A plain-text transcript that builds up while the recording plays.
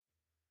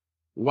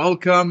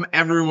Welcome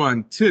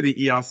everyone to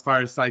the EOS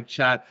Fireside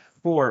Chat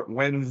for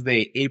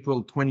Wednesday,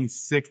 April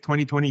 26th,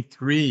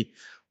 2023.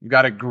 We've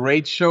got a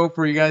great show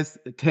for you guys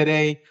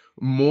today.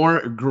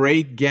 More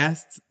great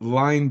guests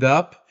lined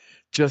up,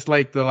 just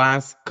like the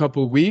last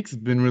couple weeks.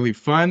 It's been really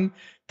fun.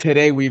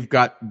 Today we've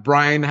got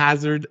Brian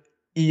Hazard,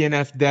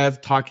 ENF Dev,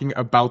 talking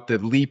about the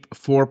Leap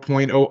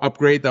 4.0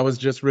 upgrade that was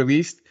just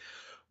released.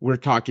 We're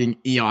talking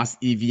EOS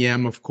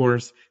EVM, of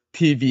course.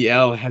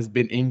 TVL has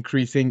been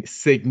increasing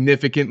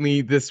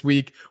significantly this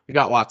week. We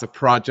got lots of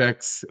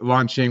projects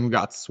launching. We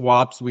got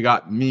swaps, we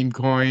got meme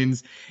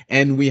coins,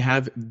 and we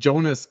have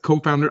Jonas,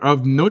 co-founder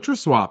of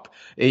NotraSwap,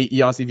 a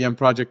EOS EVM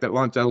project that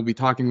launched that will be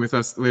talking with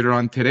us later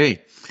on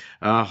today.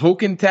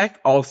 Hoken Tech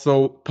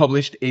also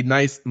published a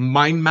nice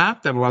mind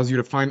map that allows you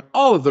to find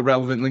all of the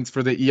relevant links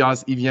for the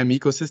EOS EVM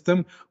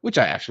ecosystem, which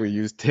I actually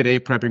used today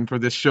prepping for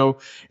this show.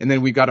 And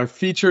then we got our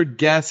featured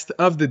guest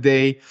of the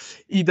day,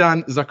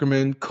 Idan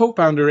Zuckerman,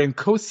 co-founder and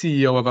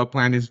co-CEO of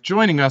Upland, is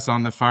joining us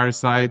on the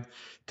fireside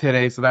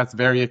today. So that's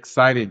very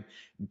exciting.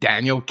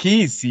 Daniel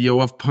Keys, CEO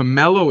of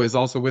Pomelo, is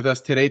also with us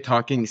today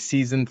talking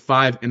Season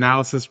 5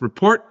 analysis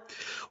report.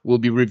 We'll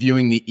be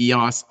reviewing the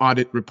EOS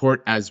audit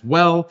report as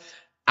well.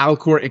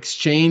 Alcor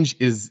Exchange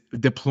is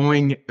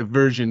deploying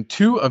version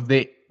 2 of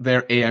their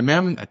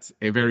AMM. That's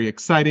very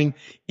exciting.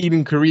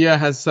 Even Korea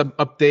has some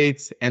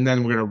updates, and then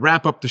we're going to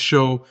wrap up the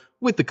show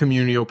with the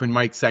community open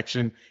mic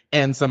section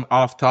and some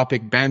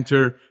off-topic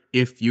banter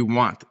if you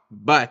want.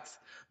 But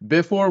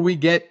before we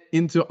get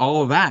into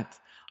all of that,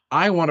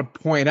 I want to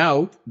point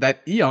out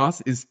that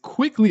EOS is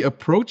quickly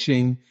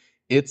approaching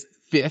its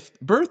 5th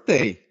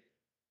birthday.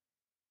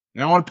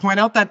 And I want to point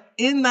out that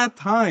in that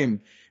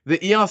time,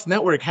 the EOS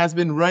network has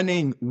been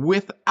running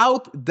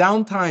without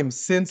downtime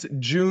since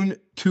June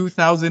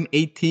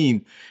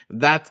 2018.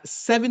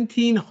 That's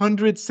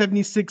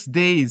 1,776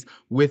 days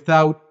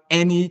without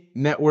any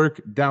network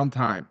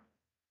downtime.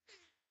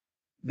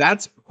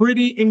 That's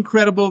pretty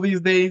incredible these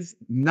days.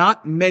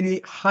 Not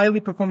many highly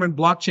performant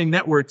blockchain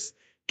networks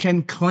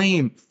can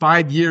claim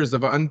 5 years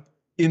of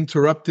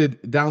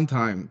uninterrupted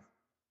downtime.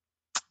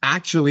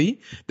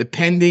 Actually,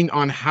 depending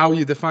on how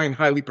you define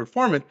highly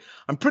performant,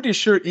 I'm pretty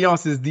sure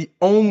EOS is the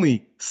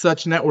only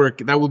such network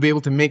that will be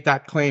able to make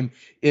that claim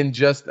in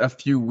just a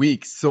few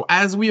weeks. So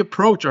as we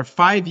approach our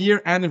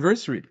 5-year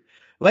anniversary,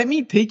 let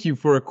me take you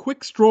for a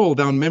quick stroll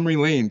down memory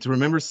lane to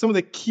remember some of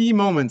the key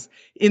moments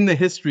in the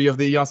history of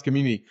the EOS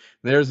community.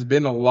 There's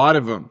been a lot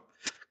of them.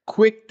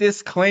 Quick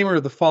disclaimer,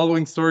 the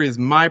following story is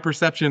my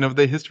perception of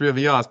the history of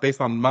EOS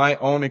based on my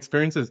own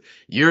experiences.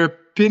 Your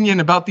opinion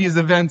about these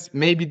events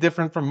may be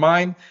different from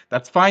mine.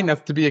 That's fine,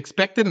 that's to be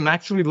expected, and I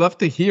actually love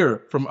to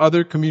hear from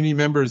other community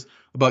members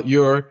about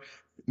your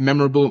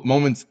memorable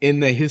moments in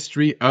the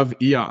history of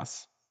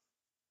EOS.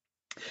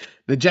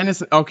 The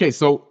Genesis, okay,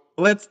 so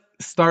let's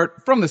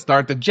start from the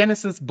start. The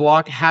Genesis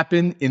block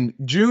happened in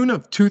June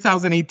of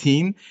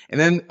 2018, and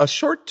then a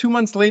short 2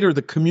 months later,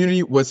 the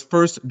community was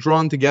first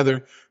drawn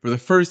together for the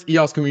first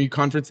EOS community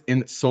conference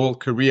in Seoul,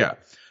 Korea.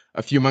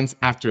 A few months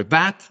after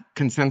that,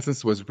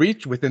 consensus was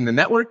reached within the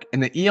network,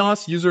 and the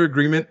EOS user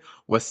agreement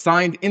was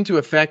signed into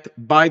effect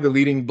by the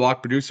leading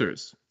block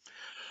producers.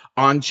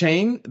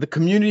 On-chain, the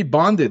community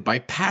bonded by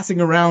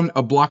passing around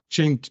a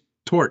blockchain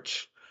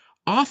torch.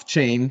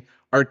 Off-chain,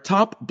 our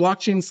top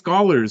blockchain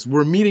scholars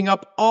were meeting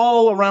up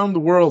all around the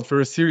world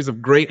for a series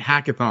of great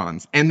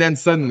hackathons. And then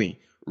suddenly,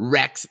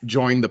 Rex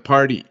joined the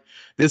party.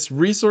 This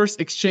resource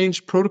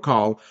exchange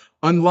protocol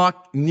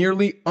unlocked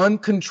nearly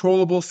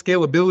uncontrollable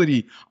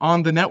scalability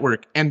on the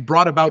network and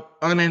brought about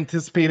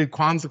unanticipated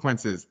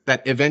consequences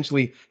that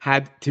eventually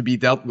had to be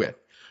dealt with.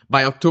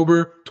 By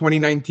October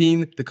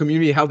 2019, the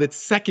community held its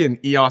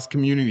second EOS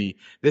community,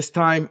 this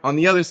time on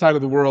the other side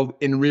of the world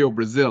in Rio,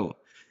 Brazil.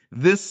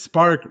 This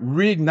spark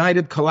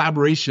reignited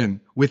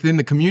collaboration within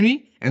the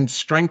community and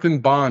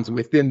strengthened bonds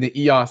within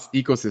the EOS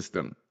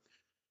ecosystem.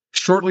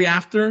 Shortly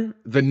after,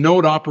 the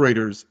node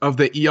operators of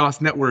the EOS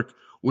network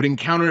would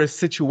encounter a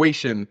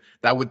situation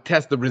that would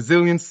test the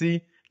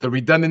resiliency, the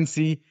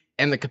redundancy,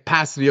 and the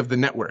capacity of the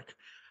network.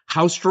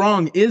 How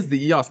strong is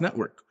the EOS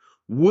network?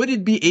 Would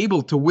it be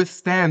able to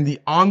withstand the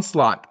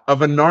onslaught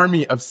of an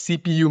army of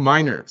CPU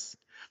miners?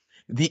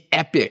 The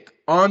epic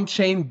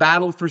on-chain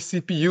battle for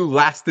CPU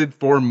lasted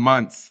for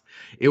months.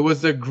 It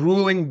was a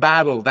grueling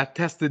battle that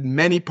tested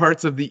many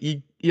parts of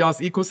the EOS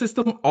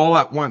ecosystem all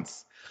at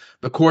once.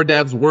 The core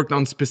devs worked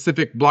on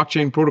specific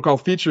blockchain protocol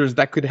features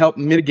that could help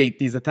mitigate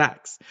these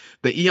attacks.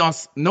 The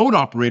EOS node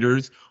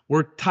operators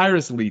worked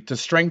tirelessly to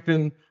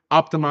strengthen,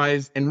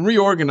 optimize, and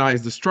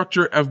reorganize the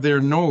structure of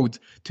their nodes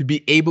to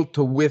be able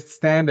to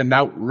withstand an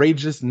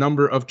outrageous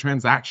number of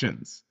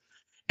transactions.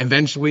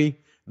 Eventually,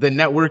 the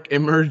network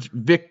emerged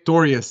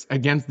victorious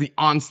against the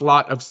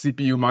onslaught of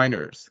CPU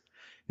miners.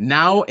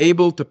 Now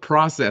able to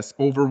process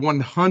over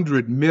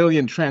 100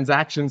 million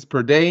transactions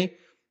per day,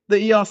 the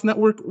EOS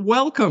network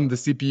welcomed the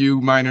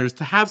CPU miners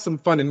to have some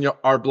fun in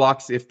our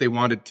blocks if they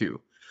wanted to.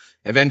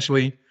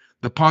 Eventually,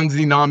 the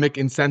Ponzi-nomic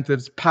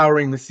incentives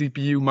powering the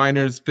CPU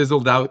miners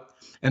fizzled out,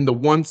 and the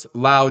once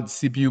loud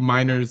CPU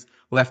miners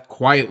left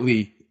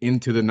quietly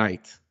into the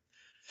night.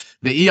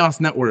 The EOS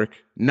network,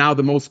 now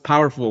the most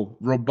powerful,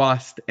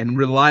 robust, and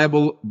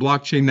reliable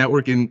blockchain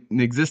network in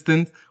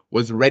existence,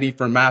 was ready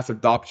for mass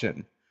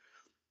adoption.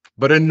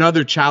 But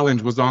another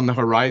challenge was on the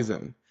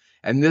horizon.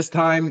 And this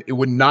time, it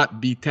would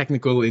not be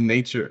technical in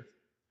nature.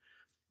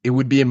 It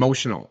would be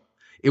emotional.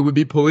 It would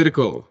be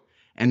political.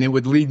 And it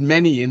would lead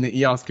many in the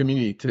EOS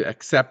community to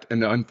accept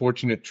an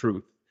unfortunate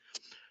truth.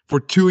 For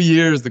 2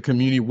 years, the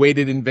community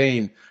waited in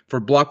vain for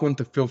Block One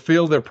to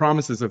fulfill their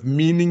promises of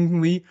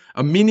meaningfully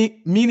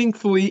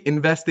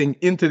investing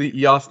into the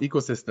EOS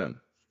ecosystem.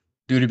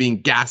 Due to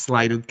being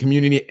gaslighted,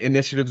 community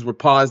initiatives were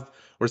paused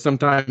or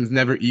sometimes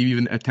never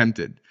even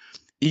attempted.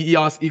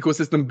 EOS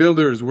ecosystem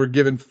builders were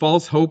given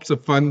false hopes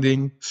of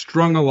funding,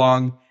 strung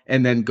along,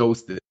 and then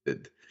ghosted.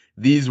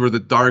 These were the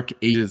dark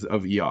ages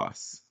of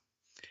EOS.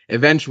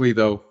 Eventually,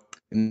 though,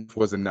 enough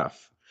was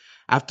enough.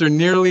 After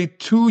nearly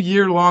 2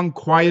 year-long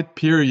quiet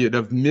period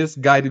of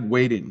misguided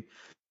waiting,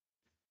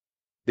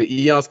 the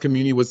EOS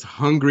community was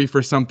hungry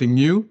for something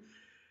new.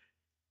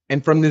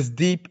 And from this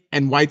deep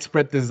and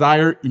widespread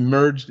desire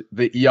emerged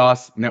the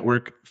EOS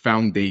Network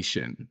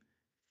Foundation.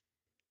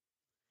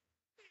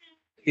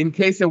 In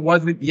case it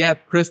wasn't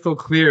yet crystal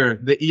clear,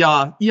 the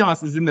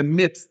EOS is in the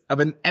midst of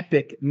an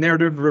epic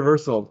narrative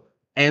reversal.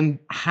 And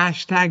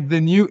hashtag the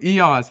new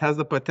EOS has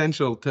the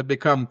potential to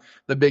become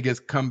the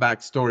biggest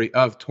comeback story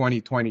of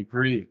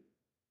 2023.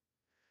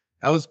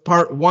 That was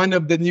part one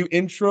of the new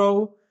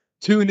intro.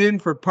 Tune in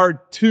for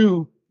part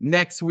two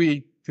next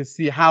week to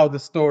see how the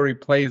story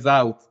plays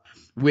out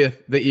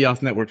with the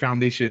EOS Network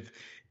Foundation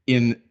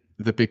in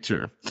the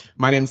picture.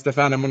 My name is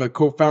Stefan. I'm one of the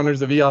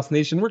co-founders of EOS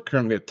Nation. We're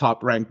currently a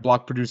top-ranked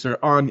block producer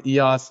on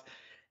EOS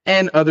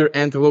and other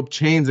Antelope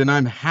chains, and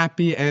I'm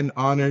happy and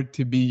honored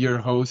to be your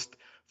host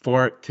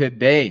for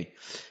today.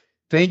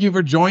 Thank you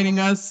for joining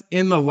us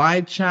in the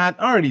live chat.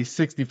 Already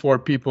 64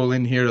 people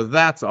in here.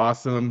 That's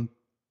awesome.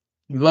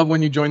 We love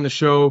when you join the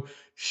show.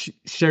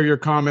 Share your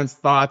comments,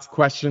 thoughts,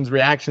 questions,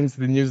 reactions to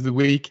the news of the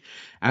week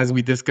as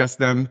we discuss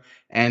them.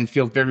 And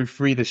feel very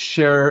free to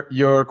share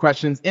your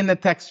questions in the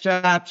text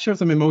chat. Share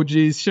some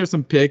emojis, share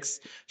some pics,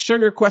 share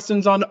your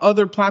questions on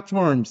other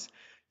platforms,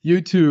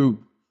 YouTube,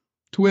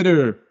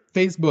 Twitter,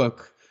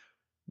 Facebook.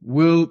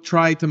 We'll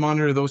try to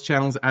monitor those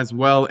channels as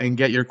well and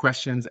get your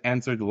questions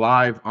answered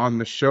live on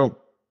the show.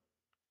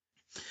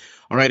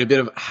 All right, a bit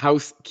of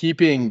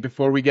housekeeping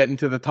before we get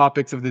into the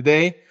topics of the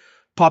day.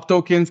 Pop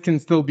tokens can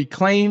still be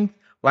claimed.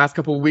 Last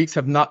couple of weeks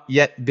have not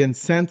yet been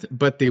sent,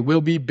 but they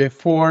will be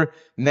before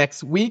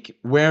next week,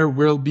 where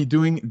we'll be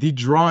doing the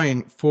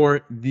drawing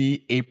for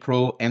the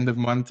April end of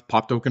month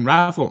pop token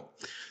raffle.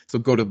 So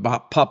go to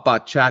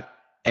PopBot chat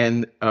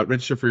and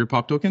register for your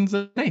pop tokens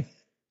today.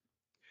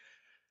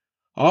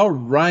 All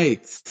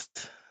right.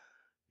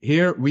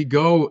 Here we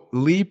go.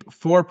 Leap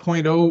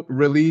 4.0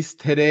 release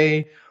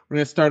today. We're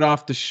going to start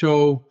off the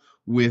show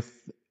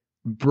with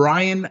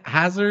Brian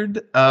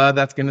Hazard.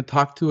 That's going to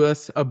talk to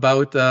us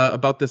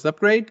about this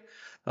upgrade,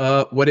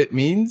 what it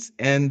means,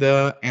 and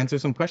answer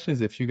some questions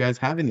if you guys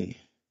have any.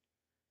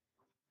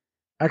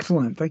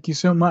 Excellent. Thank you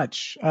so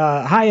much.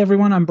 Hi,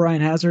 everyone. I'm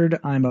Brian Hazard.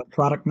 I'm a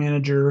product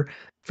manager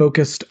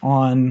focused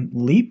on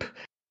Leap,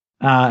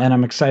 and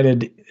I'm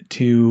excited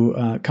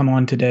to come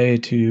on today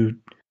to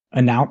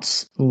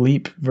announce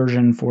Leap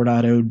version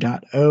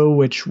 4.0.0,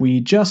 which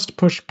we just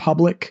pushed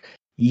public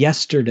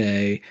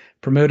yesterday,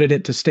 promoted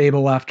it to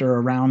stable after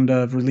a round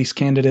of release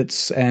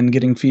candidates and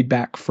getting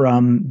feedback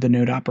from the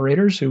node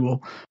operators who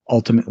will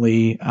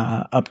ultimately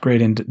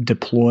upgrade and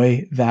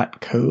deploy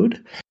that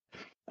code.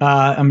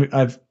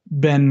 I've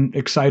been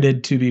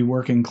excited to be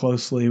working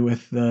closely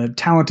with the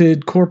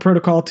talented core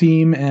protocol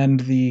team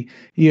and the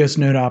EOS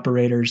node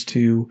operators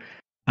to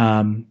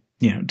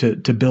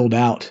build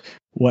out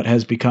what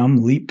has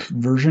become Leap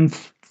version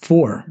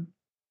 4.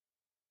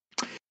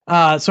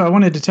 So I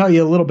wanted to tell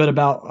you a little bit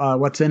about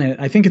what's in it.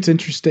 I think it's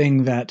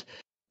interesting that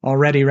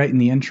already right in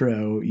the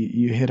intro,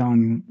 you hit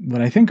on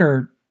what I think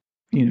are,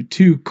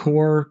 two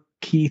core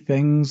key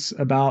things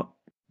about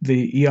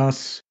the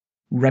EOS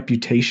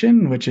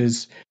reputation, which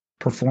is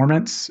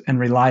performance and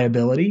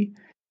reliability.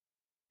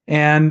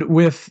 And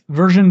with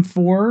version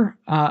 4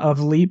 of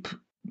Leap,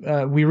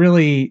 we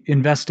really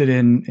invested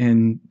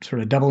in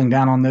sort of doubling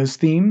down on those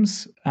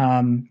themes.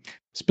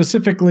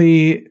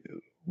 Specifically,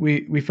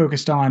 we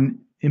focused on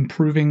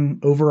improving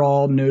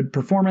overall node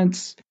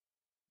performance,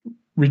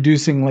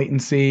 reducing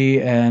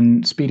latency,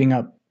 and speeding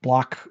up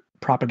block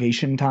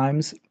propagation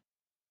times,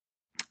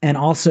 and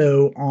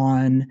also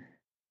on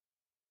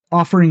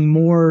offering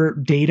more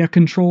data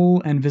control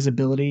and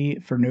visibility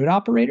for node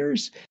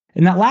operators.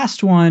 And that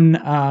last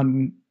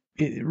one,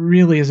 it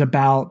really is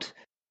about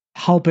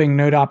helping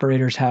node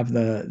operators have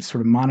the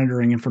sort of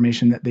monitoring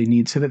information that they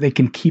need so that they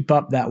can keep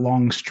up that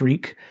long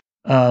streak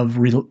of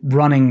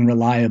running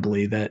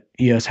reliably that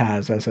EOS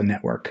has as a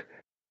network.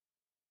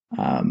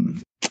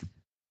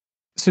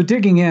 So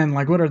digging in,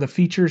 like, what are the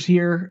features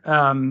here?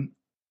 On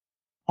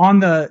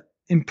the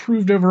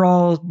improved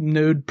overall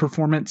node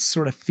performance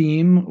sort of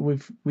theme,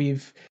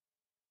 we've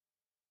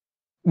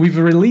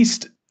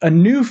released a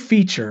new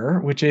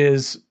feature, which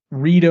is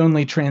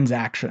read-only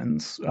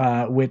transactions,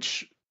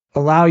 which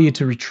allow you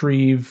to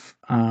retrieve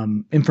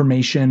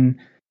information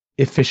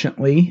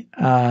efficiently.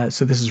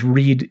 So this is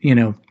read,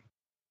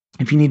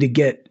 if you need to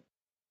get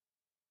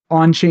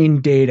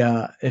on-chain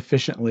data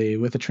efficiently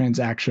with a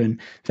transaction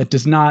that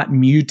does not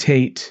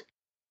mutate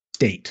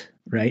state,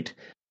 right?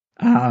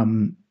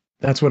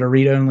 That's what a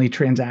read-only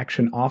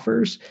transaction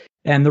offers.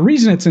 And the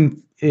reason it's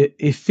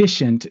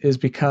efficient is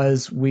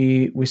because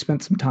we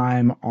spent some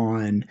time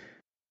on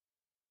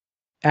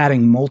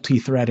adding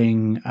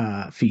multi-threading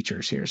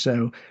features here.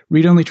 So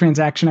read-only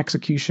transaction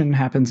execution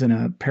happens in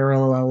a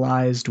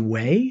parallelized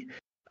way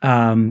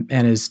and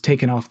is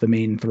taken off the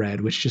main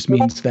thread, which just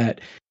means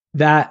that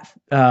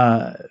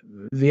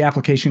the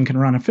application can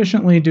run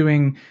efficiently,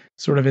 doing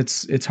sort of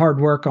its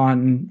hard work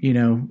on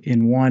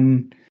in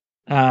one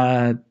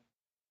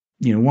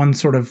one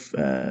sort of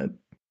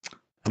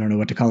I don't know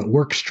what to call it,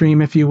 work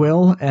stream, if you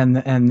will, and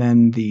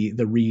then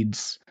the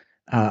reads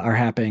are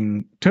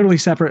happening totally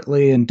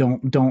separately and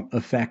don't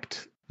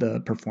affect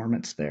the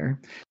performance there.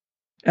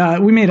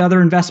 We made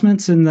other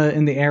investments in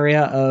the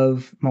area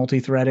of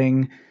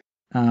multi-threading.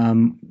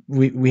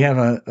 We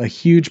have a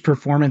huge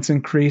performance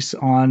increase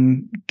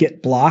on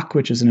get block,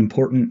 which is an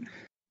important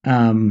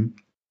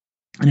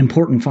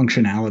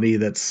functionality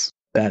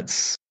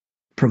that's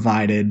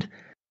provided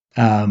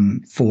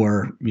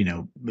for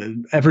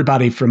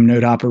everybody from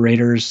node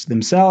operators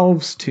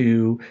themselves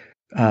to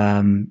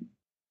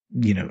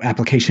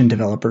application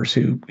developers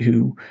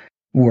who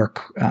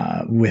work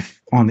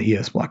on the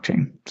EOS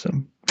blockchain. So,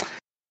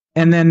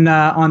 and then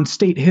on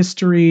state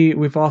history,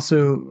 we've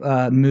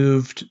also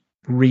moved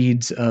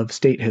reads of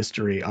state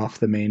history off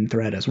the main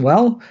thread as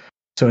well.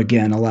 So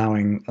again,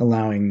 allowing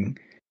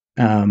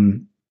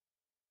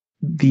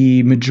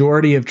the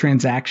majority of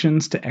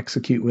transactions to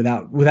execute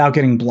without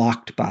getting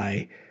blocked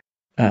by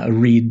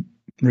read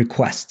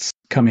requests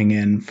coming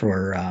in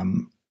for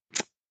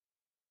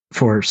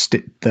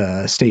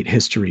the state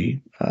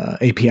history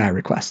API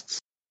requests.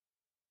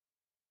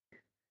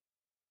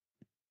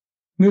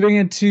 Moving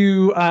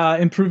into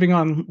improving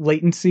on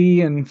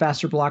latency and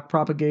faster block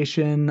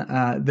propagation,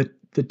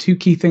 the two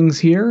key things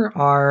here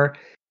are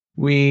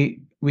we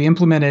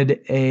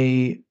implemented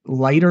a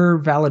lighter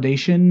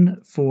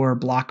validation for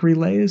block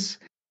relays.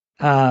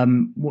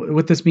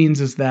 What this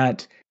means is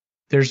that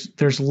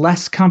there's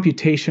less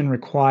computation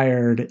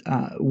required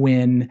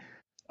when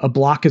a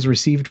block is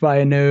received by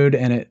a node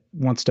and it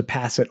wants to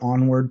pass it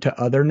onward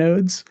to other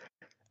nodes,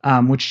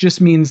 which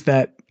just means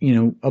that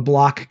a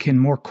block can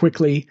more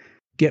quickly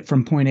get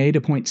from point A to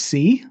point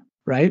C,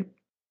 right?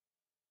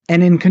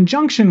 And in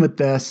conjunction with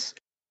this,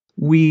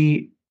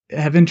 we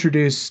have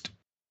introduced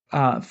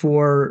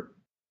for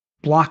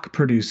block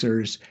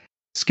producers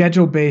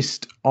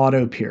schedule-based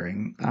auto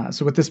peering.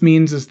 So what this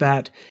means is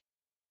that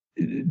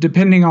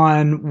depending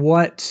on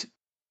what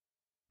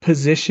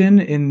position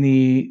in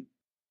the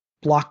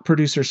block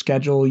producer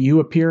schedule you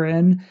appear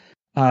in,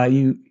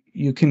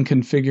 you can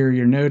configure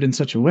your node in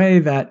such a way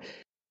that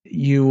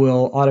you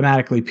will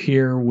automatically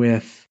peer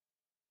with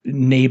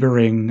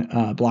neighboring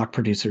block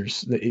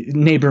producers,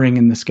 neighboring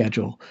in the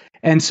schedule.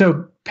 And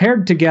so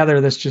paired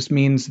together, this just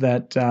means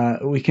that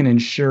we can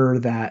ensure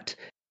that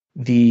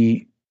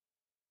the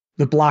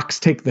blocks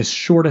take the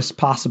shortest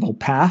possible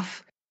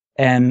path,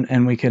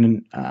 and we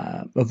can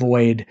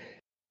avoid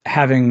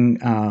having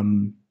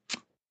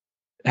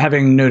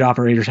node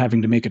operators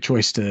having to make a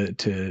choice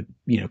to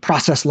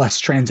process less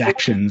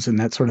transactions and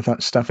that sort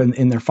of stuff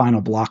in their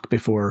final block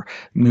before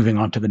moving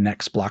on to the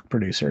next block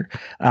producer.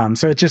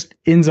 So it just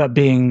ends up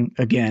being,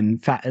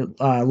 again,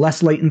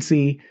 less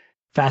latency,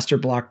 faster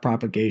block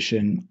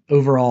propagation,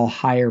 overall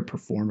higher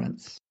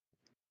performance.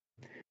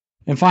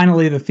 And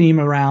finally, the theme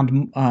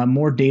around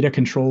more data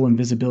control and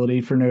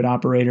visibility for node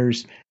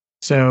operators.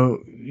 So,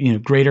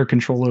 greater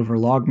control over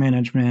log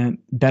management,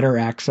 better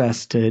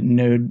access to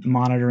node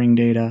monitoring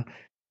data.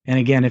 And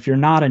again, if you're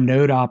not a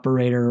node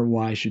operator,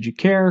 why should you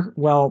care?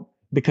 Well,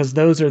 because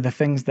those are the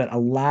things that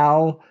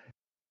allow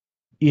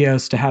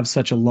EOS to have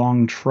such a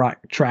long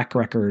track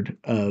record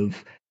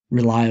of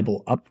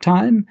reliable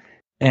uptime.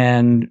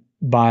 And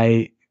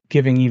by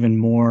giving even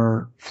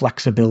more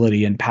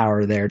flexibility and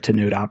power there to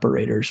node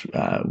operators,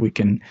 we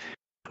can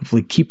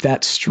hopefully keep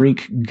that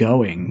streak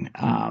going.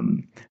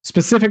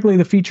 Specifically,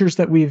 the features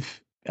that we've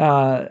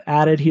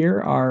added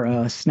here are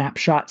a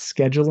snapshot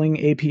scheduling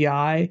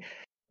API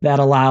that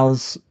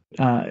allows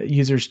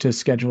users to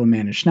schedule and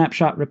manage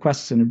snapshot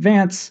requests in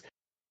advance,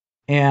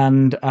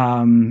 and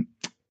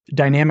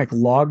dynamic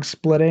log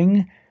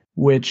splitting,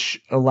 which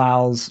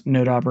allows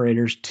node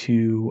operators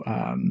to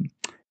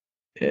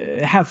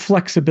have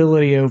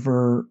flexibility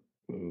over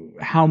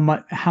how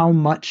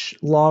much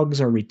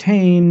logs are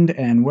retained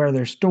and where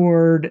they're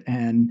stored,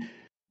 and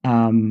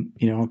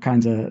all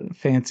kinds of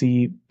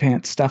fancy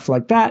pants stuff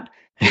like that.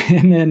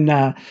 And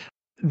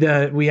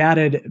then we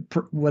added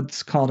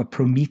what's called a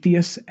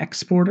Prometheus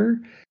exporter,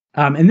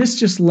 and this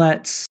just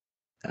lets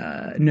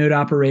node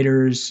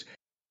operators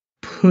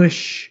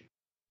push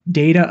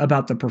data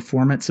about the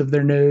performance of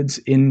their nodes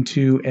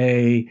into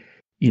a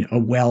a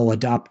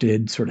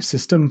well-adopted sort of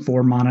system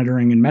for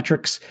monitoring and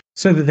metrics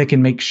so that they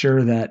can make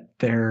sure that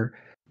their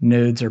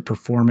nodes are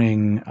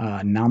performing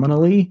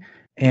nominally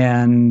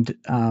and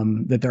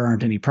that there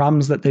aren't any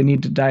problems that they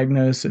need to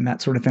diagnose and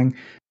that sort of thing.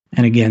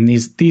 And again,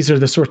 these are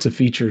the sorts of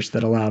features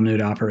that allow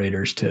node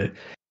operators to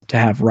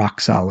have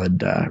rock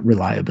solid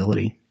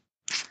reliability.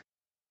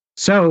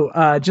 So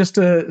just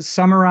to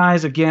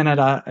summarize again at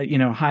a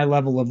high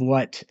level of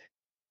what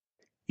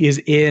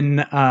is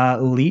in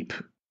Leap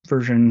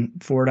version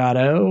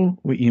 4.0,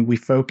 we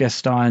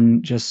focused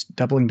on just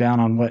doubling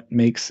down on what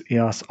makes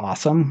EOS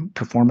awesome: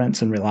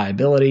 performance and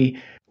reliability,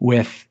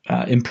 with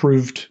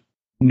improved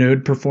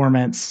node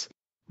performance,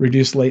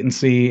 reduced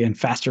latency, and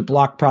faster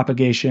block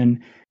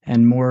propagation,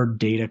 and more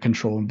data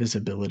control and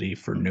visibility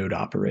for node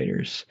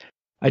operators.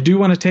 I do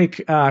want to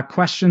take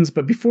questions,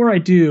 but before I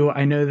do,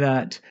 I know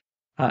that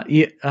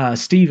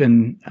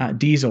Stephen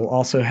Diesel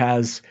also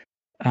has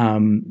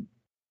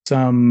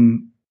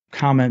some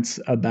comments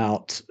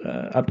about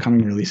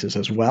upcoming releases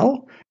as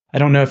well. I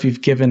don't know if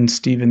you've given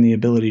Stephen the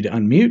ability to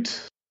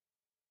unmute.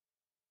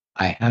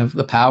 I have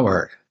the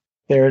power.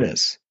 There it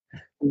is.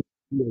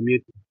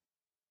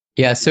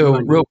 Yeah, so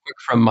real quick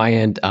from my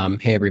end,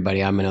 hey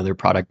everybody, I'm another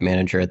product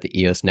manager at the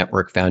EOS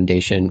Network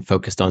Foundation,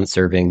 focused on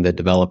serving the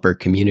developer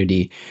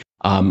community.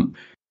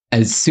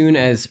 As soon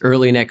as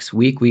early next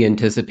week, we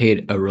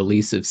anticipate a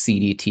release of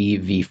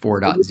CDT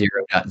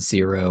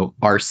v4.0.0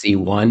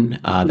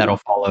 RC1. That'll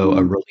follow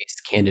a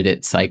release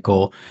candidate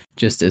cycle,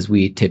 just as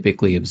we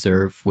typically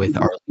observe with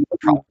our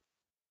product.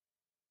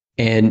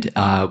 And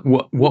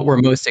what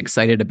we're most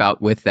excited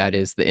about with that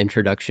is the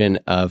introduction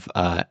of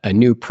a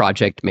new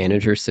project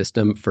manager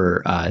system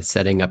for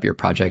setting up your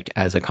project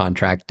as a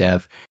contract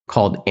dev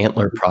called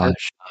Antler Proj.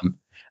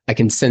 I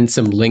can send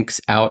some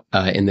links out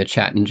in the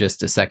chat in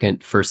just a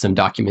second for some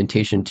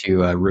documentation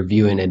to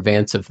review in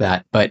advance of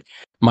that. But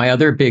my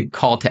other big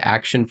call to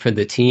action for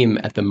the team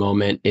at the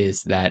moment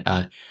is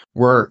that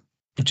we're,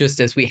 just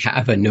as we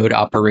have a node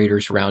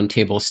operators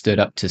roundtable stood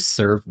up to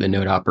serve the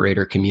node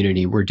operator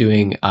community, we're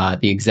doing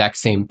the exact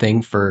same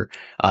thing for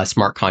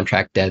smart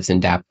contract devs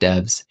and dApp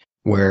devs,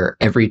 where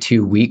every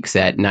 2 weeks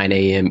at 9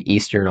 a.m.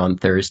 Eastern on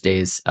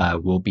Thursdays,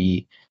 we'll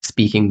be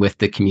speaking with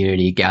the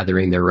community,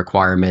 gathering their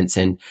requirements,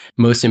 and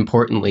most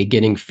importantly,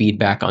 getting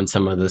feedback on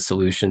some of the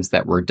solutions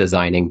that we're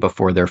designing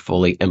before they're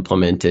fully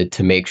implemented,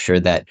 to make sure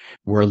that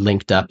we're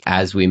linked up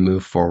as we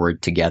move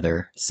forward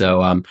together.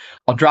 So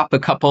I'll drop a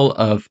couple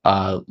of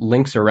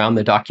links around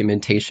the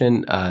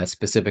documentation,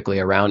 specifically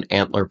around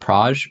Antler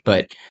Proj,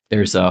 but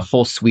there's a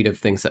whole suite of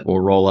things that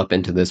will roll up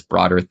into this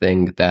broader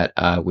thing that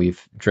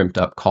we've dreamt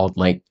up called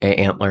like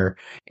Antler.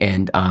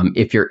 And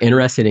if you're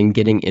interested in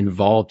getting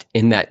involved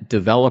in that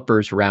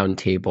developers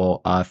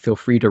roundtable, feel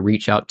free to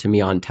reach out to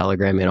me on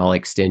Telegram and I'll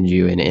extend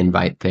you an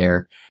invite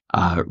there.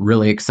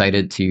 Really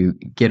excited to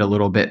get a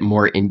little bit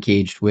more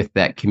engaged with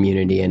that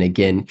community, and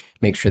again,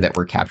 make sure that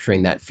we're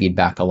capturing that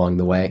feedback along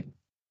the way.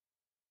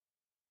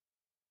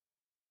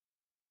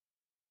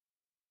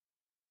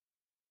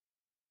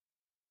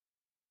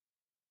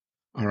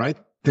 All right.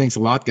 Thanks a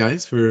lot,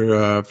 guys,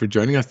 for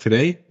joining us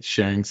today,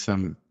 sharing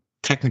some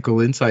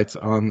technical insights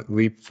on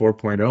Leap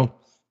 4.0.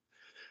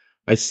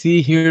 I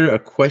see here a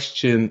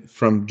question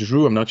from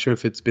Drew. I'm not sure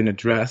if it's been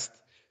addressed.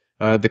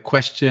 The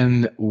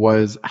question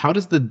was, how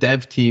does the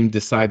dev team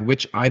decide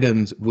which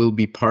items will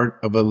be part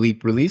of a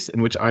Leap release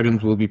and which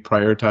items will be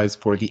prioritized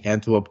for the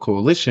Antelope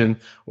Coalition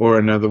or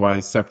an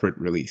otherwise separate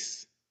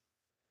release?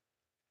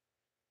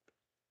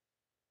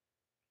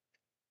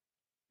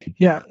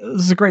 Yeah,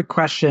 this is a great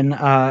question.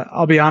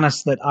 I'll be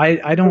honest that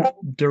I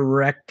don't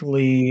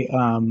directly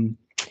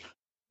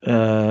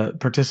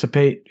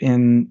participate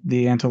in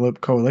the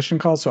Antelope Coalition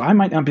call, so I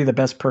might not be the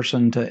best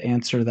person to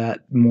answer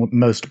that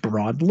most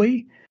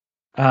broadly.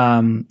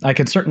 I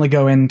can certainly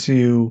go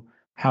into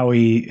how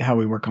we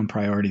work on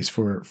priorities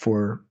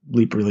for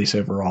Leap release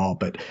overall,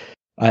 but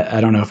I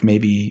don't know if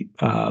maybe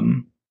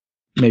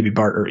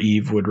Bart or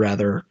Eve would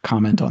rather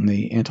comment on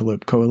the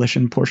Antelope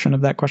Coalition portion of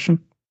that question.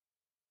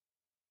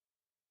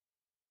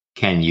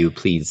 Can you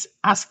please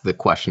ask the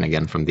question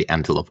again from the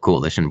Antelope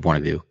Coalition point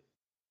of view?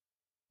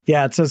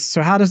 Yeah, it says,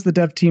 so how does the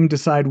dev team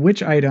decide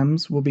which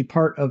items will be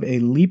part of a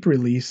Leap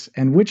release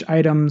and which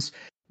items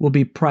will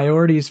be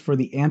priorities for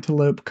the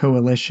Antelope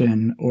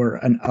Coalition or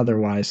an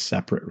otherwise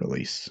separate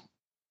release?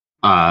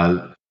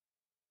 I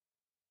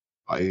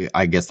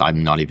guess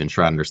I'm not even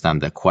sure I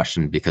understand the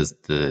question, because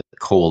the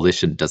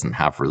coalition doesn't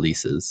have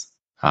releases.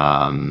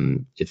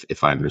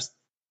 If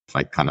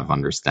I kind of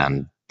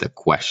understand the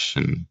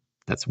question,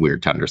 that's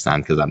weird to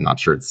understand, because I'm not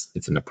sure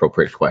it's an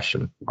appropriate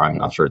question, or I'm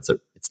not sure it's an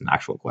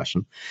actual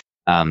question.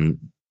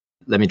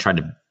 Let me try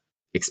to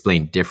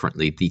explain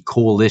differently. The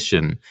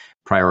coalition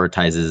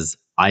prioritizes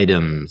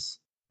items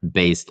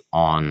based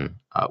on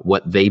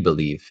what they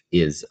believe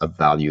is of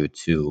value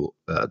to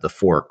the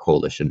 4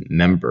 coalition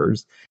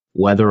members.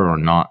 Whether or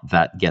not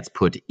that gets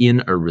put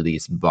in a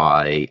release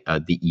by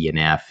the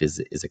ENF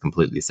is a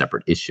completely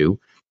separate issue.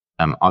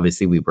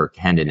 Obviously, we work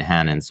hand in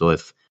hand, and so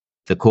if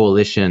the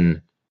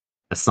coalition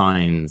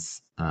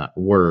assigns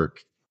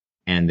work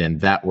and then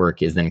that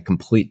work is then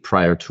complete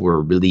prior to a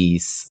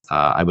release,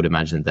 I would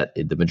imagine that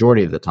the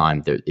majority of the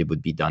time it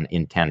would be done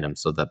in tandem,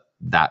 so that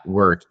that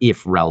work,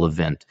 if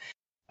relevant,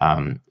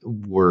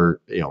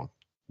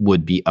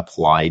 would be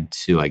applied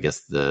to, I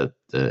guess, the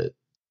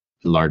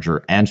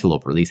larger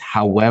Antelope release.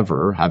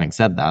 However, having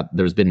said that,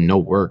 there's been no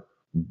work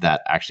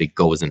that actually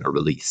goes in a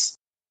release,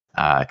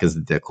 because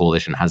the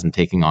coalition hasn't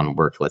taken on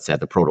work, let's say, at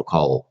the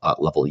protocol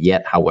level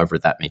yet. However,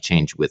 that may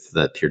change with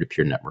the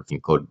peer-to-peer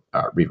networking code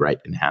rewrite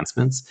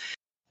enhancements.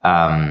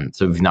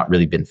 So we've not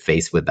really been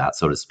faced with that,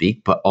 so to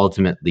speak. But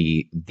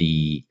ultimately,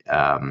 the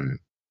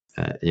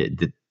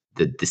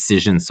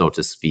decision, so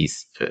to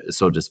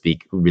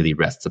speak, really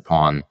rests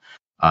upon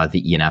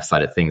the ENF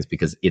side of things,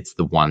 because it's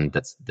the one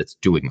that's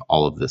doing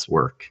all of this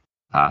work.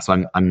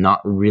 So I'm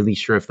not really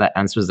sure if that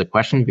answers the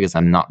question, because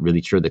I'm not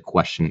really sure the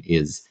question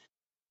is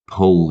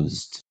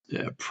posed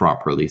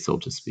properly, so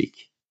to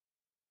speak.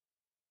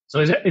 So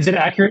is it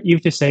accurate,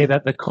 Yves, to say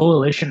that the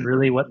coalition,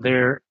 really what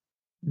they're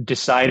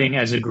deciding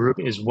as a group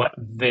is what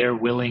they're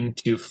willing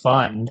to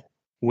fund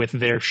with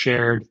their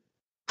shared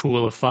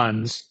pool of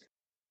funds?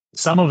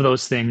 Some of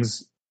those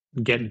things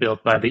get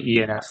built by the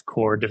ENF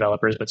core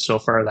developers, but so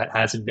far that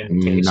hasn't been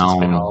the case. No. It's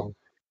been all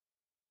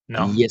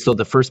Yeah, so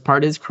the first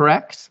part is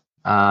correct,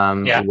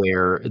 Yeah.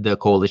 where the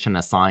coalition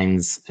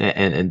assigns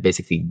and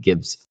basically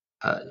gives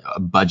a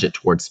budget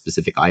towards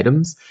specific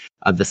items.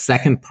 The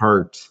second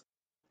part,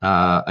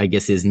 I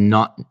guess, is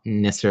not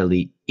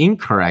necessarily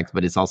incorrect,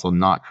 but it's also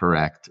not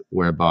correct,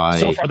 whereby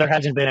So far there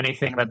hasn't been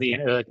anything that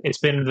it's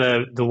been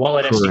the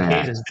wallet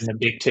SDKs has been the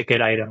big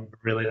ticket item,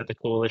 really, that the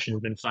coalition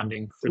has been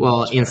funding.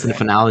 Well, instant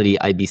finality,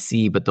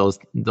 IBC, but those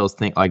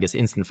things, I guess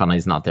instant finality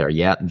is not there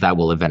yet. That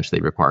will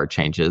eventually require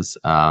changes.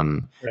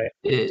 Right.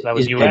 So that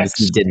was UX.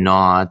 IBC did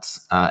not,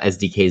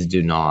 SDKs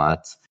do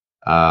not.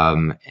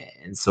 And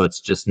so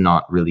it's just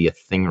not really a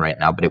thing right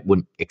now, but it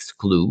wouldn't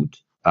exclude.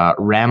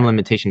 RAM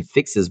limitation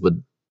fixes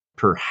would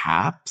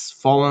perhaps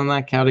fall in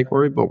that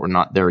category, but we're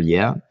not there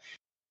yet.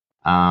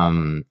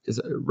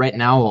 Right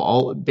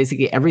now,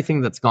 basically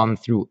everything that's gone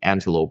through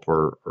Antelope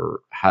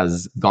or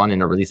has gone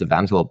in a release of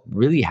Antelope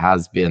really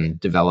has been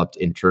developed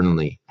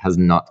internally, has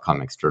not come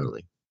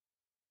externally.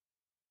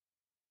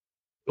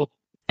 Cool.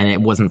 And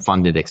it wasn't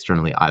funded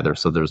externally either,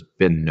 so there's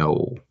been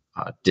no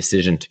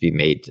decision to be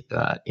made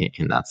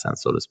in that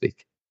sense, so to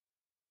speak.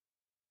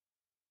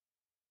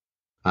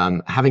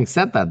 Having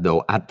said that,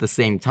 though, at the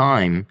same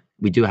time,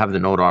 we do have the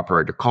node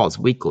operator calls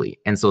weekly.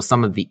 And so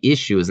some of the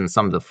issues and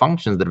some of the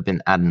functions that have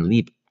been added in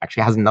Leap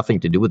actually has nothing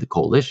to do with the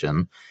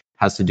coalition,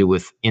 has to do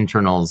with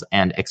internals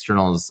and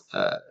externals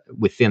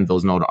within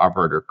those node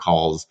operator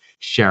calls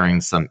sharing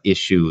some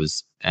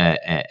issues,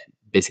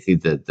 basically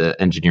the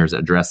engineers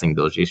addressing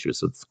those issues.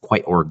 So it's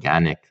quite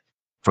organic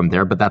from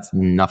there, but that's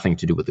nothing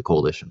to do with the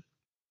coalition.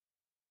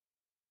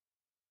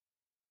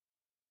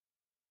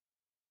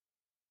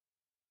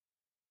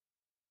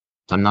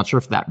 So I'm not sure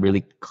if that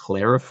really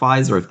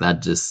clarifies or if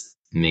that just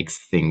makes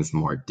things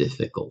more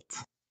difficult.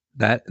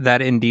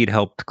 That indeed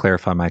helped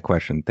clarify my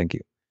question. Thank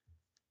you.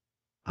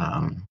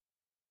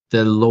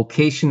 The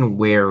location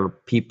where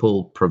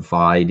people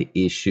provide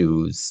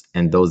issues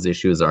and those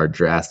issues are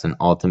addressed and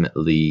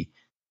ultimately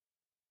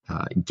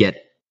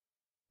get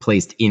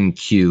placed in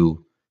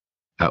queue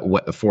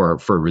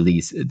for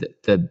release,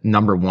 the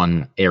number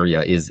one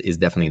area is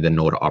definitely the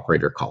node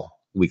operator call,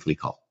 weekly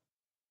call.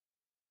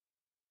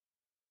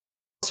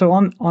 So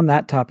on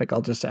that topic,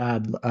 I'll just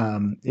add,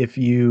 if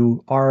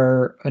you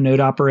are a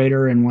node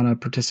operator and want to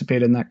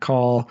participate in that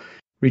call,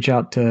 reach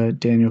out to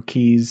Daniel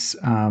Keys.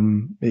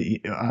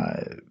 It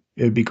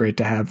would be great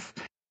to have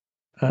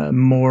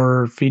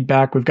more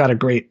feedback. We've got a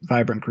great,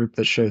 vibrant group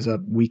that shows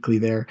up weekly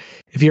there.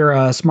 If you're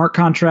a smart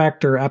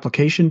contract or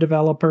application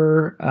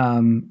developer,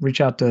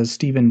 reach out to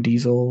Steven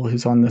Diesel,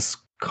 who's on this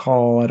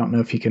call. I don't know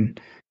if he can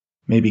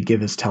maybe give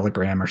his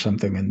Telegram or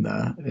something in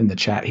the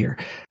chat here.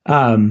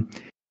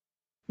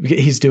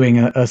 He's doing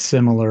a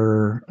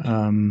similar,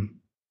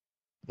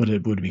 what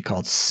it would be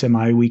called,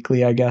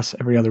 semi-weekly, I guess,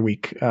 every other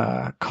week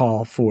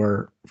call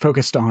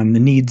focused on the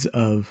needs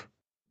of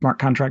smart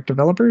contract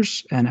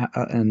developers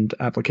and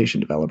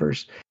application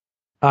developers.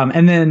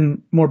 And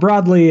then more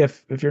broadly,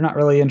 if you're not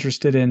really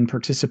interested in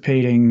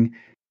participating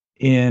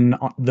in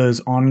those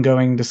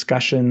ongoing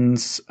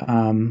discussions,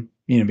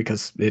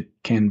 because it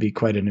can be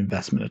quite an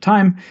investment of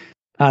time,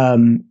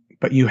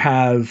 but you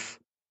have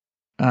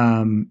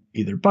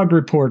either bug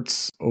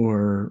reports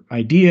or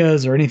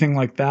ideas or anything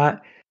like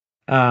that,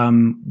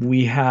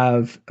 we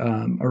have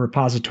a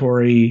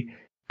repository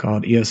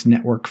called EOS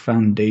Network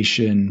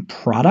Foundation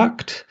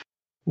product,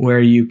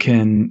 where you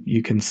can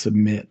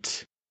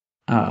submit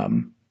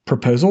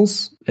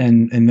proposals,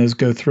 and those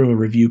go through a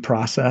review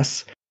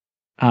process.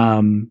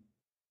 Where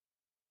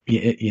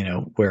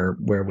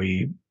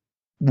we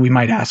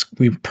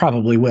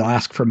probably will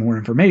ask for more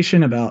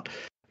information about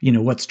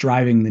what's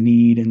driving the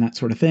need and that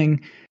sort of thing.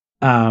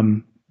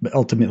 But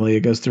ultimately,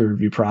 it goes through a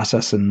review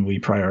process, and we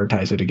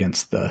prioritize it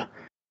against the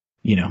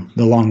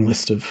long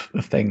list of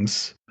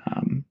things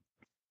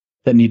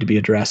that need to be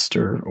addressed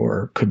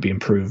or could be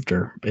improved,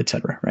 or et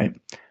cetera, right?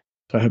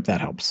 So I hope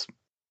that helps.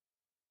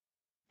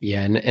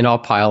 Yeah, and I'll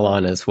pile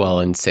on as well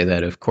and say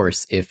that, of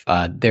course, if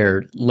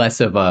they're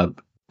less of a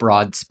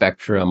broad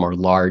spectrum or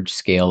large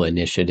scale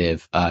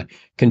initiative,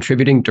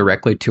 contributing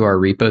directly to our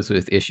repos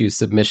with issue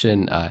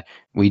submission,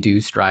 we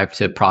do strive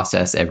to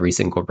process every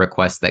single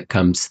request that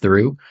comes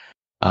through.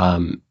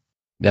 Um,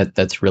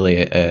 that's really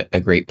a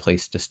great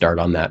place to start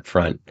on that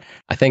front.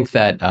 I think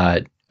that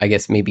I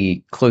guess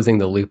maybe closing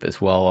the loop as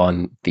well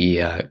on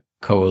the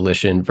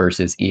coalition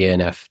versus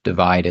ENF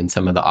divide and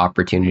some of the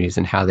opportunities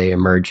and how they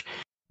emerge.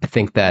 I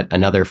think that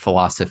another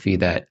philosophy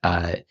that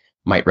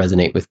might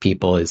resonate with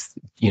people is,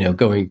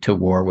 going to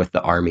war with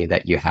the army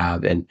that you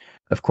have. And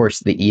of course,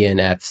 the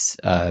ENF's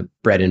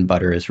bread and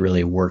butter is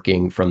really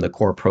working from the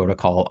core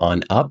protocol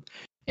on up.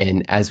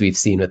 And as we've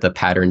seen with the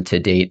pattern to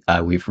date,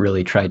 we've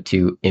really tried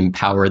to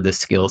empower the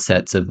skill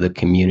sets of the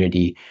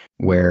community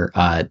where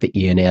the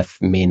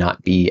ENF may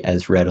not be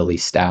as readily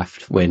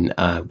staffed when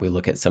we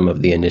look at some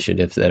of the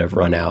initiatives that have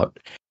run out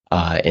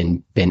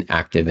and been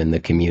active in the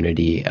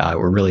community.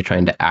 We're really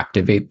trying to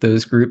activate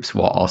those groups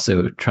while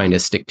also trying to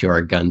stick to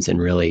our guns and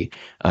really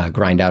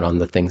grind out on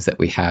the things that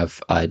we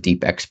have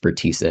deep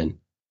expertise in.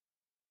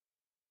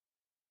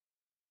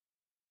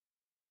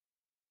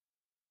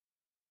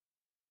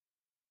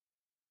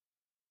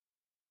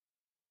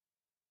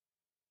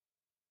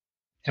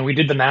 And we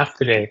did the math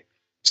today.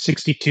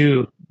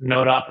 62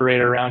 node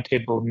operator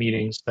roundtable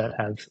meetings that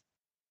have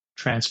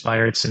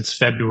transpired since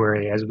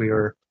February as we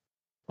were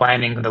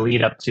planning the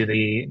lead up to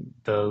the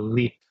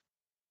leap.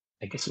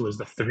 I guess it was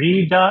the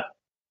 3 dot.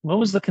 What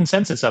was the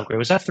consensus upgrade?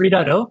 Was that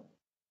 3.0 or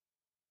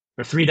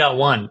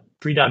 3.1?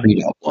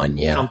 3.1,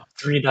 yeah.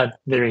 3.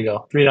 There you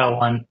go.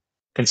 3.1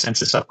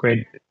 consensus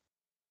upgrade.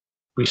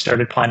 We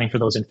started planning for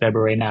those in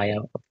February. Now, yeah,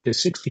 up to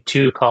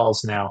 62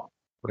 calls now,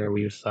 where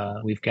we've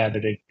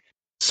gathered a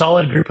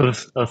solid group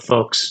of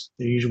folks.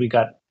 We usually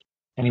got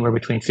anywhere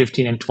between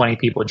 15 and 20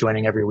 people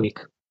joining every week.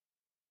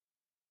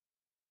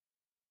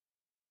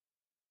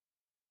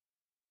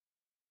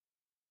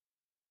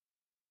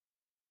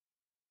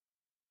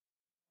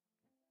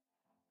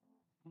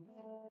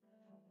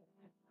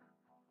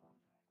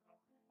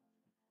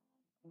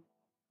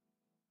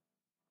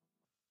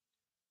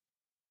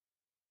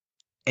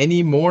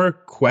 Any more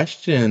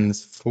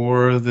questions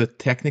for the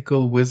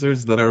technical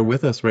wizards that are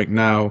with us right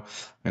now?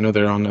 I know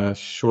they're on a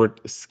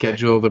short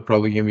schedule. They're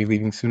probably going to be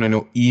leaving soon. I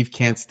know Eve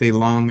can't stay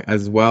long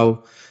as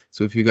well.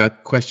 So if you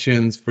got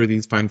questions for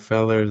these fine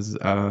fellers,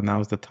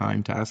 now's the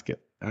time to ask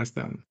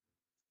them.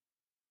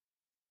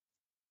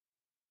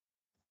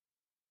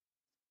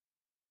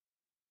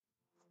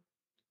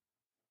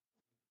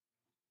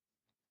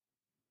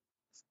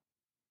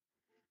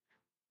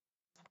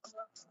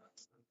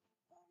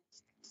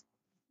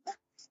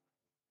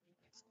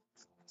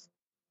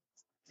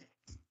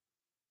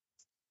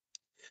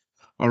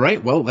 All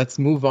right, well, let's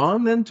move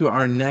on then to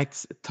our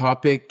next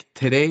topic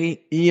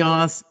today,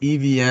 EOS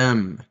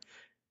EVM.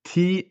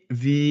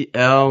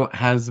 TVL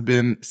has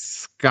been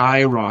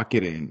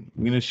skyrocketing.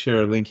 I'm going to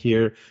share a link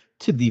here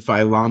to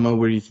DeFi Llama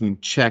where you can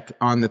check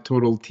on the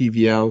total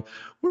TVL.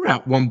 We're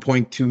at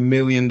 $1.2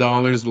 million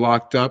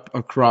locked up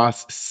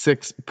across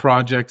 6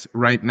 projects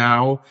right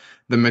now,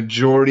 the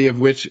majority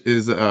of which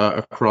is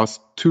across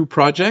 2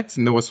 projects,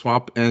 Noah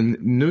Swap and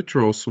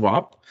Neutral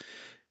Swap.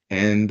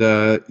 And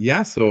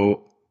yeah,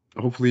 so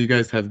hopefully you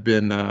guys have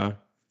been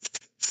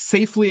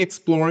safely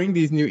exploring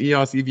these new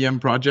EOS EVM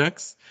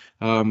projects.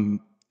 I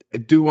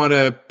do want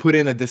to put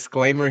in a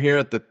disclaimer here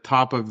at the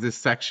top of this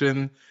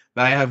section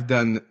that I have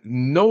done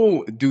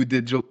no due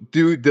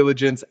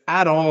diligence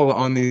at all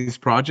on these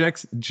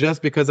projects.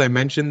 Just because I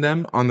mentioned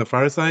them on the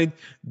far side,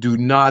 do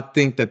not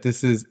think that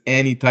this is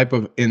any type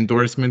of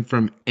endorsement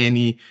from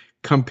any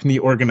company,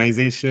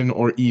 organization,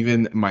 or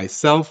even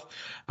myself.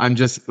 I'm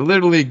just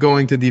literally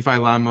going to DeFi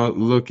Llama,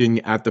 looking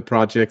at the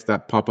projects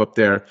that pop up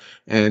there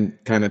and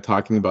kind of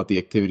talking about the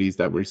activities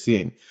that we're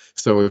seeing.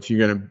 So if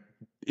you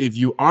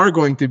are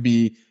going to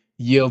be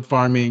yield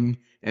farming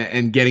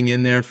and getting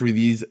in there for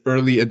these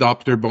early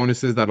adopter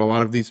bonuses that a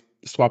lot of these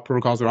swap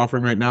protocols are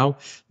offering right now,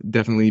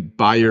 definitely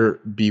buyer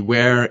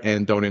beware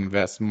and don't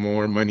invest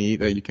more money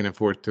that you can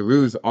afford to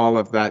lose, all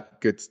of that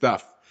good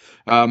stuff.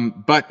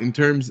 But in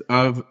terms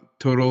of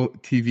total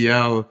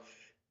TVL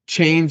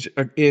change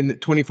in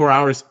 24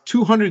 hours,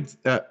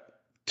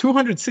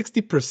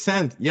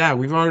 260%. Yeah,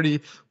 we've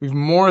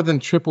more than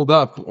tripled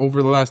up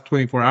over the last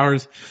 24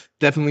 hours.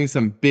 Definitely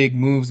some big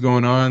moves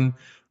going on.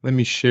 Let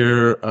me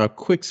share a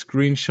quick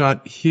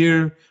screenshot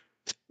here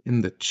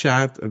in the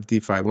chat of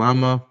DeFi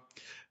Llama.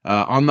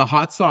 On the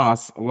hot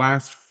sauce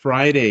last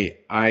Friday,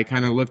 I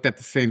kind of looked at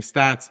the same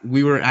stats.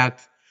 We were at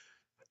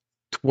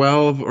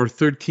 $12,000 or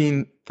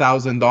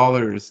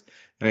 $13,000,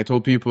 and I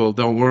told people,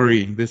 don't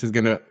worry, this is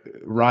gonna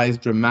rise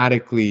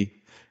dramatically.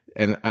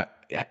 And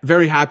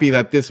very happy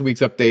that this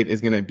week's update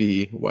is gonna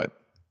be what,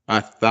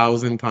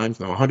 1,000 times,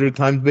 no, 100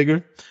 times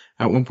bigger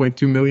at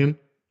 1.2 million.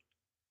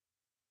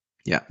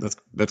 Yeah,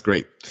 that's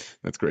great.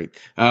 That's great.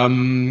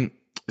 So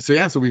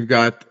yeah, so we've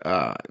got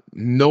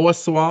Noah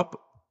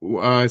Swap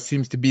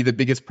seems to be the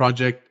biggest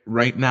project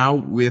right now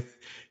with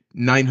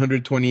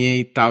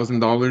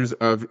 $928,000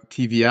 of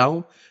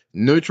TVL.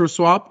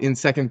 NeutroSwap in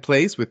second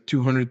place with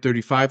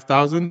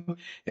 235,000,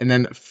 and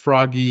then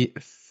Frog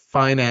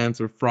Finance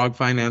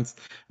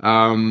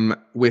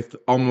with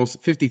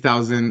almost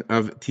 50,000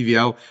 of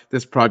TVL.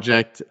 This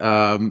project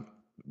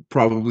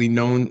probably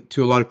known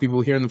to a lot of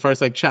people here in the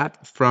Fireside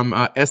Chat from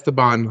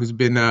Esteban, who's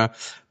been a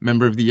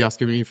member of the EOS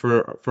community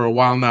for a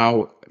while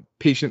now,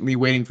 patiently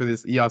waiting for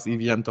this EOS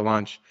EVM to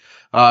launch.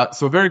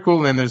 So very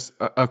cool. And there's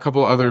a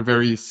couple other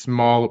very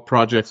small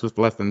projects with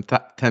less than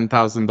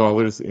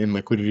 $10,000 in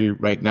liquidity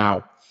right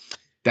now.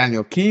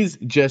 Daniel Keys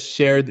just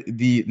shared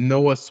the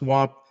Noah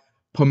Swap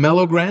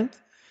Pomelo grant.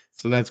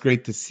 So that's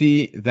great to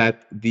see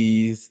that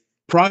these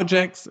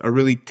projects are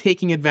really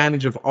taking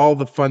advantage of all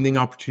the funding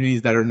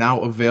opportunities that are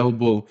now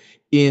available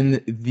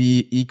in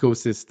the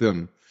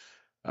ecosystem,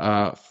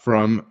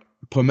 from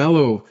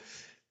Pomelo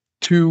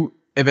to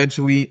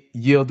eventually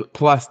Yield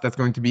Plus, that's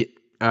going to be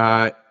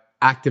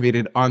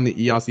activated on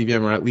the EOS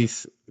EVM, or at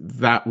least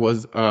that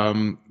was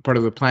part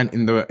of the plan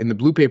in the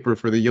blue paper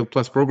for the Yield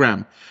Plus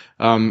program.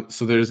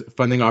 So there's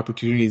funding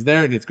opportunities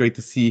there, and it's great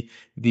to see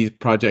these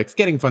projects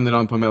getting funded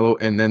on Pomelo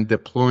and then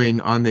deploying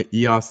on the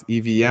EOS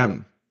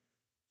EVM.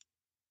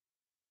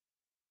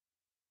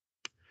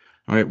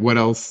 All right, what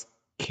else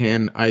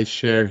can I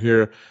share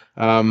here?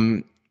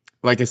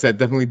 Like I said,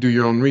 definitely do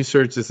your own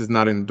research. This is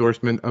not an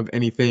endorsement of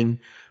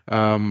anything.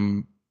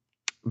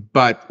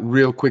 But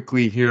real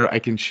quickly here, I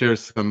can share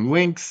some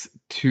links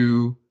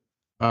to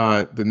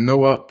the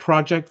Noah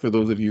project for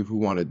those of you who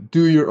want to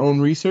do your own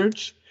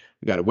research.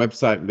 We got a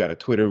website, we got a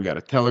Twitter, we got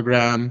a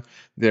Telegram.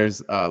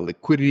 There's a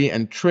liquidity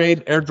and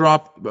trade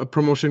airdrop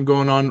promotion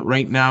going on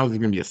right now. There's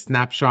going to be a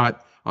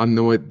snapshot on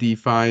Noah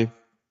DeFi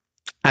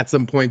at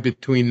some point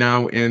between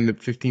now and the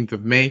 15th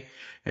of May.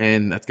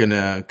 And that's going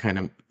to kind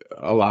of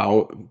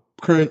allow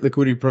current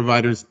liquidity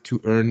providers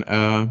to earn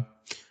an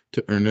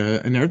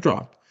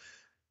airdrop.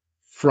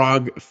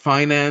 Frog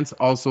Finance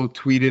also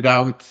tweeted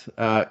out,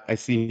 I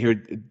see here,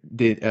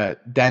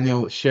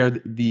 Daniel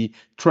shared the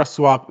Trust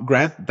Swap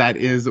grant. That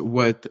is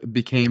what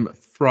became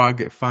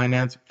Frog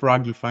Finance,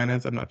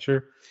 I'm not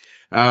sure.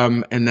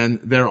 And then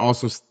they're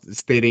also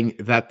stating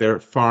that their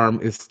farm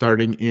is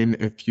starting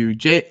in a few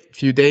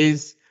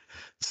days.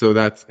 So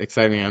that's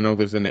exciting. I know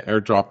there's an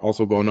airdrop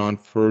also going on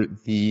for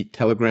the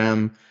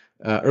Telegram,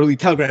 early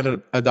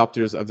Telegram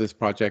adopters of this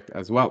project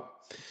as well.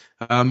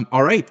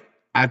 All right.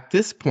 At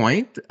this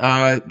point,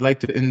 I'd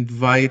like to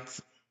invite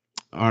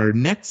our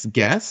next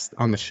guest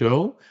on the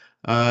show,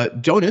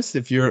 Jonas,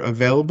 if you're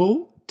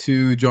available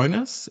to join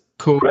us,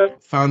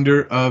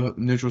 co-founder of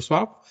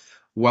NeutroSwap.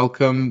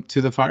 Welcome to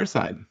the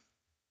Fireside.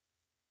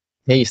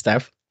 Hey,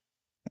 Steph.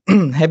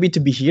 Happy to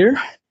be here,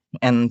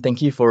 and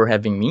thank you for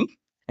having me.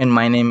 And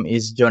my name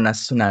is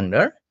Jonas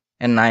Sunandar,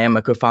 and I am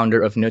a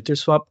co-founder of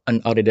NeutroSwap,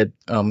 an audited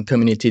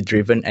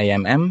community-driven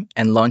AMM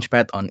and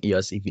launchpad on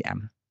EOS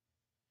EVM.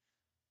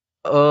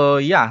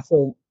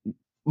 So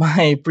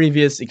my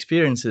previous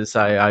experiences,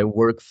 I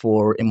worked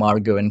for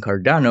Emargo and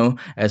Cardano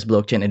as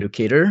blockchain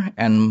educator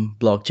and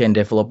blockchain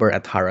developer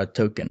at Hara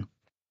Token.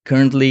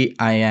 Currently,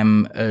 I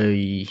am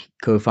a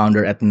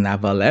co-founder at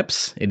Nava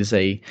Labs. It is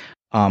a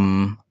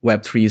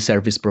Web3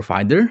 service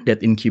provider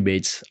that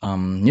incubates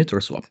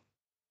NeutroSwap.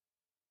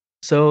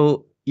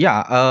 So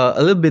a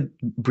little bit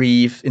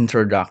brief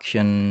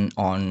introduction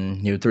on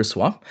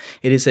NeutroSwap.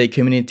 It is a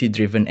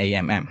community-driven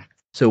AMM.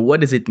 So what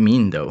does it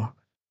mean though?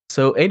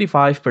 So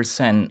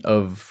 85%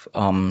 of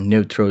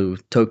Neutro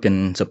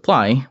token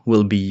supply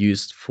will be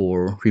used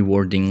for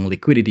rewarding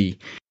liquidity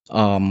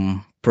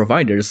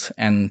providers,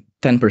 and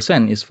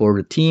 10% is for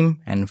the team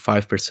and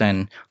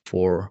 5%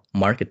 for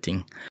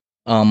marketing.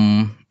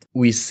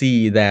 We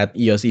see that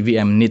EOS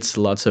EVM needs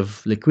lots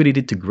of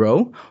liquidity to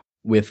grow.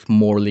 With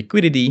more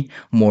liquidity,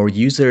 more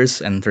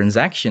users and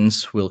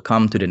transactions will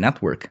come to the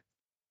network.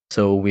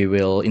 So we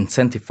will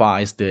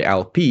incentivize the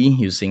LP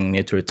using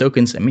Neutro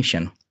tokens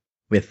emission.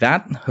 With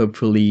that,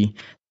 hopefully,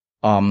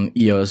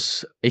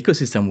 EOS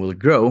ecosystem will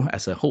grow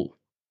as a whole.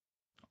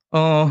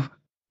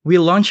 We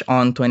launched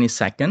on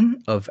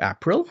 22nd of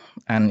April,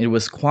 and it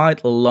was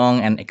quite a long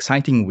and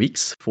exciting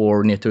weeks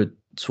for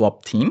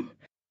NeutroSwap team.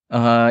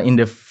 In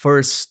the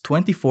first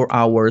 24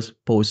 hours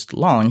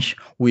post-launch,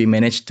 we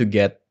managed to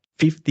get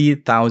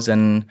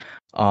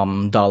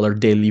 $50,000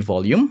 daily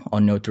volume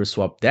on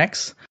NeutroSwap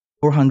DEX,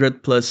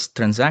 400 plus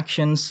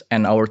transactions,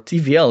 and our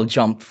TVL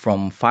jumped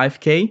from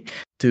 5K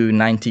to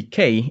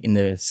 90K in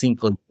a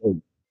single day.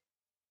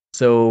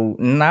 So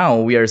now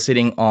we are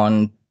sitting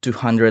on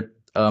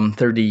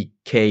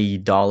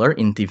 $230K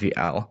in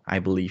TVL, I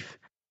believe.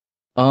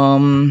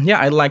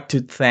 I'd like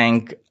to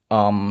thank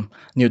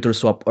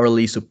NeutroSwap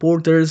early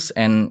supporters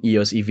and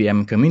EOS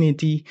EVM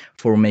community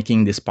for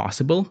making this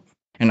possible.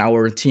 And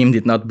our team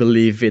did not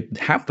believe it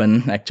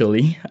happened,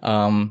 actually,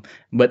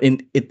 but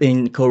it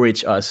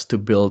encouraged us to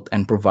build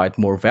and provide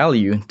more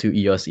value to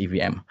EOS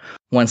EVM.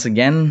 Once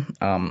again,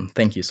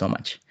 thank you so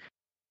much.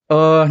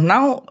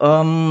 Now,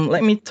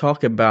 let me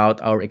talk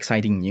about our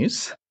exciting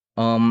news.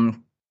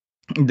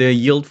 the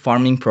yield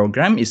farming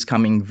program is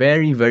coming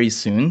very, very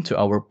soon to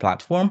our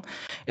platform.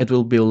 It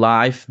will be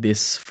live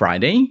this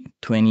Friday,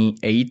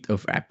 28th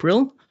of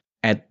April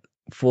at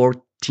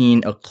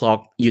 14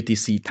 o'clock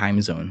UTC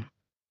time zone.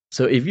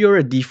 So if you're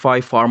a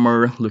DeFi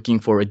farmer looking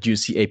for a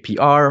juicy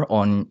APR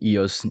on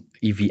EOS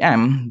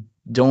EVM,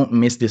 don't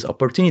miss this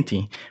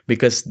opportunity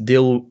because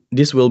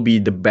this will be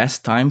the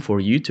best time for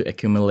you to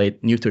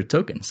accumulate neuter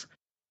tokens.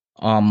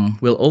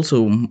 We'll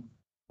also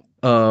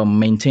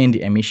maintain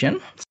the emission,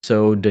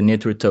 so the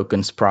neuter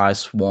tokens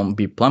price won't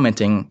be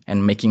plummeting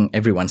and making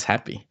everyone's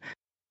happy.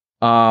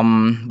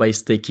 By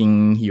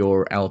staking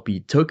your LP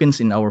tokens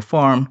in our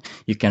farm,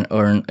 you can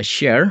earn a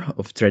share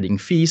of trading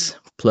fees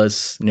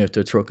plus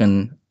neuter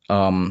token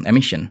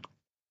emission.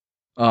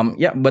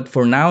 But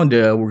for now,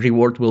 the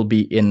reward will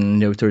be in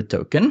neuter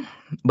token.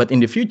 But in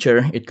the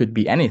future, it could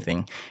be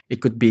anything.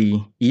 It could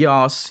be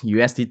EOS,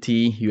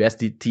 USDC,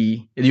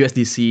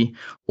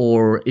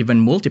 or even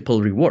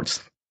multiple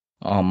rewards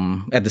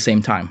at the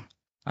same time.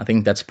 I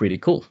think that's pretty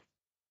cool.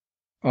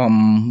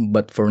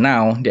 But for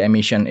now, the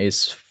emission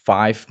is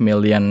 5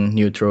 million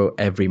neutro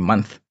every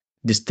month,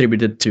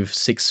 distributed to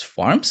 6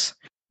 farms,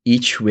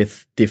 each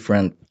with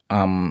different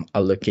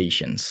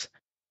allocations.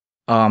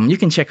 You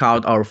can check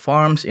out our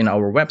farms in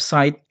our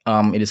website.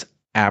 It is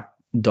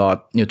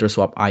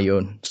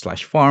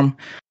app.neutroswap.io/farm.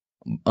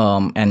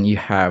 And you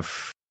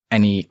have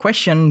any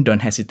question,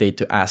 don't hesitate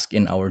to ask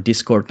in our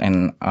Discord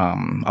and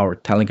our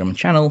Telegram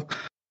channel.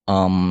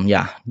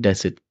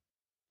 That's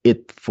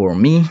it for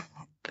me.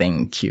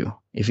 Thank you.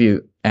 If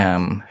you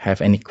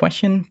have any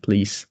question,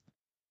 please.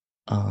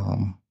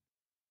 All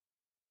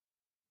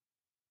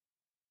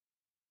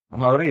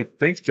right,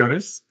 thanks,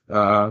 Jonas,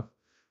 for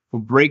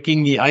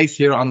breaking the ice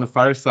here on the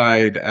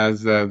fireside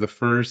as the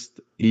first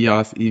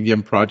EOS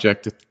EVM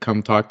project to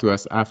come talk to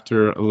us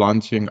after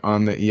launching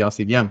on the EOS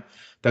EVM.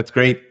 That's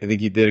great. I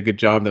think you did a good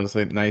job. That was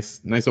a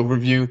nice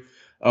overview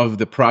of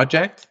the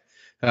project.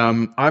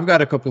 I've got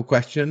a couple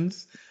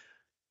questions.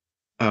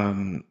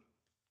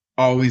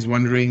 Always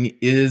wondering,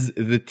 is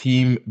the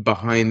team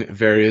behind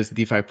various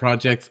DeFi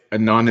projects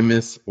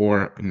anonymous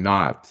or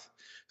not?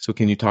 So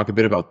can you talk a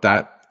bit about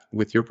that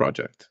with your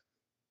project?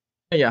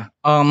 Yeah.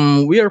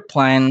 We are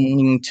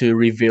planning to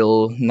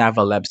reveal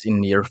Nava Labs in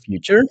near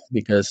future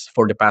because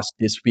for the past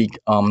this week,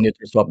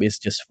 NutraSwap is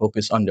just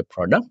focused on the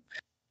product.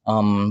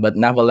 But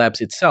Nava Labs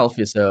itself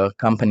is a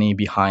company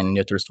behind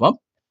NutraSwap.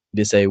 It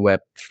is a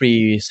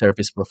Web3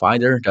 service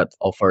provider that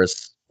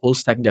offers full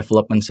stack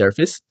development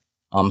service,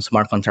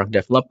 smart contract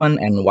development,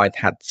 and white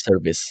hat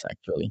service.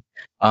 Actually,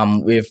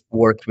 we've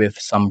worked with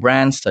some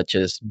brands such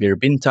as Beer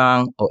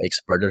Bintang,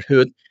 OX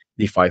Brotherhood,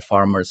 DeFi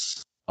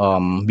Farmers,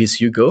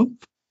 Bisugo.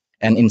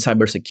 And in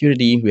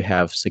cybersecurity, we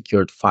have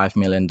secured $5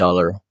 million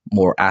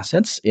more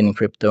assets in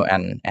crypto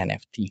and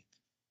NFT.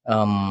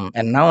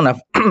 And now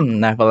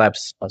Nava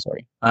Labs,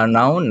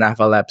 now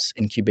Nava Labs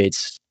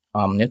incubates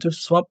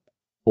NutraSwap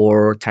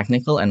for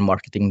technical and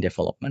marketing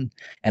development,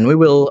 and we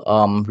will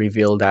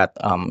reveal that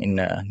in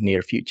the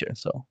near future.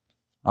 So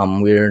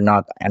we're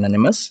not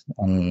anonymous,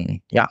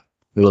 and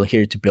we will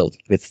here to build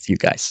with you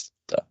guys.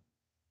 So.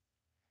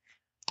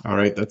 All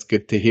right, that's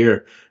good to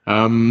hear.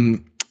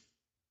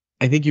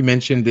 I think you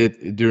mentioned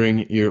it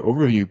during your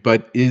overview,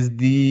 but is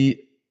the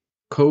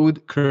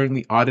code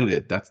currently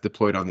audited that's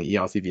deployed on the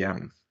EOS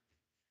EVM?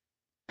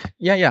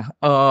 Yeah.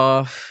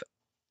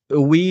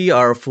 We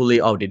are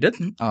fully audited.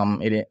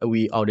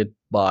 We audit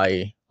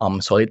by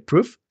solid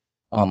proof.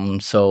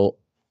 So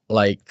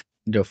like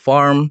the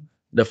farming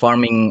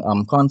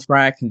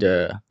contract,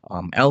 the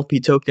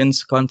LP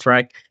tokens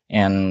contract,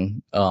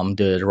 and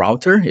the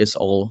router is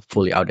all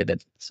fully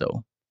audited.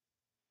 So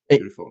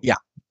Beautiful.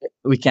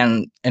 We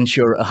can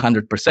ensure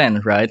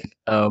 100%, right?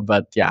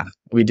 But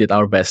we did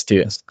our best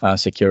to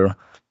secure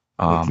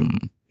our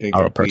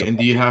protocol. And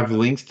do you have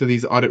links to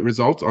these audit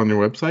results on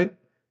your website?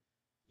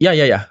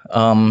 Yeah.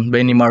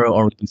 Benimaro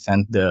already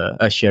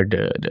shared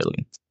the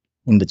link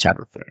in the chat.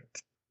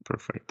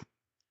 Perfect.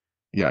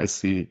 Yeah, I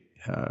see.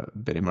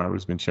 Benimaro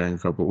has been sharing a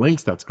couple of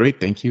links. That's great.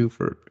 Thank you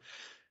for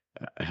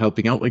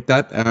helping out like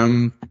that.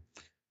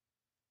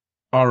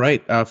 All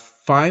right.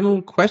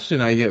 Final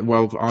question I get.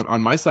 Well,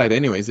 on my side,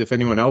 anyways. If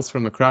anyone else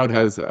from the crowd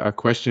has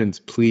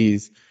questions,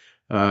 please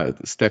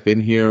step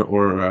in here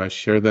or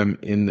share them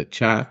in the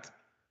chat.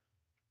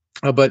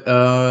 But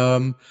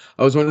I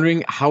was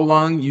wondering how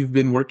long you've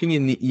been working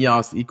in the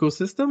EOS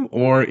ecosystem,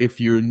 or if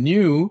you're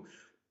new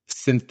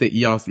since the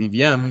EOS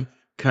EVM,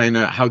 kind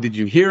of how did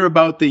you hear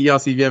about the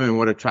EOS EVM and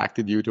what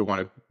attracted you to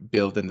want to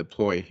build and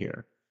deploy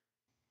here?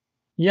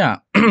 Yeah,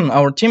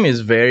 our team is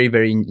very,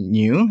 very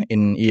new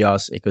in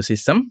EOS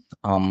ecosystem.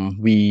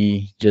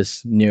 We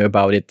just knew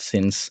about it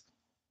since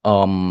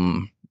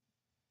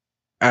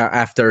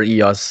after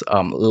EOS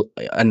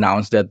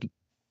announced that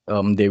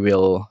they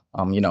will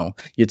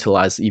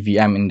utilize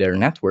EVM in their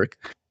network.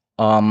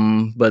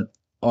 But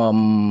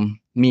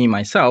me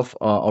myself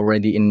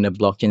already in the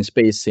blockchain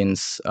space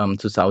since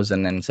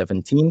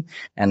 2017,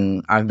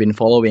 and I've been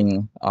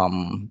following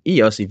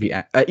EOS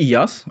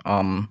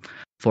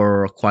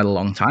for quite a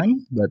long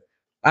time. But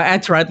I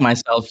tried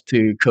myself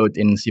to code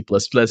in C++,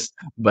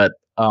 but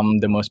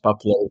the most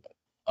popular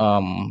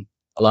um,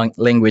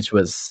 language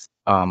was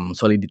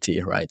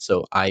Solidity, right?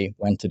 So I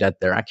went to that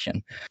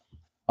direction.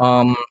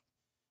 Um,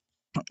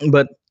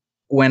 but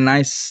when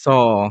I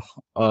saw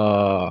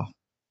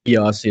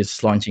EOS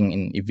is launching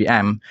in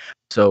EVM,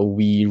 so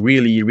we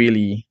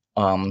really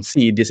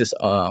see this is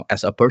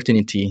as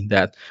opportunity,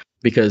 that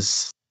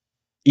because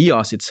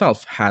EOS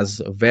itself has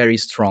a very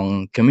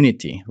strong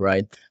community,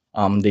 right?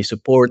 They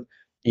support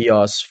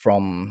EOS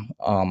from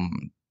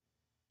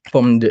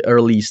the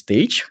early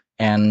stage,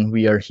 and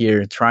we are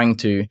here trying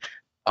to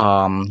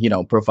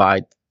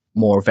provide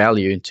more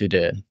value to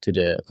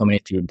the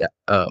community, that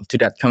to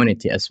that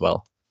community as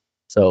well.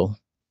 So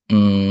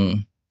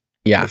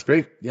yeah. That's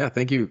great. Yeah,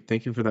 thank you.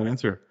 Thank you for that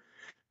answer.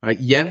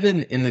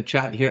 Yevon in the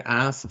chat here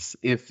asks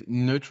if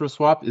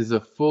NeutroSwap is a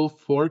full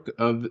fork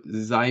of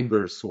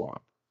ZyberSwap.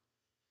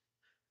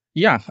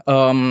 Yeah,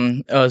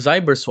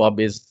 Cyberswap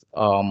is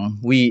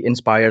we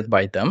inspired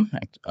by them,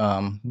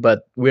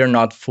 but we're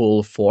not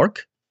full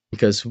fork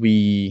because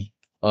we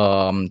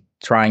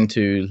trying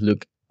to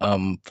look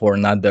for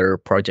another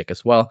project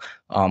as well.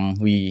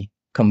 We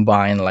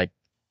combine like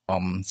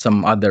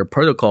some other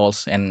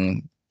protocols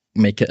and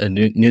make it a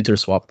neutral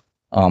swap.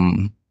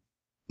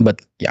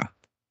 But yeah.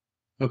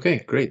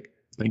 Okay, great.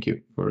 Thank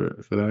you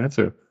for that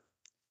answer.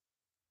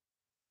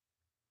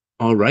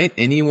 All right.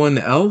 Anyone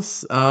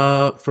else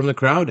from the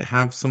crowd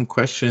have some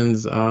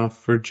questions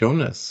for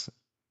Jonas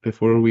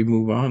before we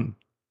move on?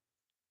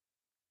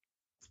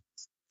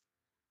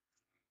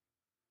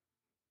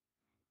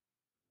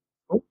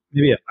 Oh,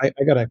 maybe I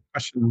got a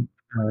question.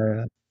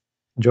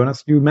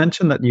 Jonas, you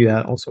mentioned that you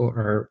also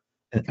are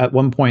at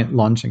one point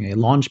launching a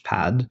launch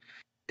pad.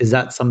 Is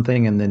that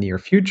something in the near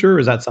future? Or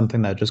is that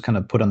something that just kind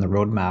of put on the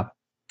roadmap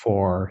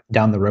for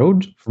down the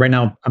road? Right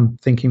now, I'm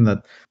thinking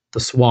that the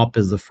swap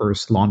is the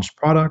first launch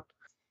product,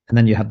 and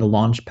then you have the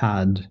launch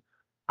pad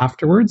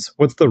afterwards.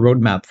 What's the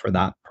roadmap for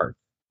that part?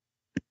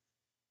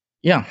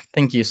 Yeah,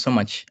 thank you so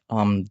much,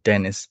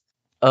 Dennis.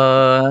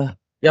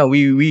 Yeah,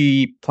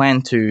 we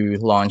plan to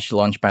launch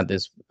Launchpad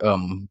this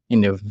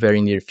in the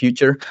very near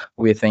future.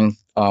 We think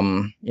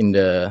in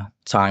the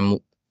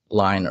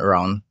timeline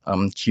around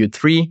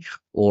Q3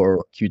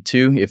 or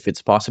Q2 if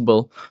it's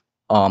possible.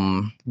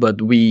 But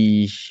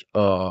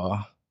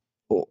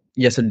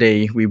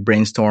yesterday we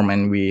brainstorm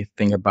and we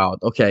think about,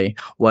 okay,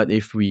 what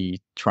if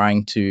we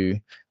trying to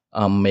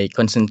make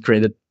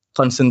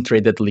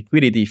concentrated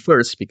liquidity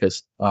first,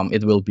 because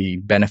it will be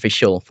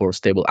beneficial for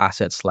stable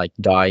assets like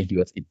DAI,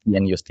 USDT,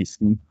 and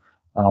USDC.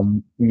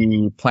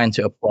 We plan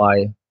to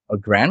apply a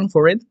grant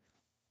for it.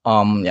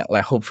 Yeah,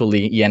 like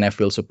hopefully ENF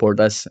will support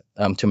us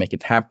to make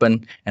it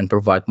happen and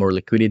provide more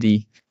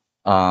liquidity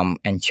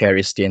and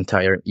cherish the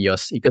entire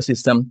EOS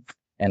ecosystem.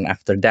 And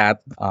after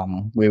that,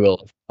 we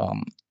will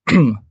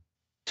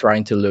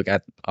trying to look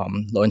at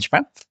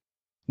Launchpad.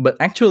 But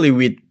actually,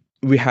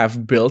 we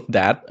have built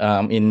that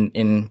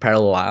in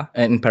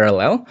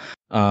parallel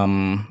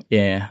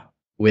yeah,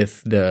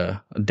 with the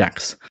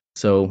DEX.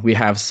 So we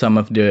have some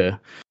of the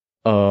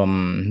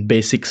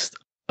basics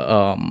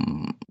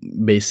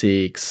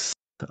basics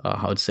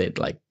how to say it,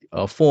 like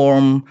a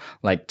form,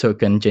 like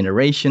token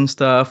generation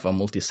stuff, a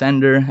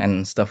multi-sender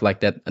and stuff like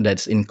that,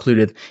 that's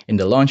included in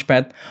the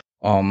Launchpad.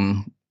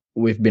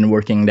 We've been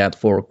working that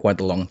for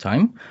quite a long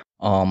time.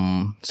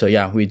 So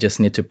yeah, we just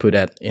need to put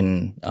that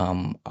in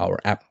our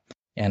app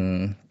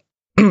and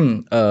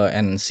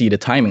and see the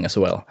timing as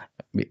well,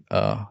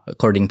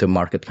 according to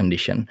market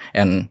condition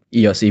and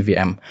EOS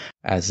EVM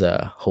as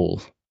a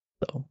whole.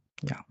 So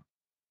yeah.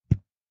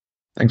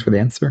 Thanks for the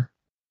answer.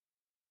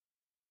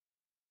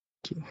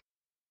 Thank you.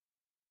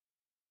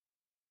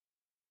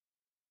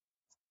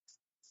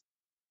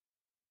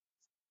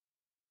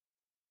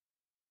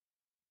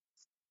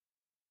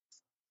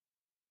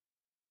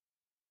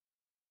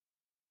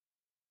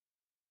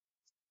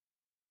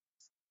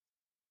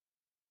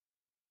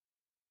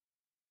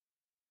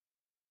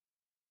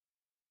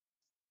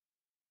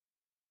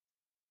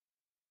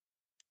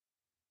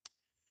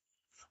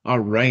 All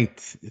right.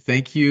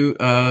 Thank you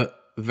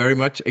very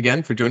much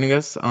again for joining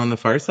us on the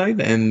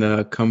fireside,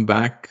 and come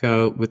back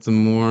with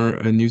some more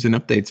news and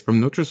updates from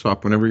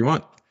NutraSwap whenever you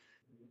want.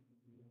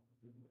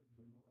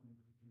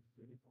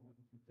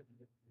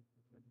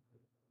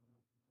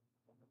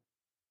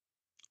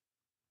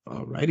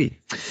 All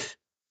righty.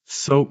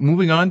 So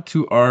moving on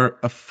to our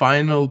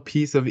final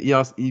piece of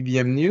EOS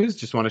EVM news,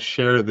 just want to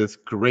share this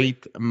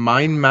great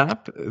mind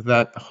map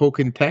that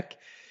Hoken Tech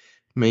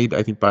made,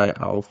 I think, by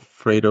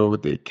Alfredo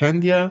de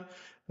Candia,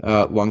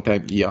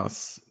 longtime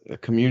EOS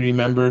community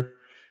member.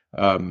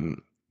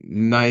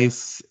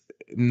 Nice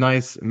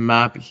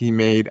map he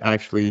made.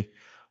 Actually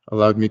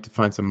allowed me to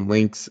find some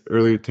links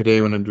earlier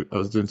today when I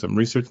was doing some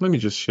research. Let me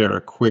just share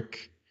a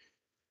quick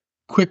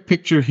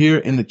picture here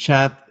in the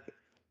chat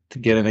to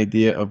get an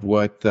idea of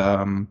what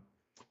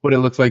it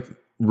looks like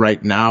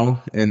right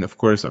now. And of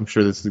course, I'm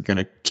sure this is going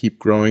to keep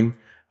growing,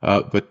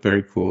 but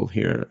very cool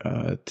here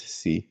to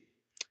see.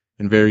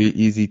 And very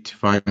easy to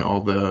find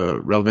all the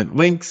relevant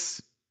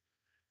links.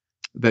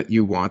 that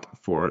you want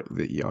for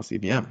the EOS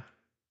EVM.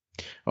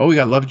 Oh, we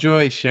got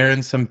Lovejoy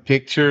sharing some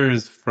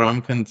pictures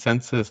from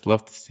Consensus.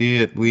 Love to see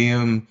it.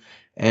 Liam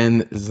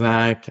and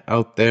Zach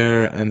out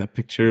there, and a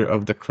picture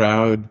of the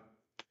crowd.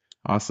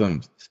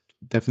 Awesome.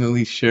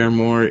 Definitely share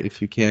more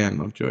if you can,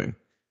 Lovejoy.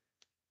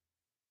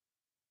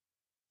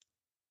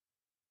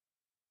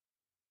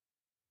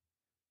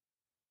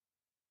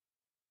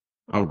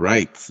 All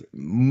right.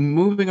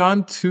 Moving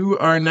on to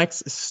our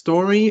next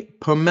story.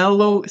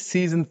 Pomelo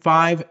Season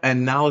 5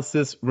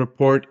 analysis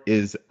report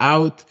is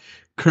out.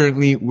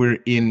 Currently, we're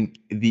in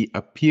the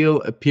appeal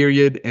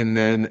period, and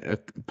then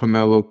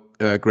Pomelo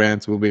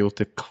grants will be able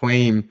to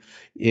claim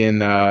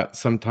in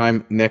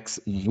sometime next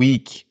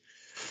week.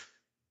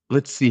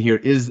 Let's see here.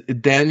 Is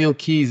Daniel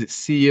Keys,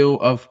 CEO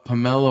of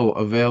Pomelo,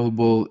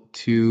 available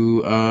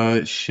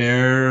to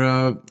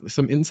share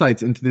some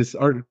insights into this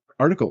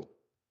article?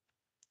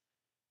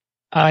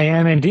 I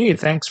am indeed.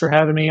 Thanks for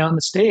having me on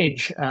the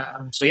stage.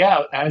 So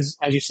yeah, as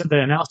you said,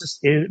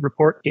 the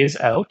report is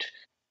out.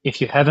 If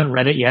you haven't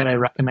read it yet, I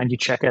recommend you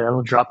check it.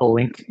 I'll drop a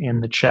link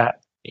in the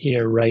chat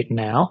here right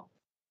now.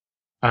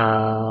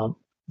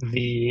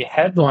 The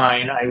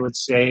headline, I would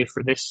say,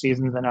 for this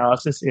season's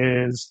analysis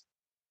is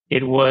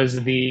it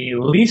was the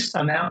least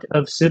amount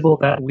of Sybil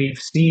that we've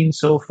seen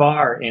so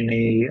far in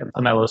a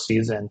Pomelo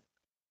season,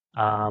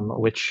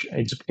 which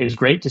is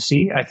great to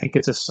see. I think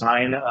it's a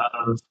sign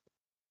of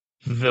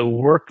the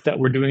work that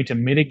we're doing to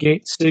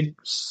mitigate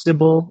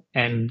Sybil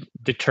and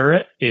deter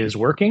it is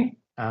working.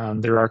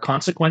 There are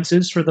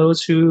consequences for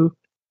those who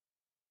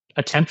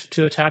attempt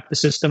to attack the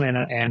system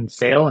and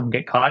fail and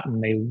get caught.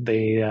 And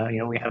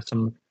we have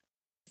some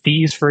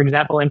fees, for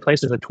example, in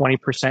place. There's a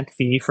 20%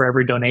 fee for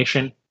every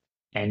donation.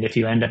 And if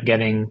you end up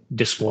getting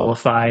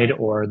disqualified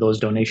or those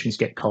donations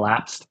get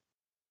collapsed,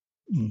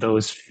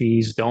 those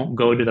fees don't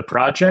go to the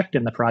project,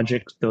 and the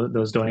project,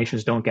 those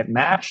donations don't get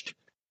matched.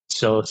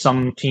 So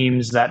some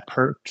teams that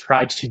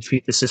tried to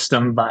treat the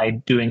system by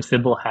doing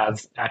Sybil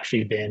have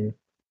actually been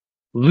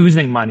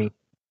losing money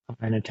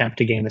in an attempt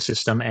to game the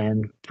system,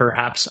 and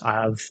perhaps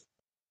have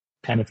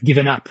kind of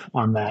given up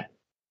on that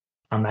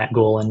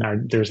goal,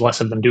 and there's less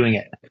of them doing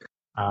it.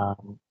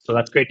 So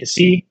that's great to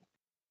see.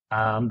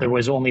 There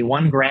was only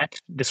one grant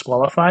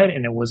disqualified,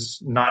 and it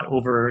was not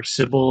over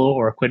Sybil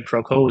or a quid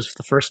pro quo. It was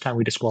the first time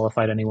we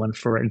disqualified anyone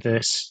for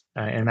this,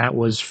 and that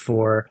was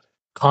for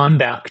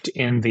conduct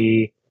in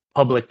the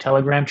public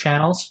Telegram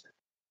channels.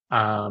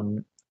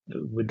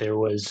 There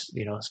was,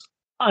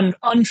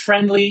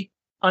 unfriendly,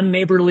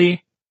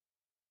 unneighborly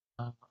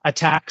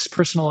attacks,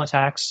 personal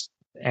attacks,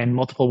 and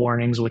multiple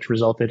warnings, which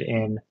resulted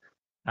in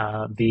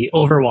the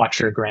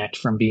Overwatcher grant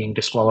from being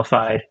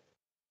disqualified.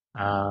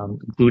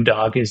 Blue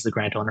Dog is the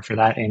grant owner for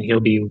that, and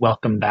he'll be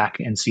welcome back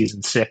in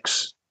season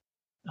 6.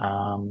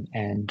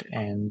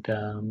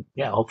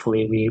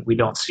 Hopefully we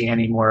don't see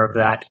any more of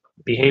that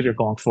behavior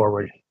going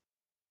forward.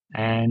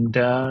 And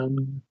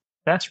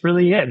that's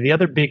really it. The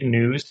other big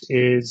news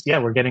is,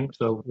 we're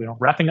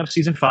wrapping up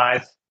season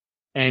 5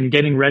 and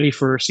getting ready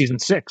for season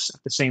 6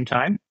 at the same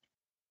time.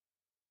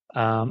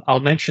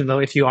 I'll mention though,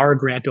 if you are a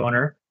grant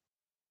owner,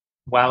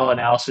 while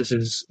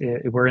analysis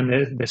we're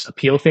in this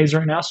appeal phase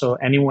right now. So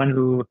anyone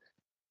who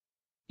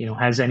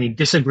has any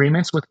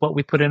disagreements with what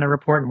we put in a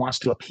report and wants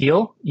to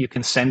appeal, you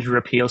can send your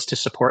appeals to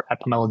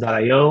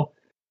support@pomelo.io.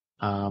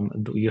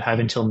 You have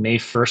until May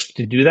 1st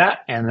to do that,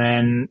 and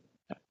then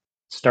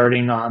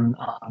starting on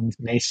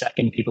May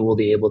 2nd, people will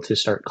be able to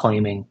start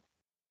claiming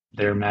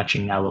their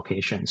matching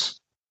allocations.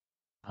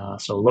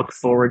 So look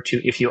forward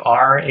to, if you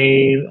are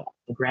a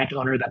grant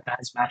owner that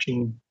has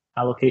matching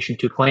allocation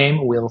to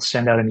claim, we'll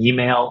send out an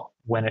email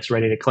when it's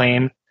ready to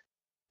claim.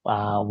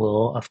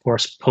 We'll, of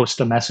course, post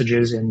the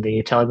messages in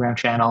the Telegram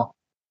channel,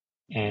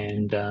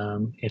 and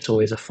it's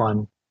always a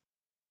fun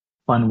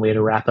way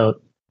to wrap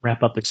up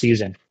the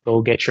season.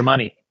 Go get your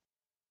money.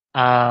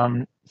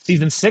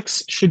 Season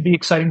 6 should be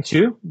exciting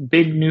too.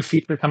 Big new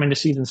feature coming to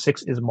season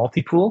 6 is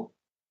multi-pool.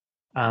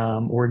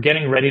 We're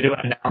getting ready to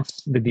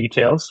announce the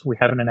details. We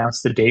haven't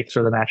announced the dates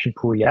or the matching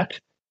pool yet,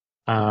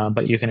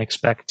 but you can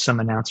expect some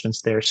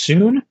announcements there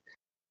soon.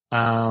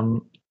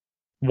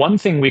 One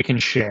thing we can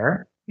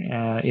share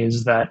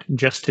is that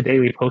just today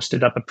we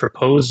posted up a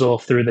proposal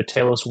through the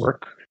Talos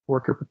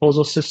worker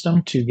proposal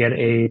system to get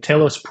a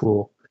Talos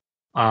pool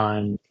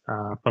on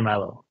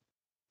Pomelo.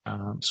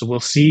 So we'll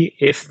see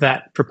if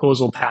that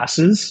proposal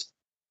passes.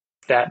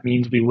 That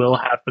means we will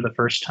have, for the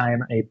first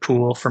time, a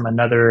pool from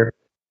another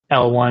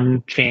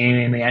L1 chain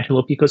in the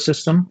Antelope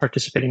ecosystem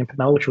participating in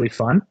Pomelo, which will be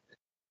fun.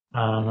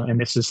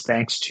 And this is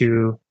thanks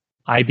to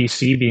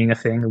IBC being a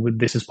thing.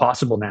 This is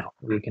possible now.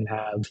 We can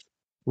have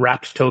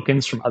wrapped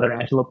tokens from other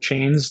Antelope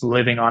chains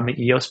living on the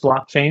EOS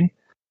blockchain.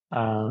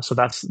 So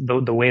that's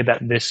the way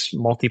that this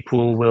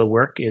multi-pool will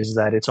work, is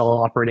that it's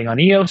all operating on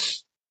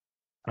EOS.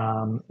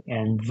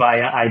 And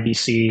via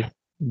IBC,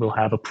 we'll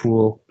have a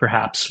pool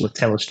perhaps with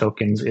Telos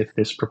tokens if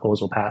this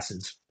proposal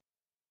passes.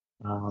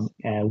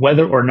 And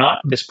whether or not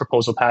this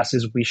proposal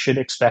passes, we should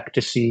expect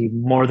to see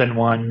more than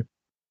one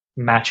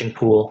matching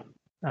pool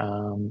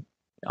in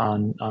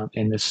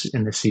this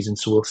season.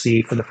 So we'll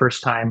see for the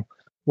first time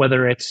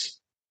whether it's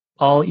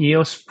all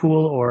EOS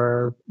pool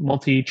or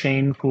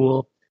multi-chain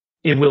pool,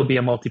 it will be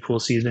a multi-pool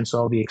season, so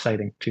it'll be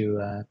exciting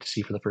to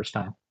see for the first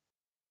time.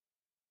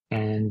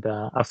 And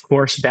of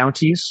course,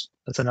 bounties.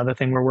 That's another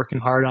thing we're working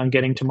hard on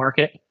getting to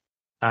market.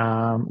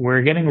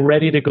 We're getting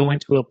ready to go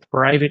into a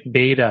private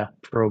beta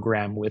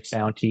program with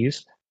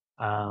bounties.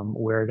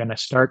 We're going to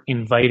start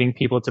inviting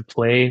people to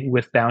play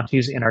with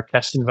bounties in our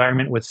test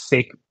environment with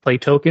fake play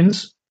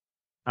tokens.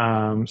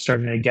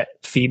 Starting to get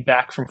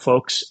feedback from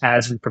folks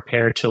as we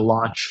prepare to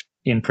launch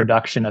in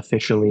production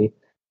officially.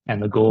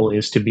 And the goal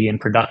is to be in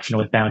production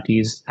with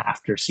bounties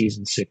after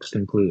season 6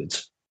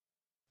 concludes.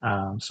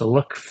 So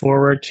look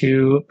forward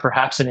to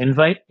perhaps an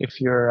invite if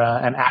you're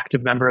an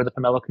active member of the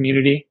Pomelo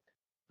community.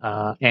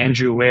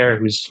 Andrew Ware,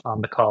 who's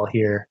on the call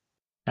here,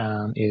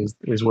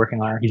 is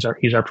working on.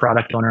 He's our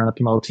product owner on the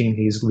Pomelo team.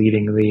 He's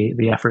leading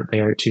the effort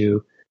there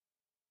to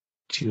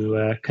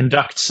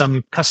conduct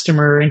some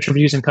customer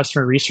interviews and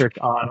customer research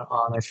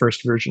on their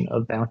first version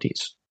of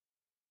bounties.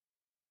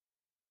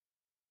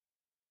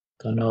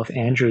 Don't know if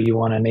Andrew, you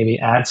want to maybe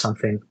add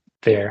something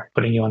there,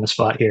 putting you on the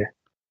spot here.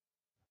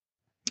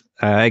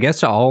 I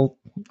guess all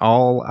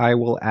I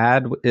will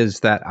add is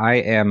that I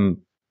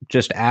am,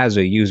 just as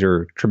a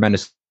user,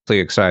 tremendously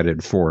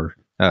excited for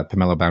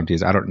Pomelo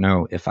bounties. I don't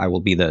know if I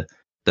will be the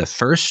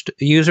first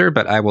user,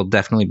 but I will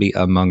definitely be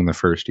among the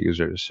first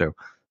users. So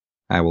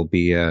I will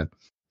be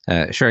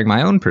sharing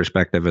my own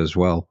perspective as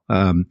well.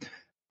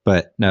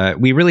 But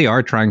we really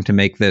are trying to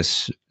make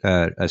this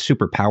a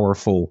super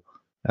powerful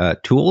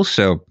tool.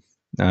 So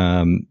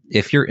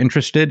if you're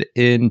interested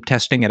in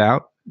testing it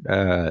out,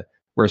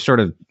 we're sort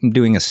of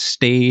doing a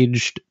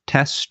staged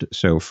test.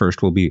 So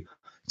first we'll be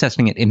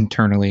testing it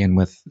internally and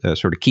with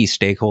sort of key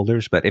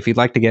stakeholders. But if you'd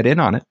like to get in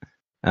on it,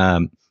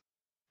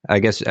 I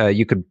guess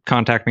you could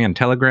contact me on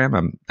Telegram.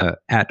 I'm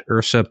at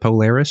Ursa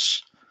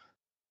Polaris.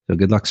 So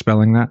good luck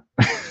spelling that.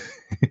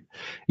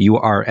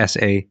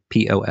 URSAPOLARIS.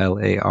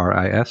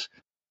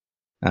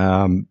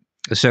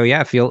 So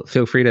yeah, feel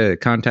free to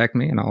contact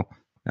me, and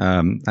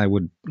I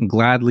would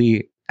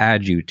gladly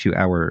add you to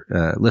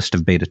our list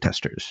of beta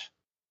testers.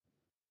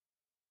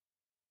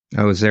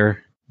 Oh, is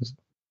there?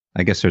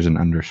 I guess there's an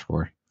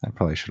underscore. I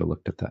probably should have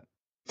looked at that.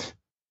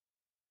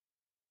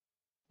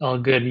 All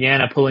good.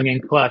 Yana pulling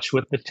in clutch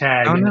with the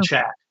tag in the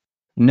chat.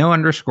 No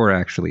underscore,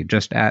 actually,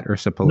 just at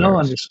Ursa Polaris. No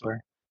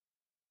underscore.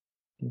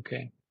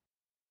 Okay.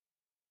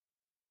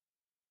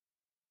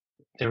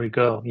 There we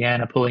go.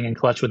 Yana pulling in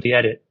clutch with the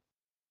edit.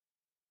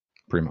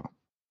 Primo.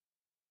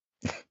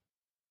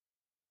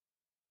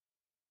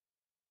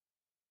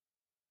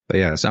 But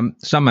yeah, some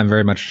I'm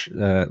very much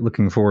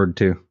looking forward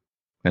to,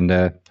 and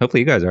hopefully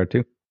you guys are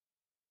too.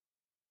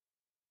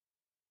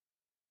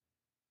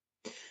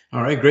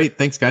 All right, great.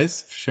 Thanks,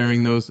 guys, for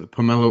sharing those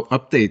Pomelo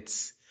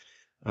updates.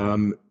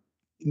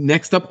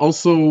 Next up,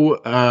 also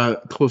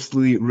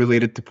closely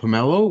related to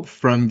Pomelo,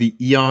 from the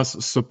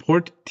EOS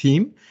support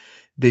team,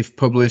 they've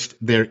published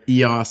their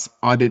EOS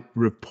audit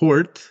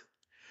report.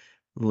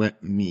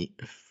 Let me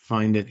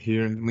find it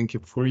here and link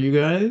it for you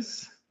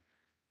guys.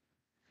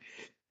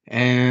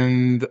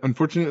 And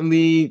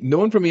unfortunately, no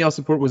one from EOS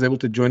support was able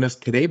to join us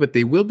today, but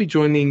they will be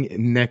joining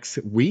next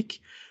week.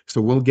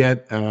 So we'll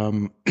get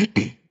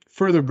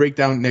further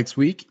breakdown next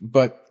week.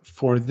 But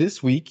for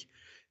this week,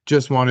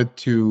 just wanted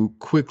to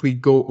quickly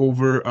go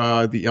over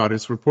the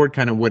audits report,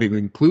 kind of what it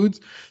includes.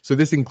 So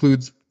this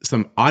includes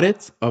some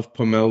audits of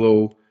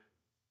Pomelo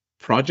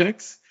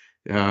projects.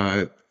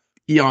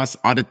 EOS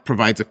audit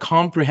provides a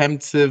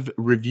comprehensive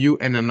review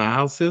and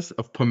analysis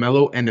of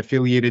Pomelo and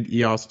affiliated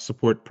EOS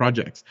support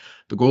projects.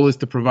 The goal is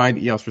to provide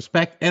EOS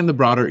Respect and the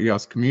broader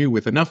EOS community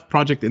with enough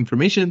project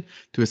information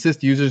to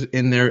assist users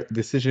in their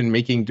decision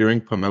making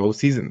during Pomelo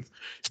seasons.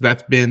 So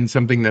that's been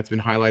something that's been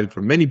highlighted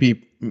for many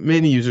people,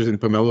 many users in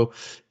Pomelo.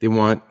 They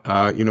want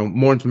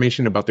more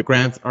information about the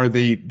grants. Are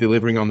they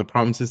delivering on the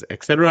promises,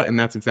 etc.? And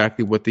that's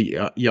exactly what the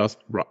EOS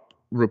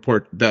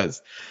report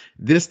does.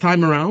 This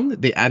time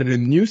around, they added a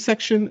new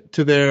section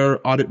to their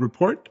audit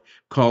report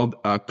called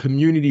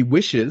Community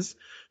Wishes.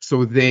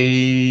 So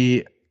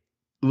they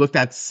looked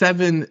at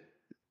 7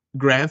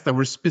 grants that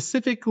were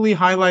specifically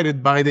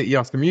highlighted by the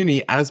EOS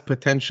community as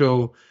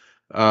potential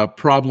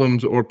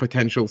problems or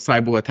potential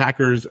cyber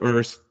attackers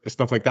or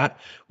stuff like that,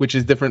 which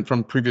is different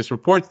from previous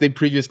reports. They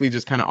previously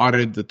just kind of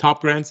audited the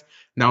top grants.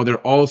 Now they're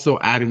also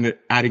adding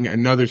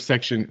another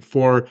section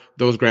for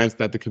those grants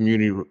that the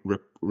community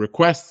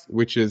requests,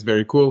 which is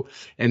very cool.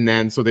 And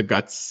then so they've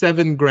got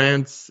 7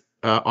 grants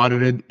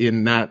audited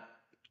in that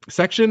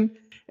section.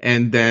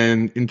 And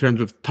then in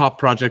terms of top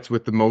projects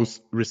with the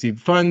most received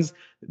funds,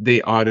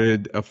 they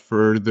audited a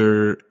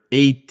further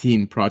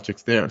 18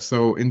 projects there.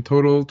 So in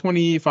total,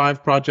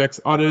 25 projects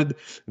audited.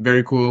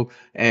 Very cool.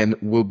 And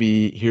we'll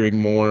be hearing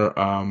more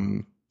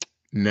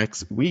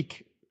next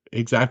week.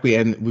 Exactly.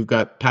 And we've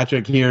got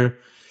Patrick here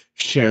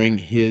sharing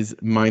his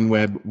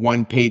MindWeb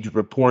 1-page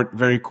report.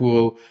 Very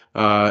cool.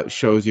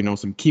 Shows,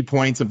 some key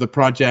points of the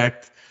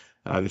project,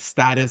 the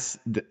status,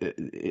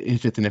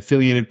 if it's an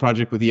affiliated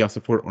project with EOS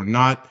support or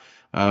not.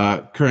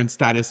 current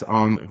status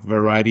on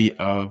variety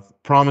of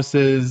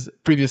promises,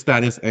 previous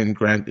status, and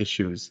grant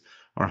issues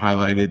are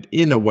highlighted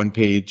in a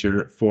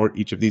one-pager for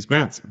each of these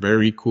grants.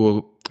 Very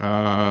cool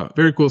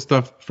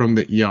stuff from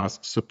the EOS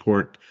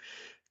support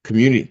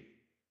community.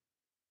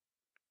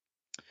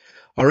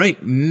 All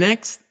right,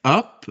 next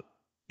up,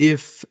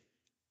 if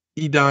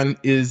Idan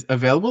is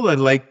available, I'd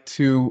like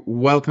to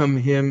welcome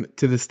him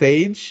to the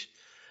stage.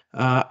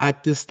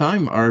 At this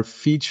time, our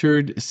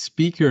featured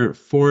speaker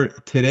for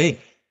today.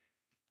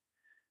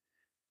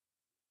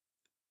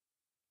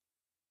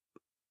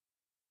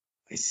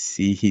 I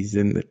see he's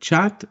in the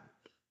chat.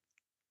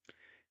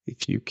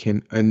 If you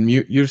can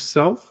unmute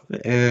yourself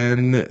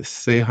and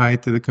say hi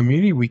to the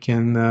community, we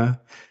can,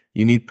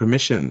 you need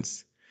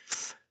permissions.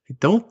 I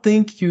don't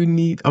think you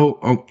need,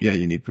 oh, yeah,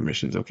 you need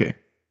permissions. Okay.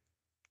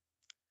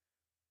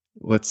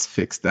 Let's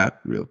fix that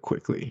real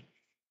quickly.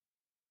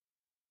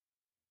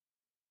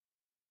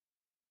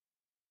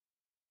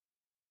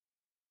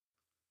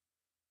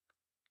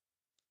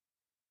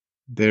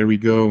 There we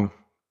go.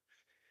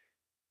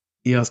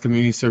 EOS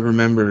community server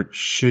member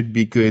should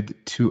be good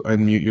to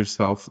unmute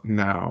yourself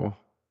now.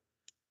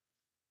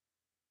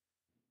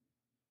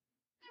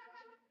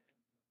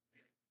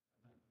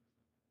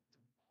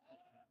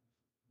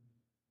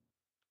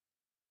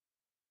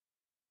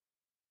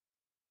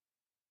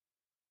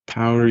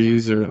 Power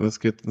user. Let's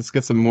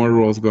get some more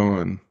roles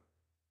going.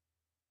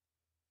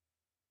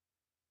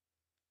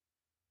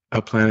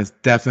 Upland is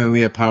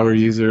definitely a power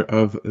user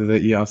of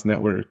the EOS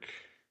network.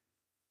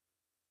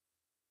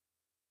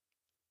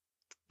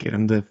 Get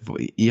him the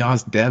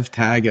EOS dev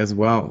tag as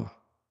well.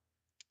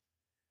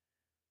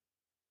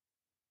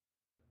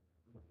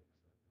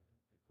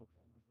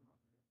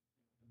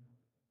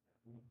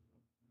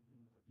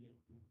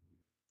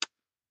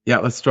 Yeah,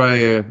 let's try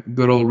a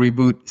good old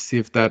reboot. See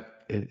if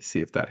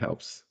that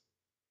helps.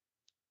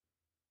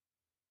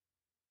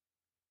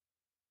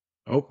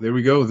 Oh, there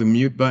we go. The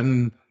mute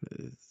button.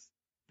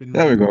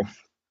 There we go.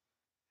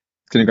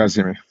 Can you guys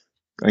hear me?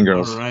 And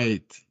girls. All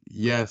right.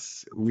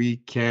 Yes, we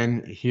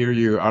can hear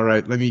you. All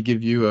right. Let me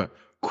give you a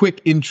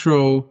quick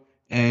intro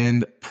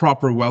and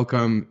proper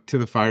welcome to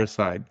the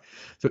fireside.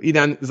 So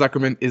Idan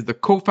Zuckerman is the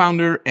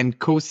co-founder and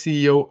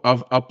co-CEO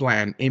of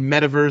Upland, a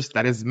metaverse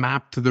that is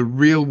mapped to the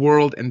real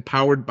world and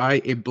powered by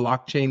a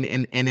blockchain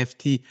and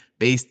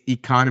NFT-based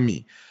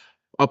economy.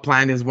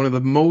 Upland is one of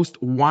the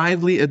most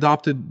widely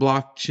adopted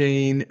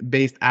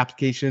blockchain-based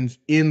applications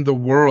in the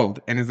world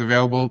and is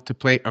available to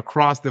play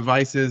across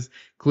devices,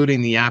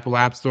 including the Apple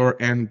App Store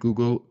and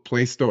Google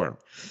Play Store.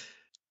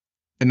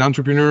 An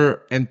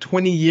entrepreneur and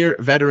 20-year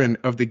veteran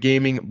of the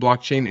gaming,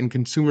 blockchain, and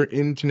consumer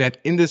internet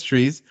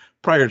industries,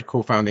 prior to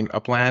co-founding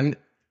Upland,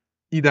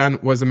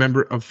 Idan was a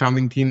member of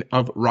founding team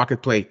of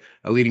Rocket Play,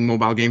 a leading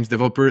mobile games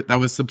developer that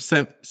was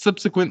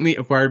subsequently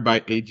acquired by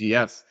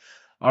AGS.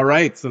 All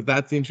right, so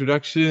that's the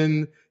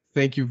introduction.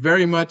 Thank you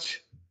very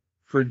much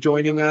for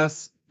joining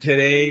us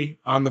today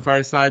on the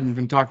fireside. We've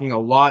been talking a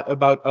lot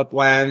about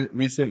Upland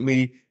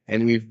recently,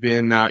 and we've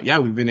been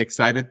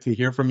excited to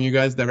hear from you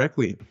guys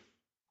directly.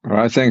 All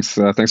right, thanks.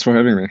 Thanks for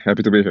having me.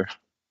 Happy to be here.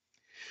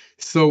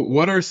 So,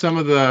 what are some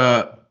of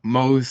the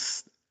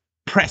most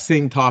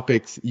pressing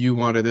topics you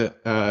wanted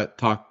to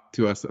talk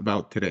to us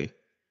about today?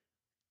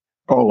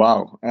 Oh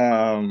wow,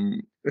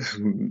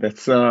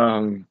 that's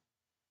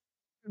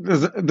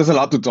there's a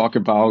lot to talk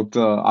about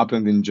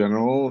Upland in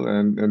general,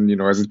 and you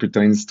know, as it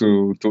pertains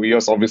to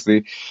EOS,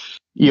 obviously,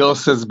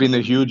 EOS has been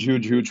a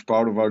huge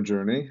part of our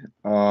journey.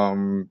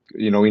 You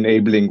know,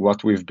 enabling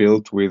what we've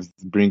built with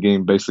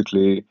bringing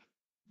basically,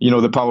 you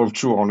know, the power of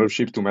true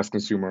ownership to mass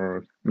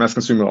consumer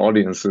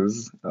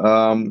audiences.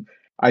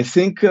 I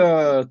think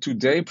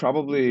today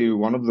probably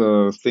one of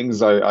the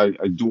things I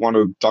do want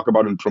to talk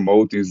about and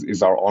promote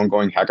is our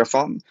ongoing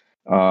hackathon,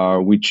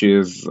 which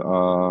is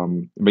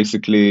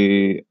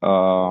basically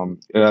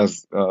it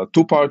has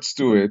two parts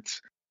to it,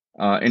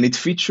 and it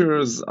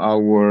features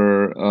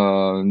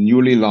our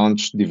newly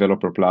launched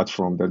developer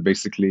platform that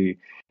basically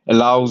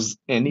allows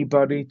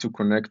anybody to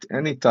connect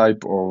any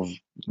type of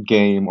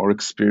game or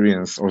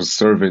experience or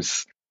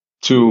service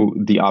to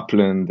the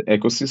Upland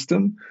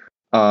ecosystem.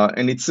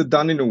 And it's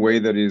done in a way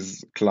that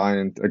is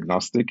client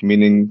agnostic,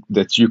 meaning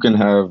that you can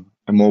have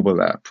a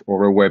mobile app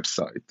or a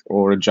website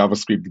or a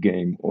JavaScript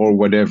game or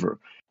whatever.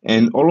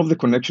 And all of the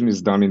connection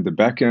is done in the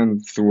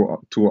backend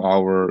through to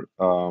our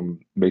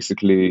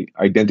basically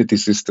identity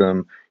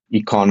system,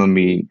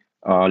 economy,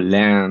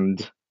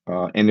 land,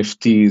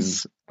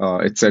 NFTs,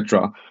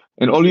 etc.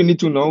 And all you need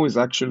to know is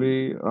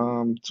actually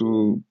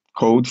to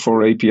code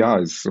for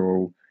APIs.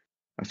 So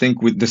I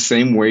think with the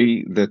same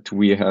way that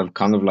we have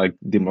kind of like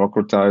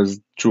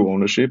democratized true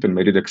ownership and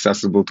made it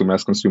accessible to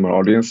mass consumer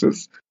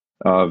audiences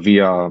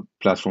via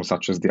platforms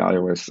such as the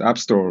iOS App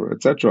Store,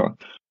 etc.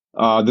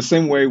 The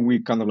same way we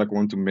kind of like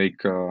want to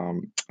make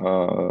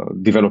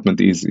development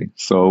easy.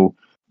 So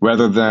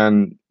rather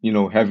than, you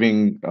know,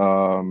 having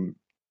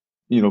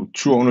you know,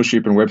 true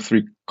ownership and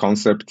Web3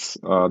 concepts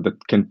that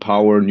can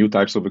power new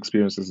types of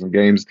experiences and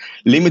games,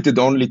 limited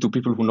only to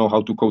people who know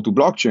how to code to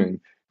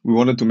blockchain, we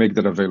wanted to make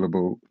that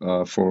available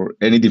for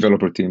any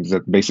developer teams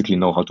that basically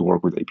know how to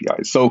work with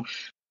APIs. So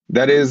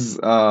that is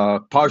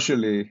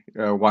partially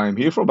why I'm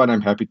here for, but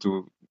I'm happy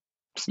to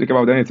speak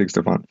about anything,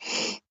 Stefan.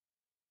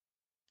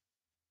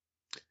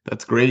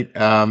 That's great.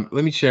 Let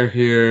me share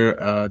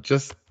here.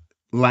 Just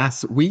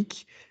last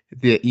week,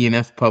 the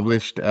ENF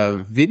published a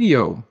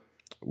video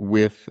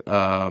with,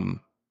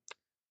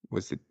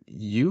 was it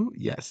you?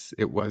 Yes,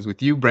 it was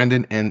with you,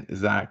 Brendan, and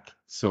Zach.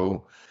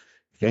 So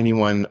if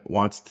anyone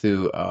wants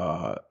to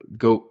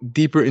go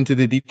deeper into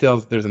the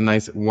details, there's a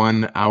nice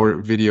 1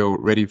 hour video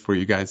ready for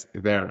you guys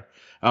there.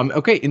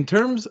 Okay, in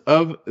terms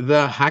of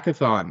the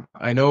hackathon,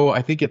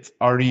 I think it's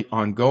already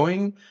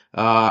ongoing.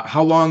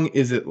 How long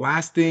is it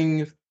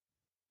lasting?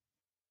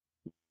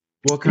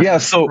 What kind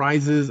of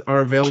prizes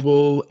are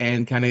available,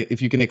 and kind of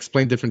if you can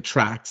explain different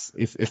tracks,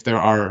 if there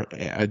are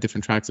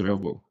different tracks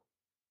available.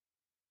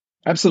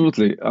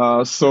 Absolutely.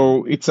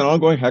 So it's an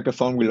ongoing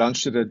hackathon. We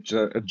launched it at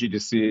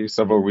GDC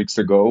several weeks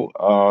ago.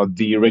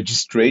 The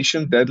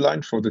registration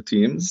deadline for the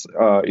teams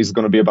is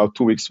going to be about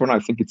 2 weeks from now. I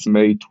think it's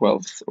May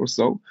 12th or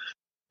so.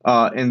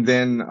 And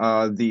then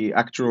the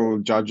actual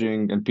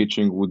judging and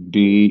pitching would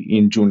be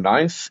in June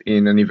 9th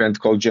in an event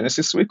called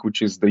Genesis Week,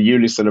 which is the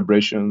yearly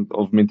celebration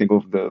of minting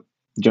of the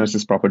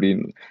Genesis property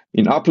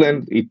in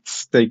Upland.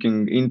 It's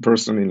taking in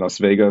person in Las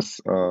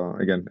Vegas,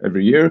 again,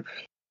 every year.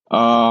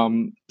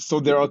 So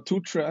there are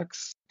 2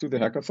 tracks to the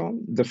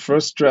hackathon. The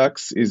first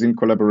tracks is in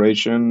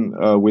collaboration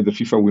with the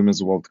FIFA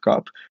Women's World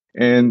Cup.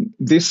 And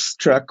this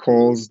track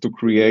calls to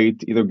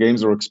create either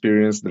games or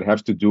experience that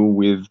have to do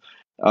with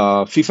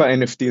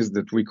FIFA NFTs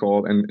that we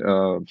call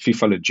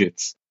FIFA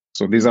Legits.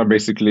 So these are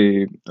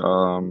basically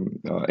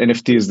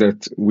NFTs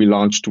that we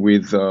launched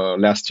with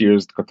last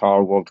year's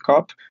Qatar World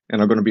Cup and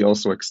are going to be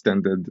also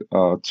extended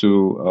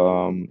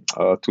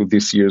to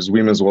this year's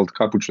Women's World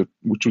Cup,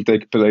 which will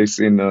take place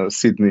in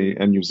Sydney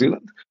and New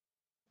Zealand.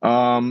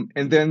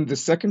 And then the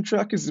second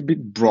track is a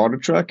bit broader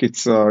track.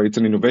 It's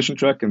an innovation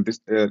track, and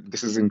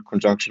this is in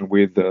conjunction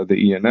with the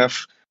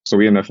ENF. So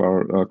ENF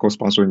are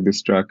co-sponsoring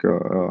this track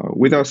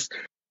with us.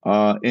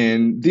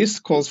 And this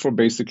calls for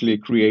basically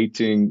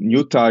creating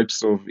new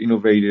types of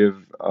innovative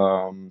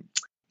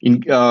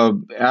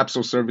apps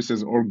or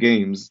services or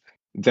games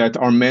that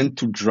are meant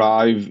to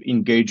drive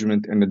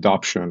engagement and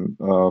adoption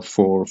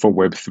for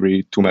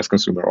Web3 to mass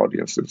consumer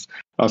audiences.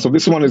 So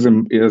this one is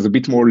a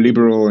bit more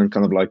liberal and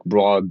kind of like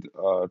broad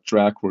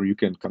track where you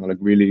can kind of like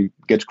really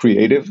get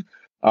creative,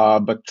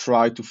 but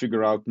try to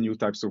figure out new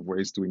types of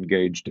ways to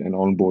engage and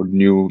onboard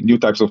new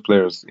types of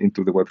players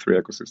into the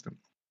Web3 ecosystem.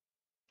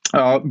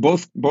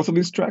 Both of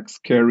these tracks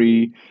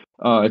carry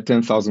a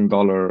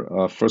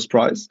 $10,000 first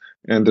prize,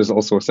 and there's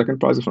also a second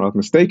prize, if I'm not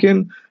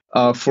mistaken.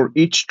 For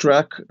each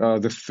track,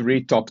 the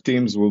 3 top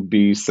teams will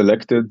be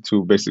selected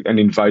and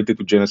invited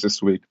to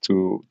Genesis Week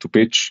to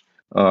pitch,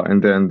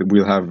 and then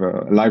we'll have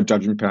a live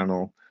judging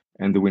panel,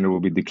 and the winner will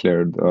be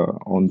declared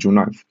on June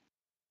 9th.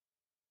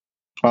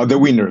 The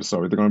winners,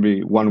 sorry, there's going to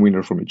be 1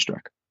 winner from each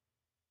track.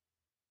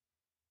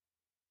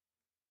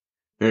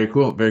 Very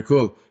cool, very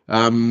cool.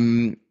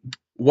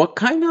 What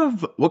kind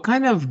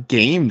of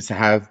games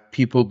have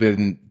people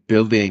been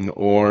building,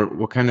 or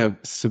what kind of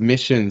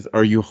submissions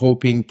are you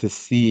hoping to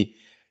see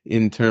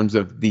in terms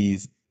of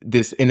this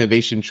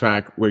innovation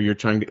track where you're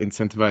trying to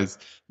incentivize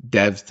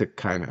devs to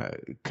kind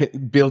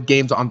of build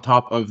games on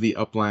top of the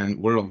Upland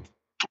world?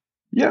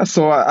 Yeah,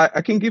 so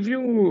I can give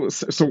you.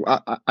 So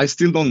I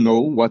still don't know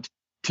what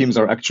teams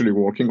are actually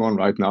working on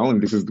right now, and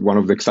this is one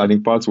of the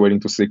exciting parts, waiting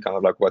to see kind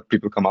of like what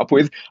people come up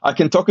with. I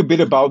can talk a bit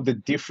about the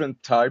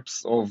different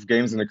types of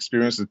games and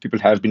experiences that people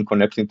have been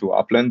connecting to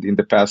Upland in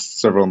the past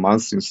several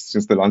months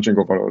since the launching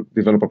of our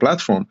developer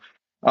platform.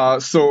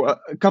 So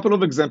a couple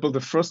of examples.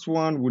 The first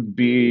one would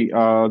be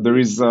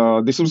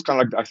this was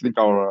kind of like, I think,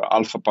 our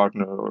alpha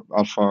partner,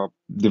 alpha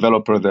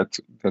developer that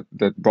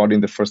brought in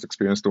the first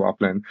experience to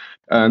Upland,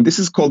 and this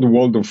is called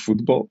World of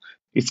Football.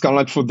 It's kind of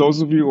like, for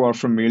those of you who are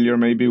familiar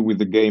maybe with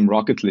the game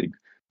Rocket League.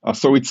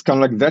 So it's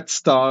kind of like that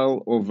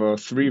style of a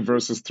 3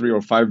 versus 3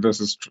 or 5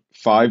 versus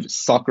 5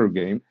 soccer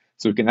game.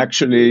 So you can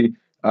actually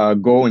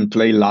go and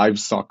play live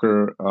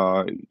soccer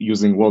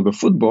using World of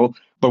Football.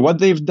 But what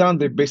they've done,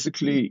 they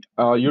basically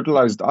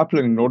utilized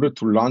Upland in order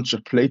to launch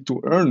a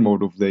play-to-earn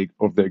mode of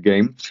their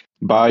game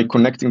by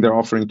connecting their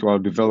offering to our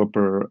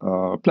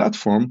developer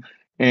platform.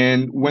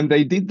 And when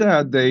they did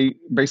that, they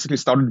basically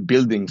started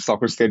building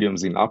soccer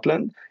stadiums in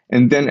Upland.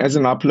 And then as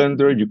an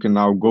Uplander, you can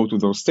now go to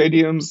those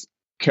stadiums,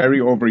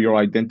 carry over your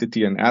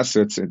identity and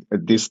assets.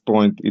 At this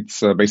point,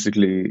 it's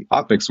basically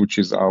Apex, which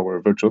is our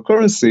virtual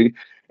currency.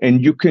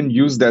 And you can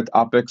use that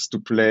Apex to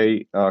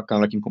play kind of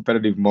like in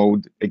competitive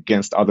mode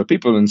against other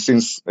people. And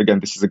since,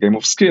 again, this is a game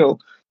of skill,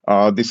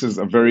 this is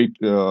a way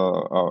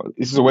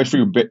for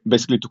you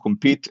basically to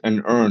compete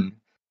and earn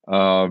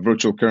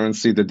virtual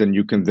currency that then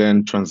you can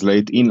then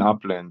translate in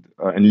Upland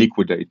and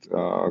liquidate,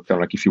 kind of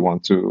like if you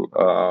want to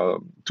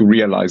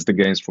realize the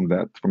gains from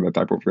that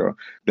type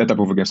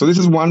of a game. So this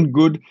is one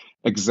good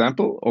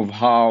example of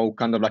how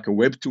kind of like a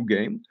Web2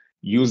 game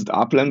used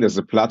Upland as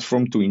a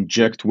platform to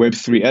inject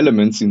Web3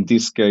 elements, in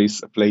this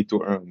case, a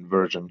play-to-earn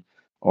version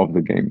of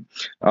the game.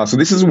 So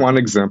this is one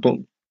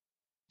example.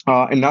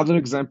 Another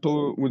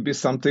example would be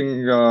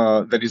something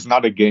that is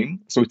not a game.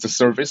 So it's a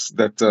service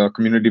that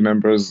community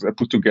members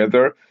put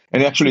together.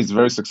 And actually, it's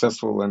very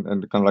successful and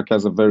kind of like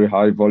has a very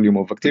high volume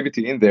of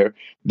activity in there.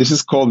 This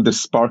is called the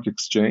Spark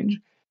Exchange.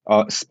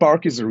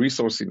 Spark is a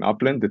resource in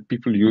Upland that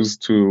people use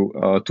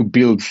to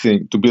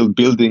build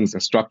buildings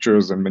and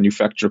structures and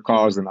manufacture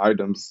cars and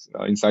items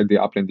inside the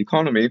Upland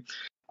economy.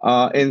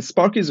 And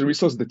Spark is a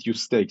resource that you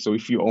stake. So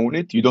if you own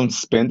it, you don't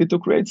spend it to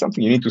create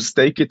something. You need to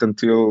stake it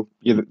until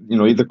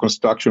either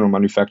construction or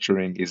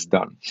manufacturing is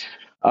done.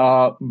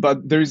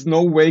 But there is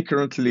no way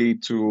currently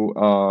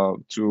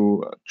to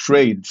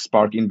trade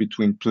Spark in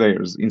between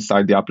players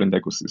inside the Upland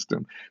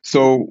ecosystem.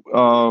 So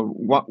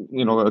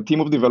a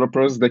team of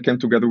developers, they came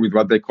together with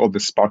what they call the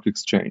Spark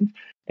Exchange,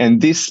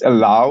 and this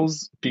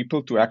allows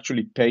people to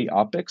actually pay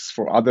Apex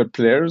for other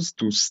players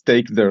to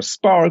stake their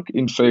Spark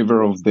in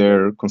favor of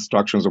their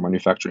constructions or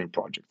manufacturing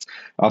projects.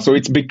 So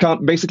it's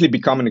basically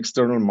become an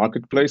external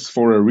marketplace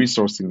for a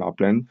resource in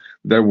Upland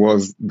that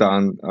was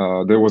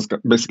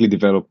basically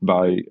developed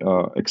by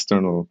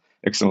external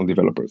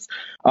developers.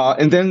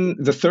 And then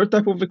the third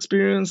type of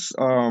experience,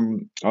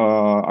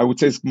 I would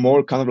say, is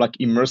more kind of like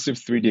immersive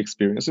 3D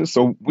experiences.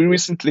 So we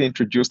recently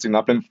introduced in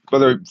Upland, for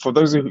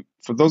those of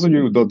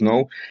you who don't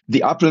know,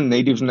 the Upland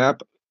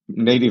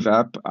native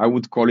app, I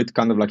would call it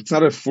kind of like, it's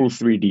not a full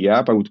 3D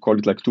app. I would call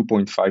it like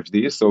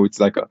 2.5D. So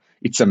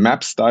it's a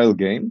map style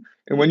game.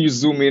 And when you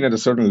zoom in at a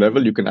certain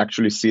level, you can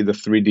actually see the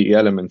 3D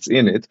elements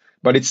in it,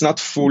 but it's not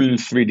full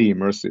 3D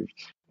immersive.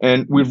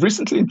 And we've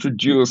recently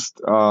introduced,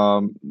 first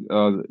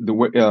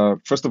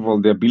of all,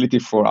 the ability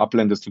for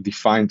Uplanders to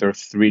define their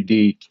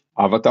 3D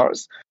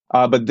avatars,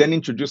 but then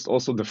introduced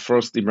also the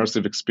first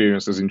immersive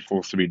experiences in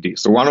full 3D.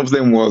 So one of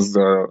them was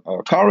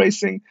car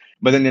racing,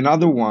 but then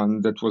another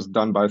one that was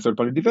done by a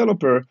third-party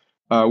developer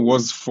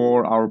was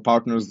for our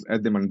partners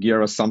at the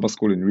Mangueira Samba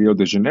School in Rio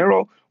de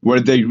Janeiro, where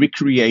they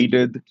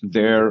recreated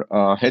their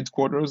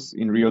headquarters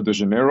in Rio de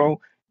Janeiro.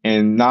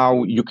 And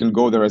now you can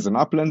go there as an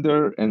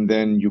Uplander, and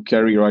then you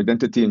carry your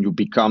identity and you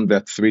become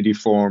that 3D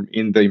form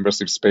in the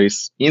immersive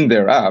space in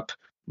their app.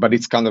 But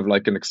it's kind of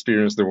like an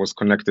experience that was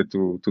connected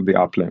to the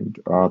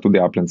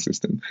Upland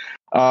system.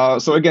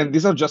 So again,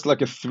 these are just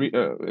like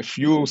a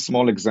few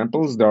small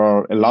examples. There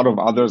are a lot of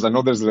others. I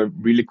know there's a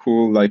really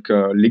cool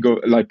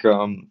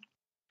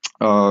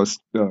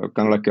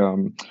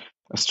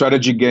a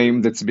strategy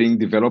game that's being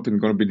developed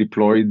and going to be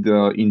deployed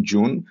in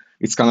June.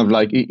 It's kind of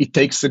like it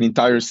takes an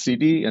entire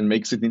city and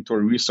makes it into a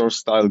resource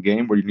style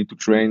game where you need to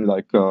train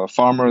like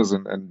farmers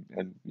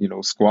and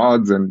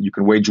squads, and you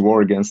can wage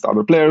war against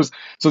other players.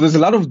 So there's a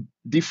lot of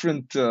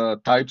different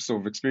types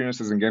of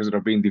experiences and games that are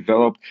being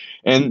developed,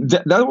 and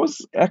that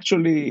was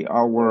actually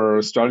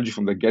our strategy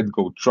from the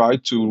get-go. Try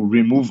to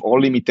remove all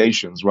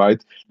limitations,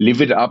 right?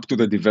 Leave it up to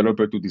the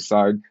developer to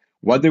decide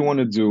what they want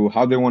to do,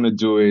 how they want to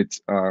do it,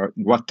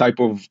 what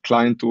type of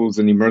client tools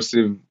and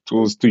immersive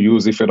tools to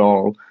use, if at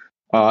all,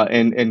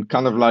 and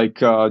kind of like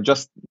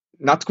just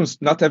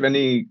not have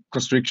any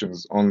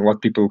constrictions on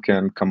what people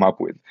can come up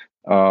with.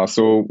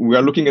 So we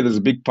are looking at it as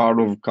a big part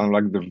of kind of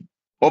like the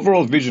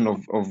overall vision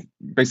of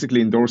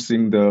basically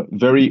endorsing the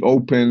very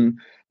open,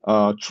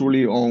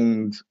 truly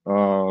owned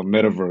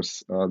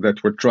metaverse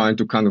that we're trying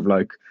to kind of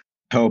like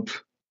help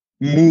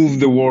move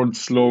the world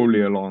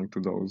slowly along to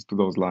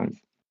those lines.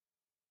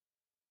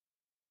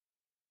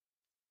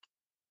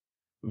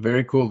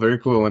 Very cool, very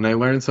cool. And I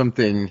learned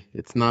something.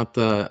 It's not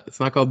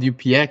called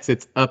UPX,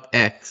 it's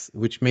UpX,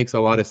 which makes a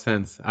lot of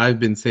sense. I've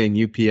been saying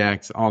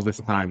UPX all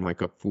this time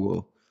like a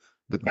fool,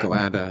 but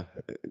glad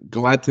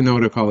to know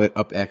to call it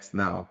UpX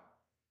now.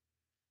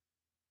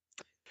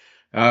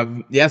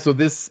 So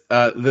this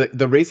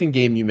the racing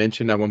game you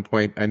mentioned at one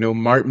point. I know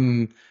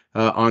Martin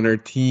on our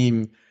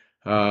team.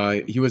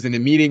 He was in a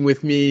meeting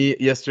with me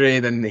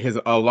yesterday. Then his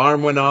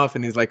alarm went off,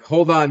 and he's like,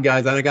 "Hold on,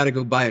 guys, I gotta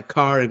go buy a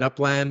car in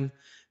Upland."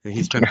 And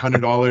he spent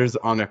 $100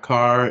 on a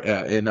car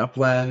in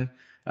Upland.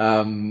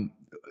 Do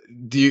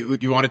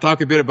you want to talk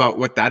a bit about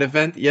what that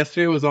event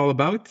yesterday was all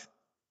about?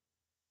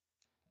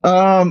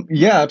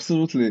 Yeah,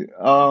 absolutely.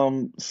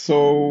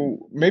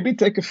 So maybe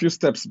take a few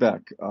steps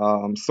back.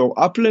 So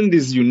Upland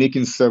is unique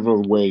in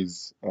several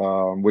ways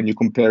when you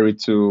compare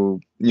it to,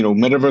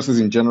 metaverses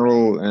in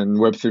general and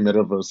Web3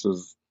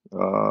 metaverses,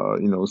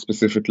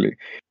 specifically.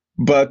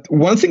 But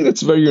one thing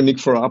that's very unique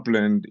for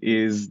Upland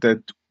is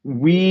that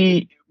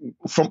we,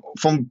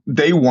 from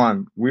day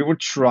one, we were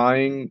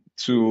trying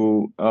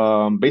to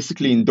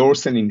basically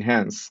endorse and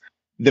enhance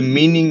the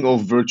meaning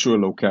of virtual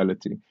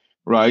locality,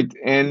 right?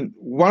 And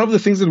one of the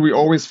things that we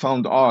always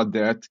found odd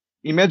that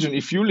imagine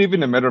if you live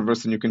in a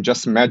metaverse and you can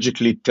just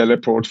magically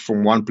teleport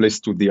from one place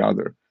to the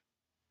other,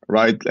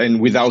 right?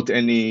 And without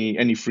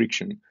any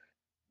friction.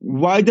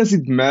 Why does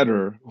it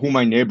matter who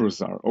my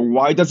neighbors are? Or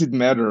why does it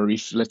matter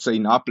if, let's say,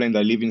 in Upland,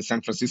 I live in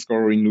San Francisco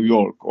or in New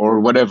York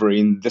or whatever?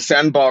 In the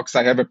sandbox,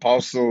 I have a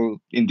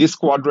parcel in this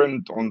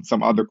quadrant, on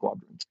some other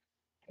quadrant.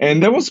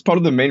 And that was part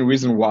of the main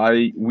reason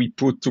why we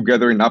put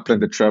together in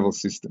Upland the travel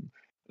system.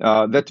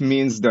 That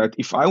means that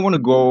if I want to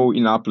go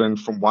in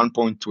Upland from one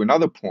point to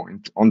another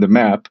point on the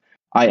map,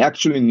 I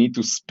actually need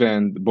to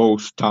spend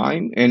both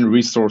time and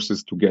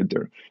resources to get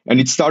there. And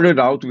it started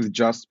out with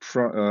just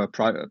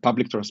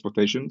public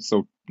transportation.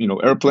 So,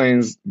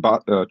 airplanes,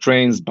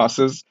 trains,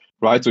 buses,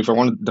 right? So if I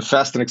want the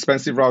fast and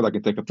expensive route, I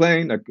can take a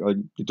plane. I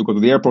need to go to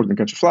the airport and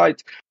catch a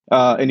flight.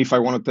 And if I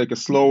want to take a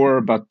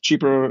slower but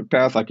cheaper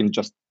path, I can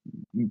just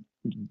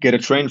get a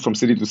train from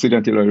city to city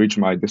until I reach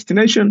my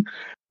destination.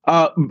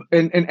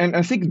 And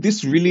I think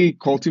this really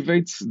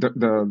cultivates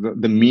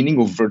the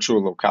meaning of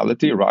virtual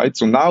locality, right?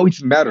 So now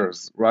it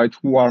matters, right?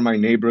 Who are my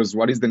neighbors?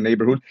 What is the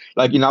neighborhood?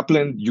 Like in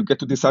Upland, you get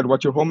to decide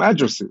what your home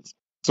address is.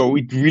 So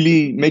it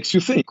really makes you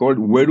think, or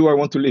where do I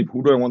want to live?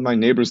 Who do I want my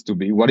neighbors to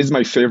be? What is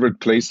my favorite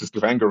places to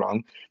hang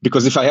around?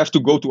 Because if I have to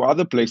go to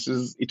other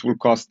places, it will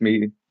cost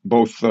me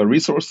both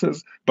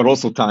resources, but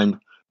also time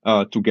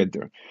to get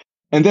there.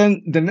 And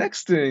then the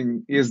next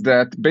thing is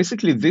that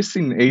basically this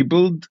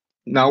enabled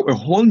now a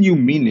whole new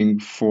meaning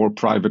for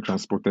private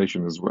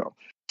transportation as well.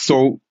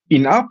 So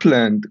in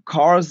Upland,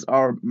 cars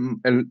are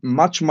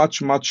much,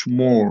 much, much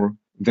more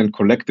than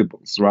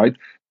collectibles, right?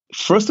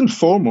 First and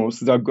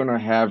foremost, they're going to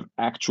have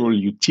actual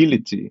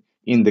utility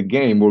in the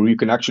game where you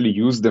can actually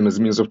use them as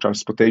means of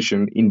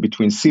transportation in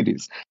between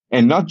cities.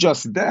 And not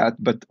just that,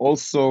 but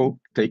also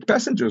take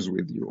passengers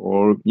with you,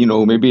 or,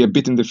 maybe a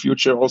bit in the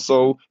future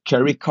also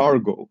carry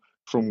cargo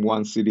from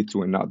one city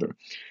to another.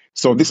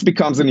 So this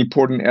becomes an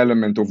important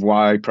element of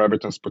why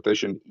private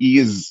transportation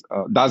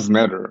does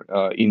matter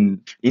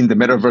in the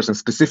metaverse and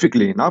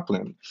specifically in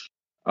Upland.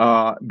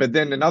 But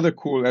then another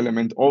cool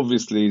element,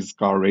 obviously, is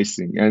car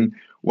racing. And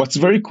what's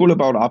very cool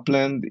about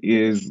Upland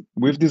is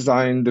we've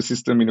designed the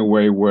system in a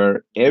way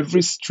where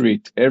every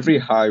street, every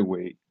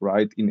highway,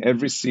 right, in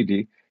every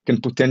city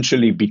can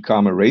potentially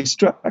become a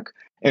racetrack.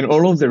 And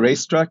all of the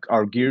racetrack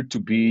are geared to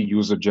be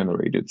user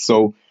generated.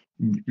 So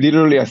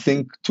literally, I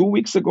think 2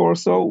 weeks ago or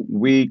so,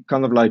 we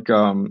kind of like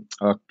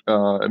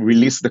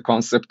released the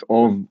concept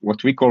of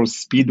what we call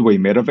Speedway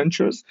Meta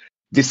Ventures.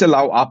 This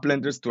allow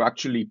Uplanders to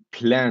actually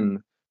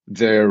plan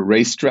their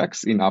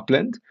racetracks in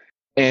Upland.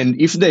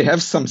 And if they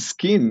have some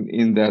skin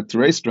in that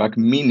racetrack,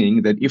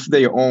 meaning that if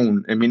they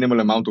own a minimal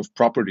amount of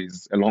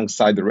properties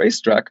alongside the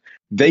racetrack,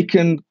 they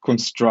can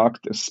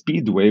construct a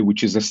speedway,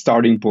 which is a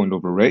starting point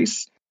of a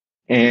race.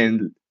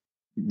 And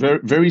very,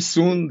 very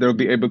soon they'll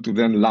be able to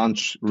then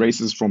launch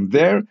races from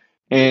there.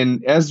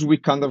 And as we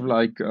kind of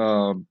like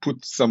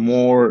put some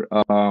more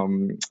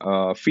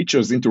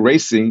features into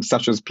racing,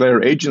 such as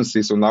player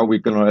agency, so now we're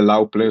going to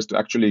allow players to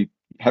actually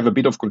have a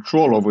bit of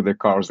control over their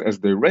cars as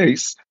they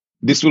race.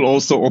 This will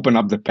also open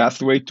up the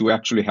pathway to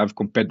actually have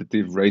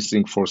competitive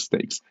racing for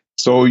stakes.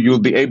 So you'll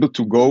be able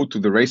to go to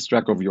the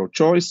racetrack of your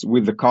choice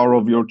with the car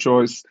of your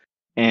choice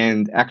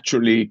and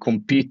actually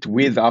compete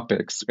with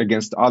Apex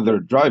against other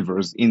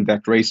drivers in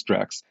that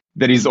racetracks.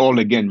 That is all,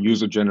 again,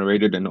 user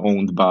generated and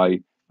owned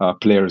by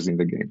players in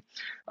the game.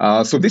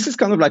 So this is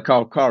kind of like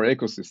our car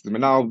ecosystem.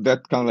 And now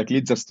that kind of like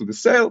leads us to the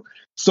sale.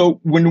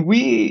 So when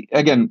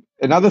again,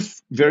 another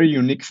very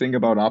unique thing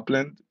about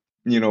Upland,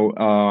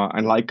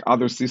 and like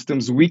other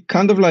systems, we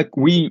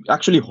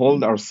actually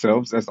hold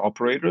ourselves as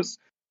operators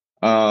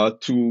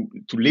to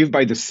live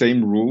by the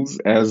same rules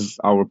as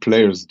our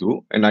players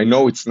do. And I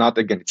know it's not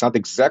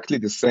exactly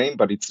the same,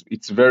 but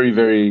it's very,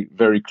 very,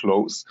 very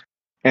close.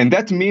 And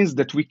that means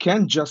that we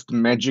can't just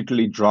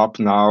magically drop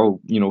now,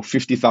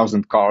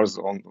 50,000 cars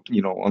on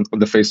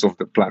the face of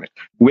the planet.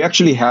 We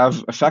actually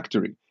have a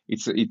factory.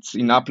 It's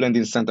in Upland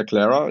in Santa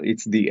Clara.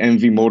 It's the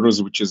MV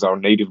Motors, which is our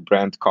native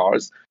brand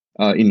cars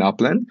in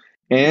Upland.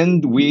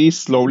 And we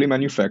slowly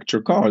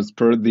manufacture cars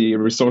per the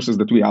resources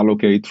that we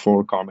allocate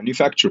for car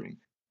manufacturing.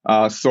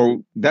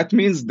 So that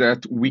means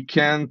that we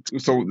can't.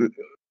 So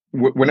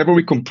whenever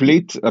we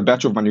complete a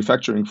batch of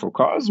manufacturing for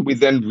cars, we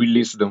then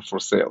release them for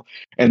sale.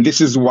 And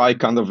this is why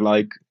kind of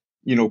like,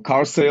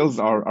 car sales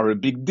are a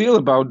big deal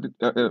about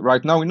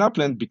right now in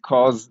Upland,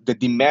 because the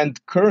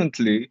demand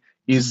currently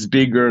is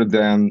bigger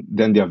than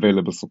the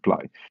available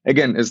supply.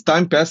 Again, as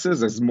time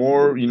passes, as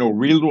more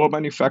real world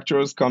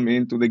manufacturers come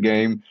into the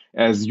game,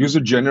 as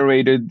user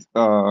generated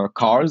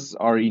cars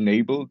are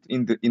enabled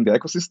in the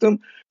ecosystem,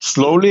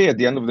 slowly at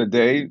the end of the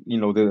day,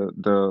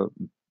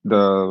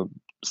 the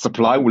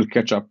supply will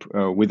catch up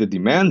with the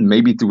demand.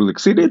 Maybe it will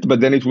exceed it, but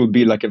then it will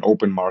be like an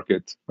open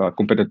market,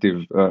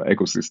 competitive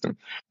ecosystem.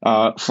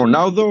 For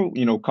now, though,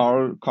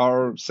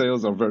 car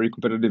sales are very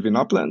competitive in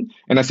Upland,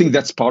 and I think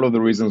that's part of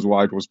the reasons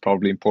why it was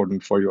probably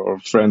important for your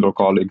friend or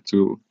colleague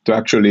to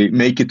actually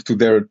make it to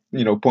their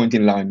point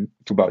in line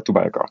to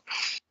buy a car.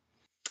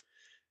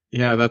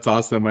 Yeah, that's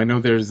awesome. I know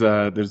there's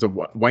a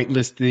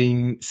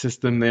whitelisting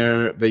system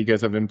there that you guys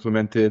have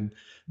implemented,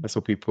 so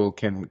people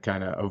can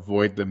kind of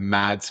avoid the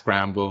mad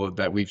scramble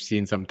that we've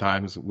seen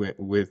sometimes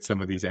with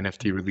some of these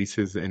NFT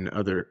releases in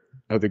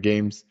other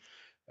games.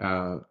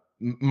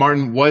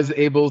 Martin was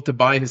able to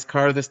buy his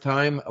car this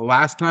time.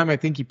 Last time, I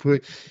think he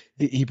put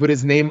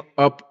his name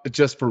up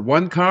just for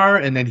one car,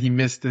 and then he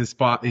missed his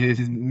spot. He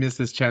missed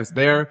his chance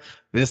there.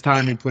 This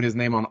time, he put his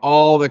name on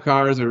all the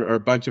cars, or a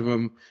bunch of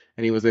them,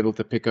 and he was able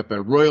to pick up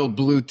a Royal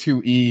Blue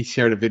 2E.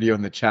 Shared a video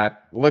in the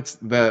chat. Looks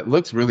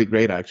really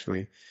great,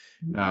 actually.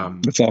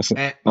 That's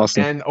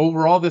awesome. And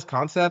overall, this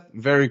concept,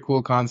 very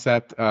cool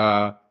concept.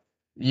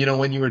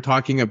 When you were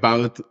talking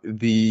about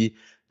the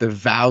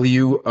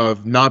value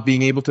of not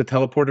being able to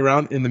teleport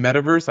around in the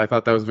metaverse, I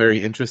thought that was very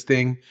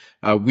interesting.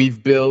 Our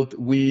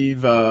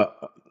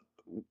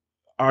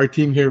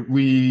team here,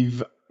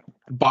 we've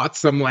bought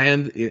some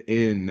land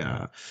in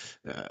the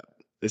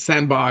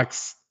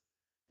Sandbox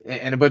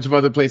and a bunch of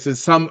other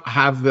places. Some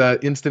have the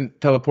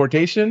instant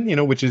teleportation,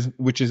 which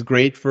is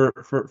great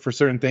for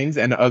certain things,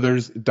 and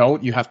others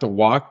don't. You have to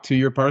walk to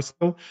your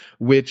parcel,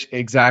 which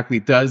exactly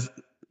does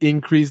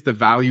increase the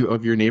value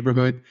of your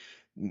neighborhood,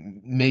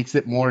 makes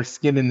it more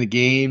skin in the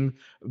game,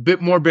 a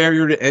bit more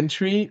barrier to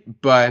entry,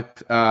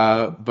 but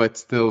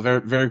still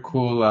very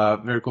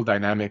cool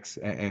dynamics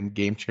and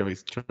game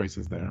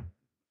choices there.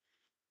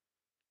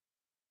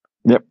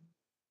 Yep.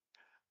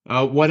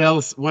 What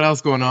else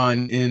going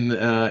on in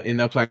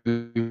Upland?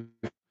 We've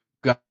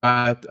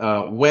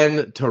got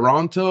when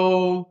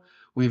Toronto,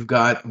 we've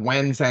got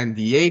when San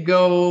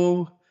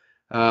Diego.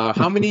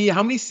 How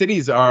many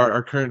cities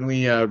are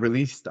currently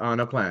released on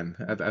Upland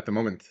at the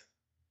moment?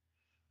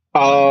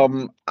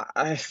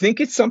 I think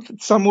it's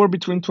somewhere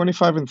between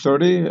 25 and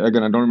 30.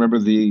 Again, I don't remember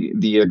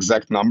the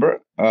exact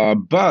number.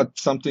 But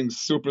something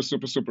super,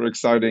 super, super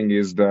exciting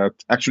is that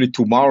actually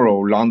tomorrow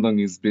London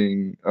is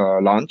being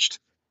launched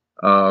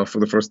for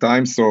the first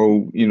time.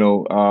 So,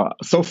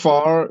 so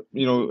far,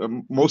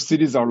 most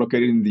cities are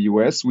located in the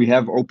US. We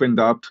have opened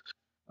up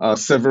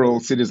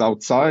several cities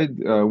outside,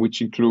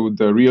 which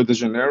include Rio de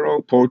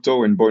Janeiro,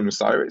 Porto, and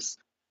Buenos Aires.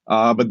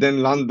 But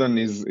then London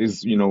is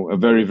a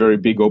very, very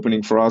big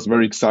opening for us,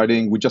 very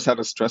exciting. We just had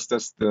a stress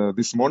test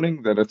this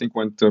morning that I think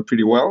went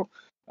pretty well.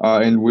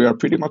 And we are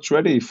pretty much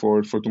ready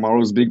for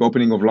tomorrow's big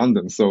opening of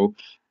London. So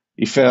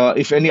if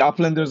any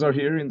Uplanders are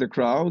here in the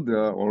crowd,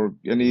 or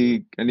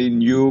any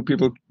new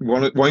people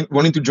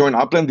wanting to join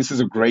Upland, this is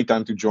a great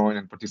time to join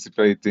and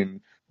participate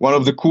in one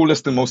of the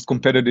coolest and most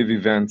competitive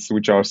events,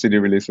 which are city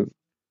releases.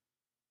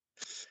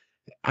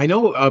 I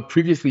know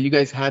previously you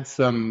guys had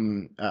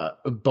some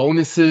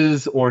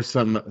bonuses or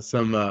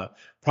some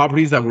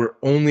properties that were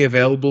only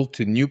available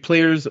to new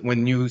players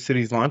when new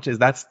cities launch. Is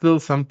that still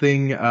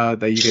something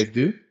that you guys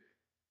do?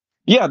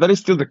 Yeah, that is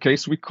still the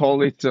case. We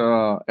call it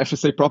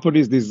FSA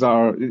properties.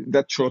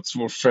 That shorts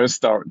for First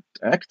Start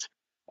Act.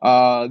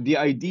 The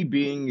idea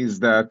being is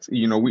that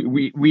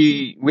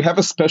we have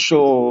a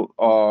special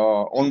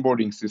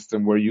onboarding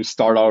system where you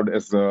start out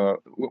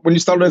when you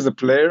start as a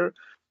player,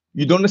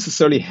 you don't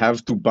necessarily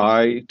have to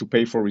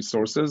pay for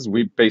resources.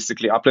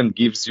 Upland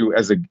gives you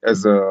as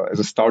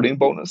a starting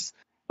bonus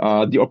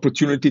the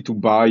opportunity to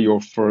buy your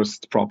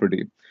first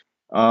property.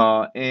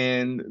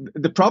 And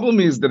the problem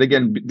is that,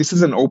 again, this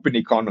is an open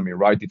economy,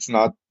 right? It's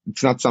not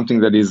something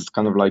that is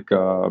kind of like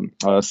a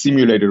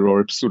simulated or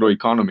a pseudo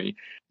economy.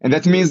 And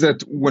that means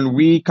that when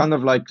we kind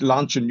of like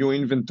launch a new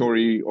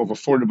inventory of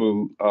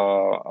affordable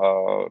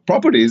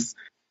properties,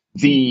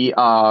 the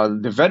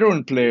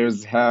veteran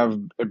players have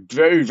a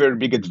very, very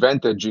big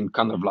advantage in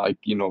kind of like,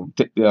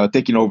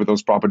 taking over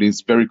those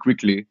properties very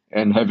quickly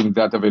and having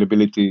that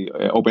availability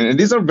open. And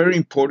these are very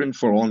important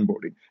for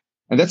onboarding.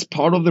 And that's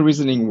part of the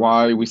reasoning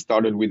why we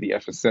started with the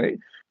FSA.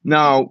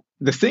 Now,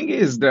 the thing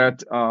is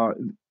that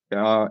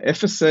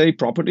FSA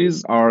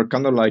properties are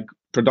kind of like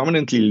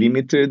predominantly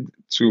limited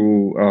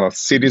to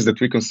cities that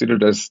we consider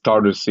as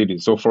starter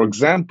cities. So, for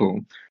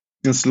example,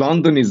 since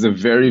London is a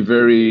very,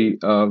 very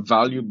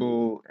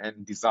valuable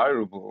and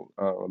desirable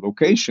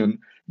location,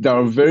 there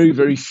are very,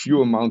 very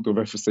few amount of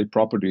FSA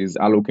properties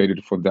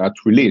allocated for that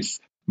release.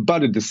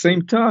 But at the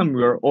same time,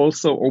 we are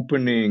also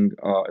opening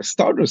a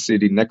starter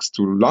city next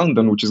to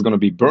London, which is going to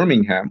be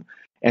Birmingham.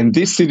 And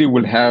this city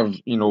will have,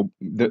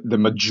 the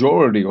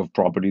majority of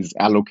properties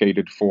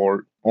allocated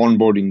for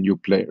onboarding new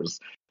players.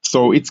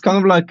 So it's kind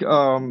of like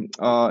a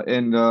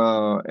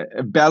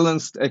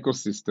balanced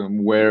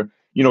ecosystem where,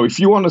 if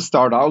you want to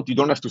start out, you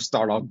don't have to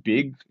start out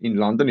big in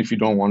London if you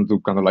don't want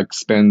to kind of like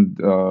spend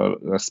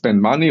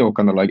money or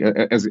kind of like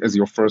as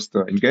your first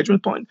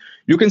engagement point.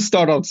 You can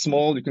start out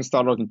small. You can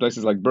start out in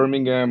places like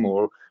Birmingham,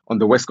 or on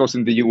the West Coast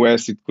in the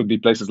US, it could be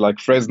places like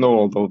Fresno,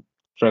 although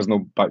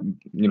Fresno,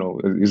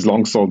 is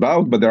long sold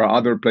out. But there are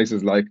other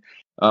places like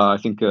I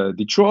think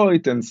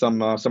Detroit and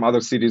some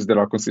other cities that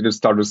are considered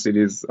starter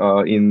cities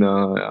in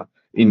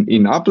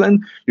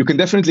Upland. You can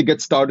definitely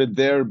get started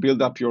there,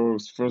 build up your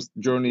first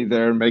journey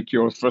there, make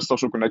your first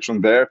social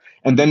connection there.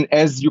 And then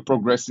as you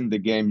progress in the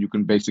game, you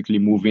can basically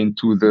move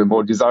into the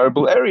more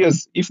desirable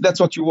areas if that's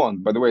what you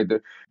want. By the way,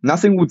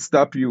 nothing would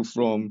stop you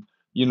from,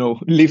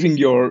 living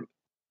your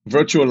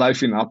virtual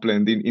life in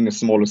Upland in a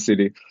smaller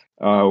city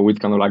with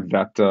kind of like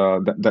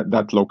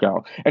that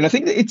locale. And I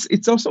think that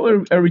it's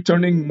also a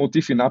returning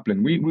motif in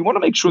Upland. We want to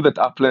make sure that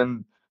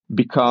Upland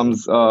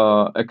becomes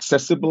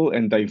accessible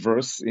and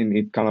diverse in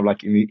it, kind of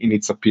like in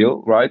its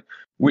appeal, right?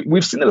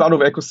 We've seen a lot of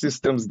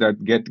ecosystems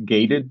that get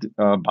gated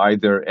by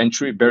their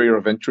barrier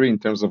of entry in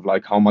terms of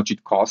like how much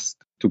it costs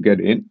to get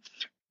in.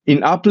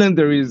 In Upland,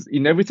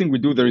 in everything we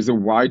do, there is a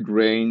wide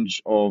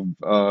range of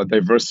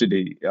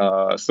diversity.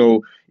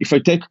 So if I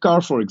take a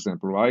car, for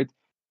example, right?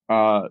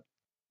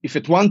 If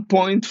at one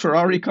point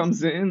Ferrari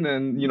comes in,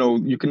 and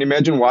you can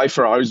imagine why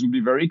Ferraris would be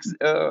very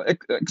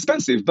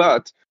expensive,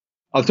 but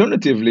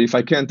alternatively, if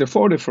I can't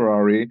afford a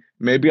Ferrari,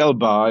 maybe I'll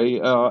buy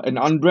an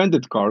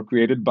unbranded car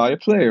created by a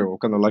player, or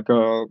kind of like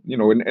a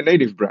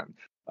native brand.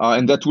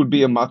 And that would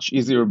be a much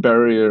easier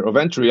barrier of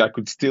entry. I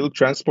could still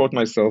transport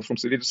myself from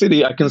city to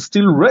city. I can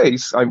still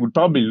race. I would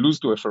probably lose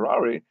to a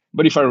Ferrari,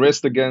 but if I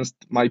raced against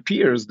my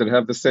peers that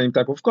have the same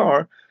type of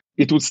car,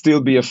 it would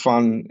still be a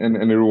fun and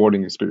a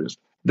rewarding experience.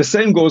 The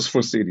same goes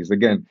for cities.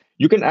 Again,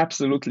 you can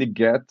absolutely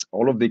get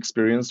all of the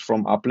experience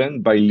from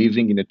Upland by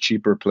living in a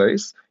cheaper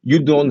place. You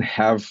don't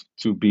have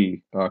to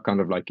be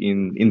kind of like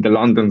in the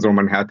Londons or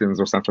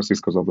Manhattans or San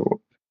Franciscos of the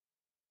world.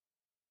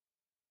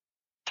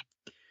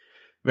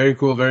 Very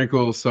cool, very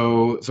cool.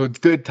 So it's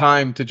good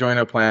time to join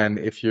Upland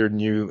if you're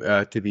new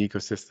to the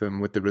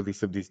ecosystem with the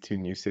release of these two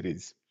new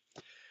cities.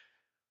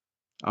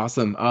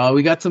 Awesome.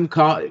 We got some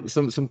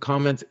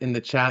comments in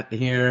the chat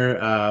here.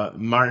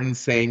 Martin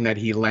saying that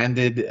he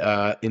landed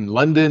in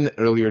London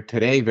earlier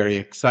today. Very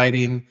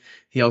exciting.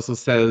 He also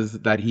says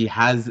that he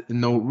has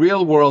no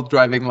real world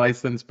driving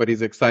license, but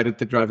he's excited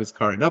to drive his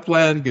car in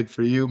Upland. Good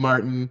for you,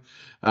 Martin.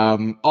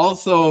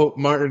 Also,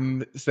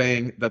 Martin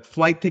saying that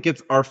flight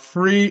tickets are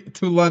free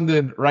to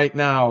London right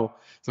now.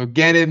 So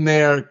get in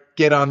there,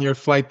 get on your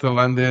flight to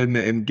London,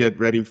 and get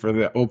ready for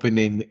the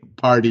opening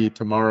party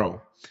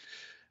tomorrow.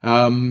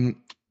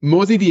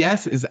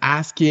 MoziDS is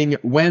asking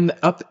when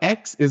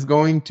UpX is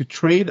going to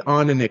trade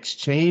on an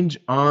exchange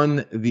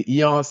on the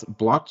EOS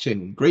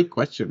blockchain. Great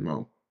question,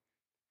 Mo.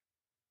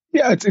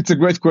 Yeah, it's a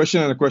great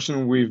question, and a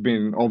question we've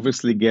been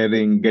obviously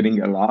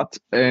getting a lot.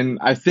 And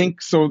I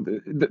think so.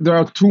 There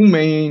are two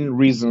main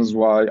reasons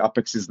why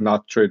UpX is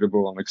not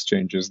tradable on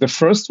exchanges. The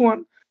first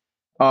one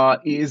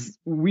is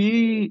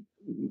we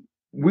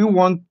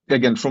want,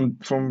 again, from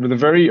the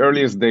very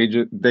earliest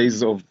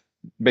days of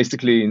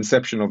basically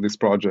inception of this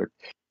project,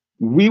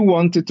 we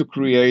wanted to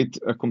create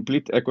a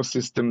complete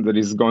ecosystem that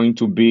is going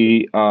to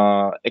be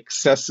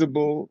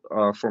accessible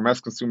for mass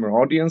consumer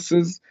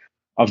audiences,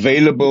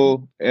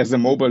 available as a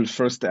mobile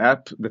first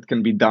app that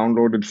can be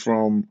downloaded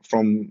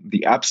from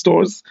the app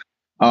stores.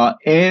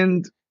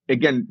 And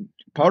again,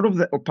 part of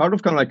kind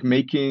of like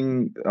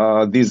making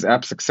these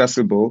apps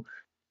accessible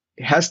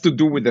has to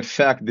do with the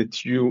fact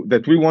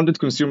that we wanted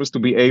consumers to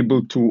be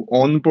able to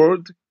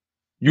onboard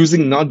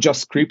using not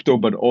just crypto,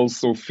 but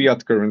also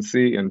fiat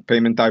currency and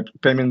payment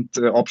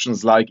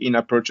options like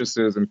in-app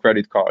purchases and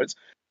credit cards.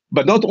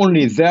 But not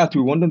only that,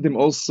 we wanted them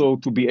also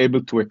to be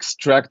able to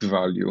extract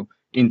value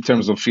in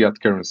terms of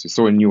fiat currency,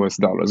 so in US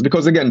dollars.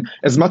 Because again,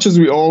 as much as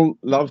we all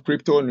love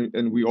crypto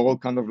and we all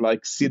kind of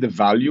like see the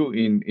value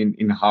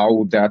in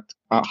how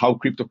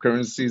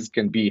cryptocurrencies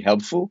can be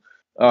helpful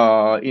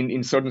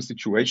in certain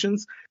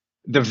situations,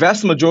 the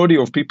vast majority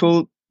of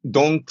people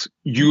don't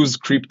use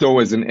crypto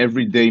as an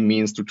everyday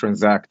means to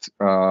transact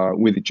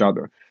with each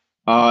other.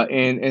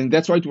 And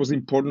that's why it was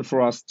important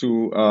for us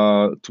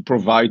to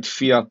provide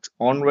fiat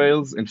on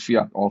rails and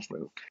fiat off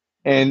rails.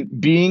 And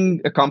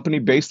being a company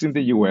based in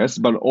the US,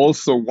 but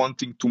also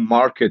wanting to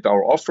market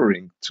our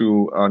offering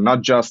to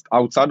not just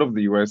outside of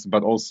the US,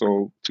 but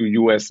also to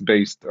US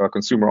based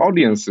consumer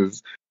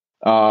audiences,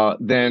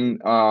 then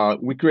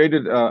we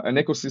created an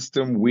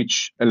ecosystem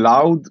which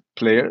allowed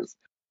players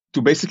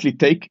to basically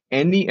take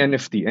any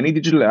NFT, any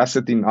digital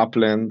asset in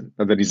Upland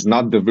that is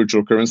not the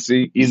virtual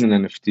currency is an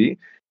NFT.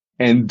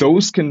 And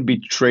those can be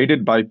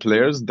traded by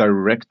players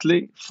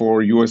directly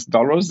for US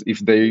dollars if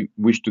they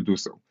wish to do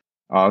so.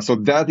 So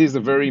that is a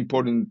very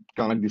important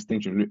kind of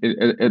distinction.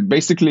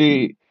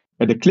 Basically,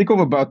 at the click of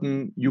a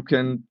button, you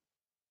can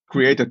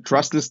create a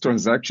trustless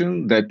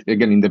transaction that,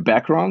 again, in the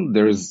background,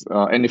 there's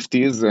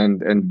NFTs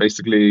and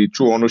basically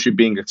true ownership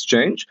being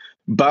exchanged,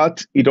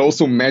 but it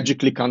also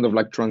magically kind of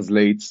like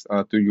translates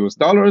to US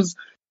dollars.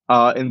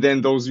 And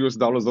then those US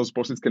dollars, those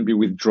proceeds can be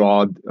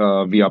withdrawn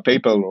via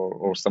PayPal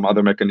or some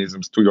other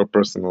mechanisms to your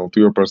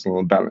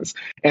personal balance.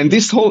 And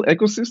this whole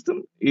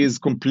ecosystem is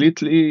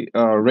completely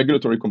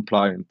regulatory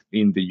compliant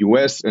in the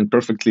US and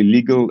perfectly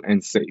legal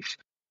and safe.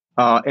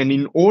 And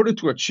in order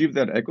to achieve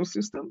that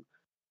ecosystem,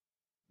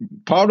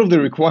 part of the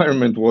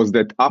requirement was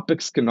that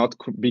UpX cannot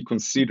be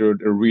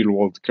considered a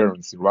real-world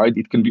currency, right?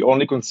 It can be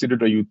only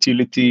considered a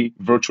utility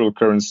virtual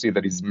currency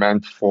that is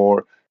meant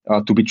for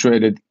to be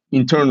traded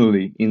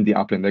internally in the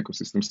Upland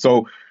ecosystem.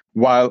 So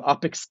while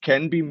UpX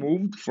can be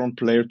moved from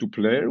player to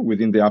player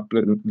within the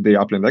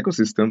Upland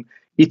ecosystem,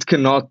 it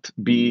cannot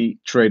be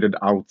traded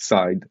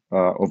outside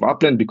of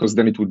Upland, because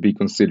then it would be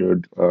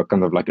considered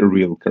kind of like a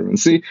real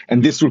currency.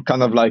 And this would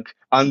kind of like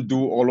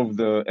undo all of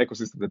the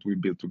ecosystem that we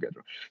built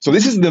together. So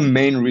this is the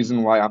main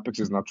reason why UpX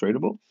is not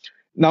tradable.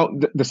 Now,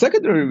 the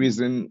secondary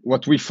reason,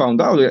 what we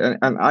found out,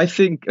 and I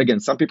think,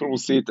 again, some people will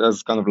see it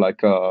as kind of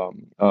like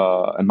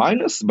a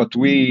minus, but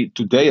we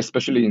today,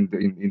 especially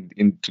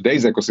in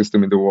today's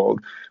ecosystem in the world,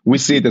 we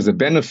see it as a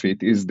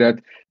benefit, is that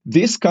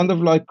this kind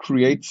of like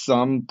creates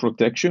some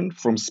protection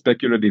from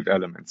speculative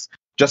elements.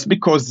 Just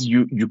because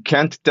you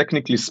can't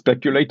technically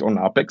speculate on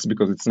Apex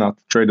because it's not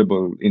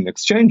tradable in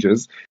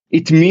exchanges,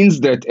 it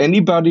means that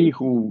anybody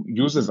who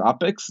uses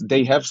Apex,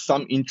 they have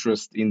some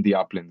interest in the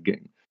upland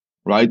game.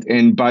 Right,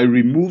 and by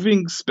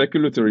removing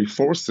speculatory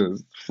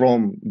forces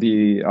from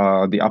the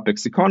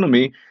Apex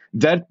economy,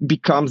 that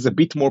becomes a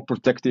bit more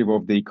protective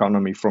of the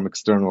economy from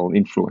external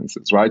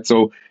influences, right?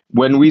 So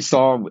when we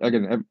saw,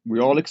 again, we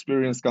all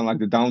experienced kind of like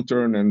the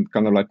downturn and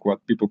kind of like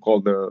what people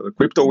call the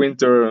crypto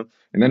winter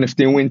and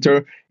NFT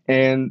winter,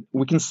 and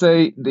we can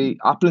say the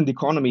upland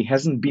economy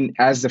hasn't been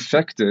as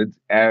affected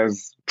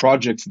as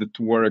projects that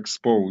were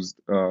exposed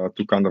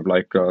to kind of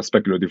like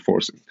speculative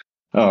forces.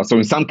 So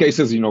in some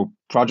cases,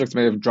 projects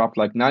may have dropped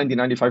like 90,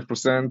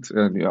 95%.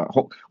 And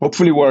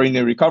hopefully we're in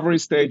a recovery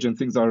stage and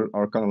things are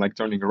kind of like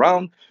turning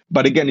around.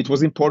 But again, it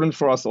was important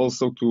for us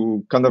also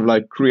to kind of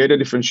like create a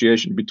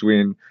differentiation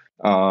between,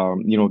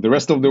 the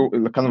rest of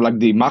the kind of like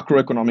the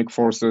macroeconomic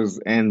forces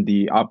and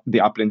the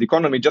upland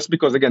economy, just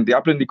because, again, the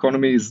upland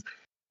economy is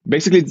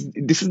basically,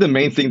 this is the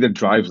main thing that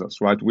drives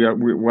us, right?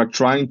 We're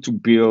trying to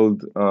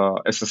build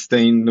a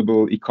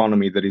sustainable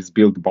economy that is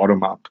built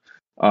bottom up.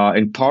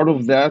 And part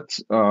of that,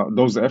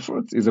 those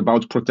efforts, is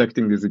about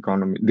protecting this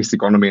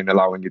economy and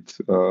allowing it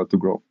to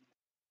grow.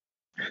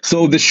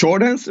 So the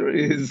short answer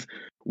is,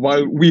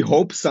 while we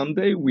hope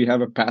someday we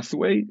have a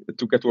pathway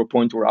to get to a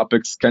point where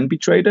Apex can be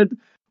traded,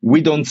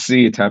 we don't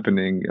see it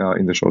happening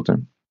in the short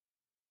term.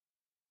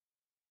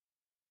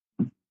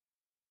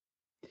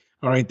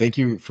 All right, thank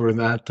you for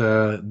that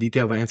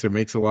detailed answer.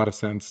 Makes a lot of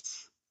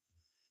sense.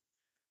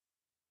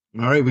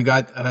 All right, we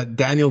got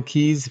Daniel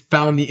Keys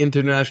found the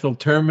international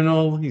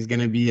terminal. He's going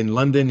to be in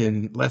London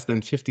in less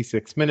than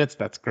 56 minutes.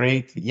 That's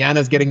great.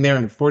 Yana's getting there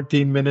in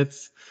 14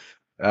 minutes.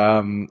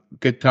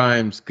 Good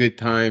times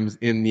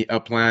in the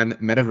Upland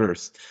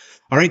metaverse.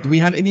 All right, do we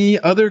have any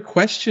other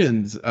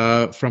questions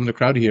from the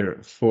crowd here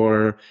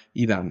for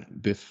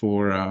Idan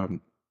before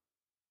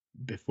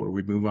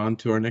we move on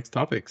to our next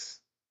topics?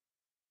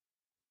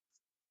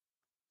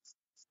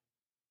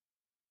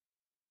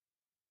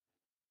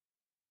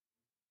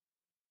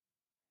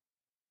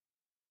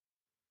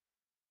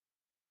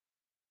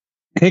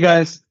 Hey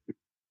guys,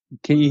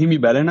 can you hear me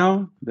better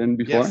now than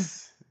before?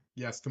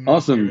 Yes,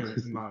 Awesome.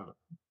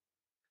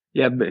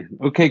 Yeah.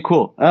 Okay.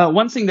 Cool.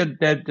 One thing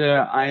that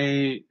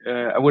I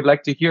would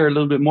like to hear a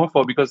little bit more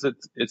for, because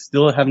it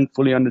still haven't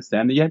fully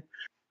understand it yet.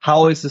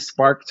 How is the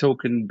Spark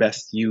token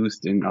best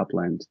used in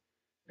Upland?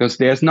 Because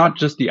there's not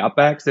just the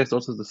UpX, there's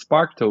also the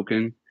Spark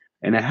token,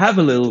 and I have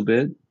a little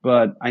bit,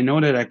 but I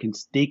know that I can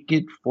stake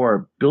it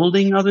for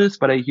building others.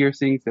 But I hear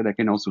things that I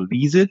can also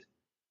lease it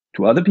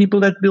to other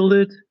people that build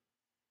it.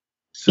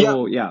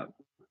 So yeah.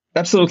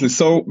 Absolutely.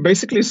 So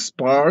basically,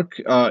 Spark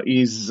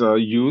is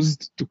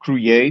used to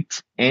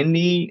create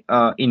any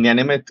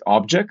inanimate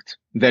object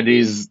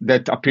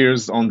that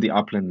appears on the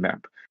upland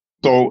map.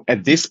 So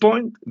at this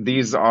point,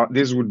 these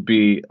would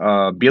be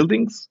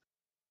buildings,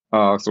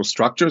 so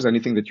structures,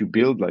 anything that you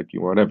build, like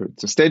whatever,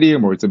 it's a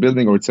stadium or it's a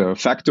building or it's a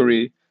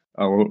factory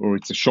or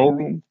it's a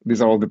showroom.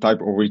 These are all the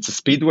type, or it's a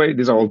speedway.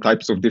 These are all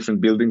types of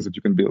different buildings that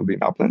you can build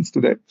in uplands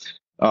today.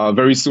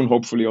 Very soon,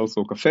 hopefully,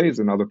 also cafes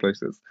and other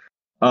places.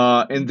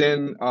 And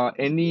then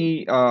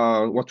any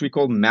what we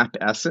call map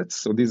assets.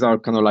 So these are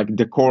kind of like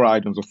decor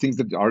items or things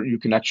that you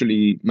can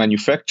actually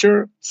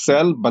manufacture,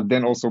 sell, but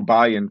then also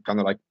buy and kind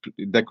of like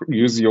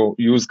use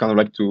kind of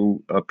like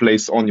to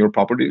place on your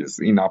properties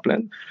in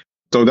upland.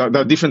 So there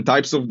are different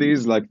types of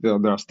these. Like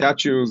there are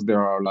statues.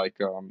 There are like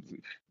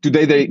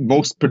today they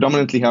most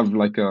predominantly have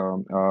like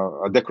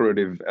a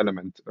decorative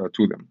element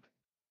to them.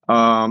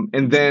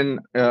 And then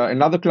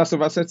another class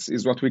of assets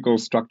is what we call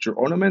structure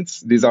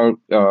ornaments. These are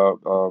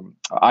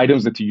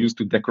items that you use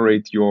to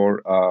decorate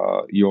your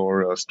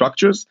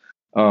structures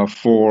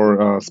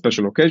for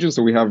special occasions.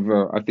 So we have,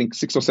 I think,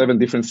 6 or 7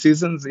 different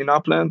seasons in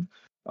Upland.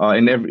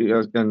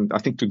 And I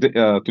think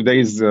today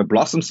is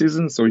blossom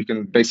season. So you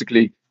can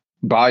basically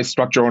buy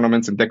structure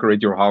ornaments and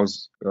decorate your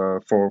house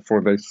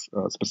for this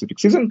specific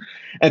season.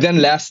 And then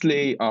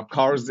lastly,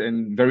 cars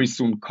and very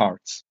soon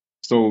carts.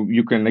 So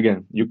you can,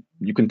 again, you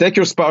can take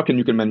your Spark and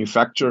you can build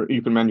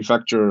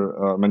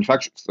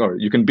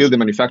a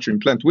manufacturing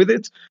plant with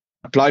it,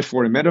 apply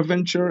for a meta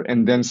venture,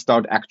 and then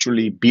start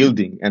actually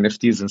building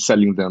NFTs and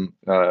selling them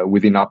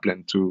within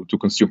Upland to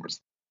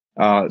consumers.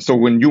 So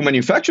when you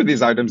manufacture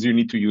these items, you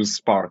need to use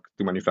Spark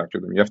to manufacture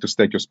them. You have to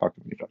stake your Spark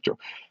to manufacture.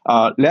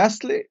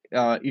 Lastly,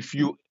 if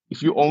you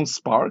own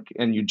Spark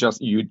and you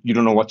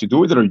don't know what to do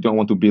with it, or you don't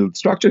want to build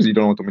structures, you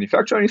don't want to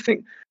manufacture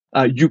anything,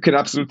 you can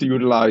absolutely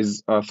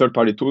utilize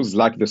third-party tools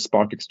like the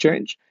Spark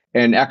Exchange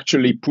and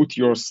actually put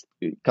your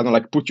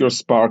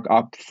Spark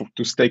up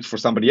to stake for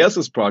somebody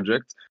else's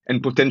project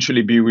and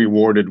potentially be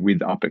rewarded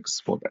with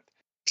Apex for that.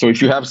 So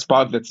if you have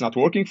Spark that's not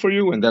working for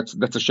you, and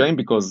that's a shame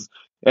because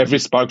every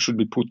Spark should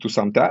be put to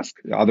some task,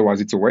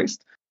 otherwise it's a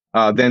waste.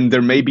 Then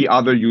there may be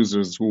other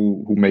users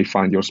who may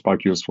find your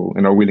Spark useful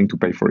and are willing to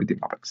pay for it in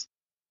Apex.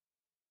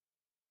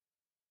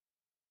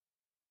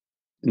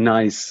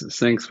 Nice.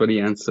 Thanks for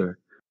the answer.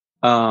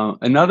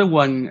 Another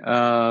one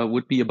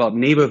would be about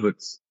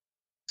neighborhoods.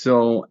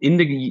 So in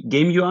the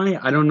game UI,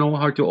 I don't know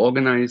how to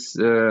organize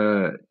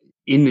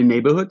in the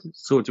neighborhood.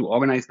 So to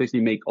organize,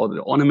 basically make all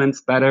the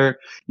ornaments better.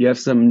 You have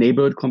some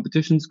neighborhood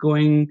competitions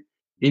going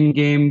in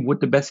game. Would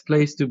the best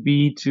place to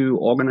be to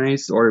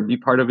organize or be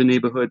part of a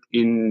neighborhood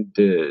in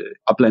the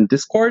Upland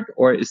Discord?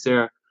 Or is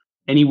there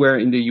anywhere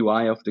in the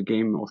UI of the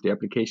game, of the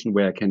application,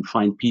 where I can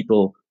find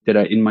people that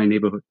are in my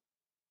neighborhood?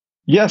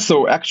 Yeah,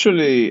 so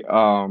actually,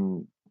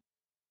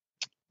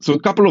 so a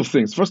couple of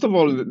things. First of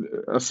all,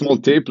 a small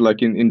tip,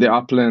 like in the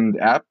Upland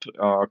app,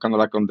 kind of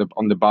like on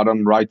the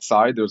bottom right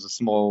side, there's a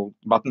small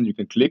button you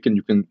can click,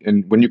 and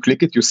when you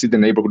click it, you see the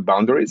neighborhood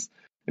boundaries.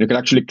 And you can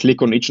actually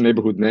click on each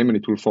neighborhood name, and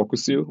it will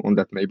focus you on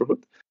that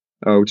neighborhood,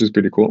 which is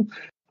pretty cool.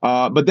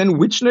 But then,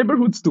 which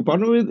neighborhoods to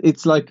partner with?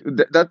 It's like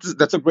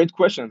that's a great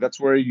question. That's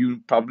where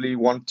you probably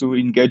want to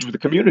engage with the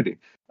community.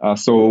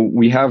 So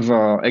we have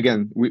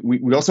again,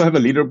 we also have a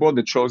leaderboard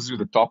that shows you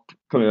the top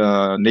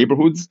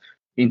neighborhoods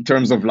in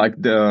terms of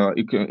like the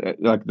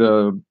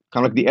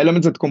kind of like the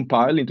elements that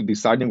compile into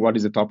deciding what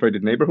is a top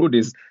rated neighborhood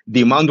is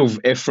the amount of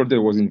effort that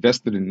was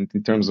invested in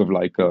terms of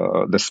like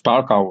the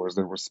spark hours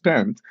that were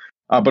spent,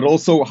 but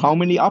also how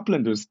many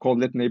uplanders call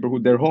that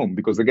neighborhood their home.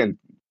 Because again,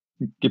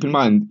 keep in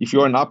mind, if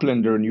you're an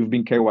uplander and you've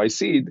been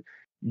KYC'd,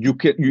 you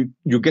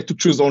get to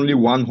choose only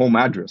one home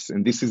address,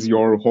 and this is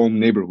your home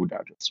neighborhood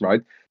address,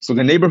 right? So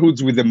the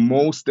neighborhoods with the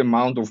most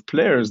amount of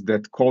players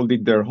that called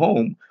it their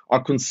home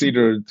are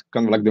considered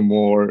kind of like the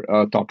more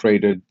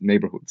top-rated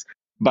neighborhoods.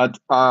 But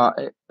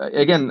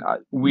again,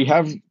 we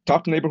have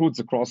top neighborhoods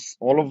across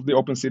all of the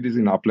open cities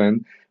in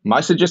Upland.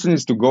 My suggestion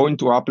is to go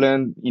into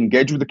Upland,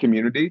 engage with the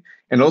community,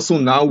 and also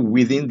now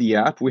within the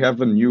app, we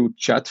have a new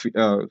chat.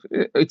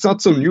 It's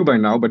not so new by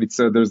now, but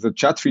there's a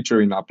chat feature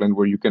in Upland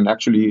where you can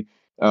actually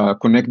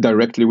connect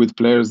directly with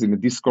players in a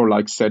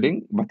Discord-like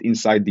setting, but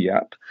inside the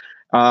app.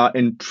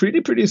 And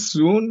pretty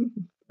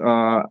soon,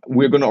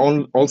 we're going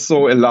to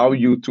also allow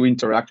you to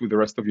interact with the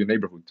rest of your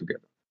neighborhood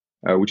together,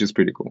 which is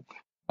pretty cool.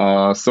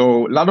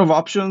 So a lot of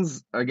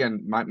options.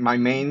 Again, my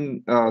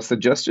main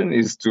suggestion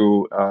is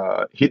to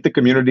hit the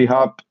community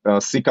hub,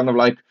 see kind of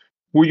like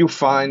who you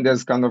find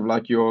as kind of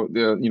like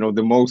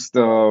the most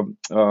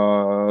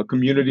internal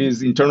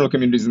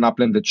communities in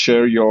Upland that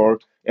share your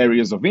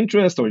areas of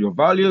interest or your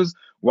values.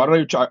 What are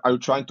you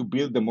trying to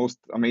build the most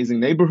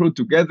amazing neighborhood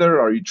together?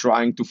 Are you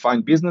trying to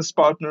find business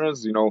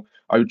partners?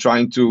 Are you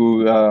trying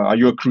to? Are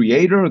you a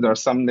creator? There are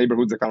some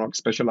neighborhoods that kind of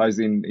specialize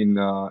in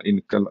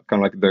kind of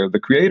like the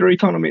creator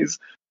economies.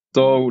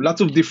 So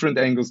lots of different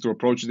angles to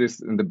approach this,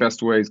 and the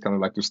best way is kind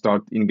of like to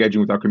start engaging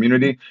with our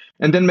community,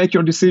 and then make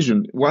your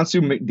decision. Once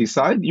you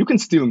decide, you can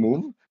still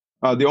move.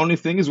 The only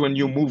thing is when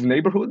you move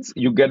neighborhoods,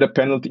 you get a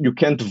penalty. You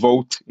can't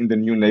vote in the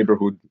new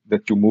neighborhood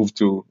that you move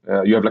to.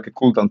 You have like a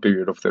cooldown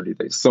period of 30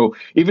 days. So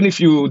even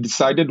if you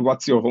decided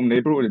what's your home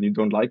neighborhood and you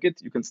don't like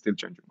it, you can still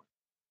change your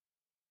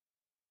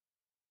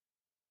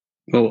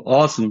mind. Oh,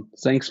 awesome.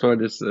 Thanks for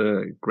this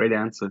great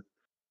answer.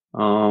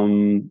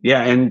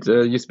 Yeah, and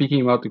you're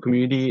speaking about the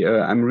community.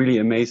 I'm really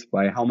amazed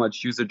by how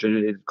much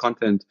user-generated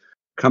content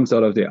comes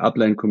out of the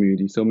Upland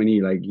community. So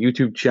many like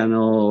YouTube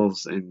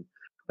channels and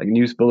like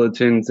news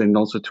bulletins and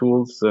also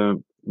tools.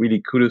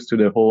 Really kudos to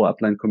the whole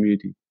Upland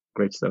community.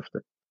 Great stuff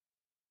there.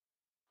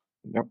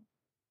 Yep.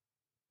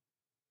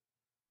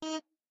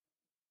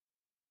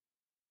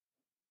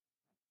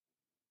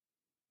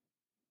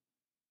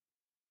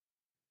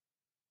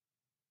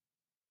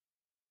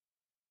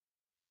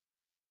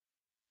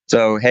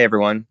 So, hey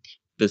everyone,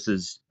 this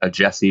is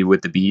Jesse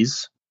with the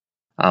Bees.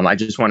 I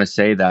just want to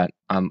say that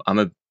I'm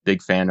a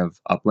big fan of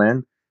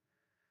Upland,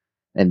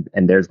 and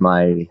there's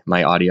my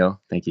audio.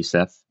 Thank you,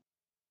 Seth.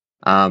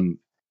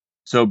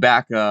 So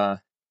back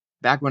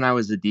when I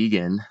was a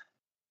Deegan,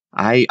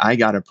 I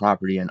got a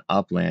property in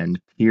Upland,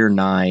 Pier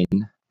 9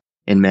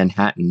 in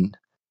Manhattan.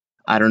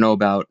 I don't know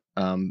about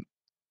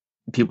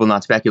people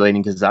not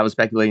speculating, because I was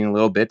speculating a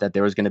little bit that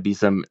there was going to be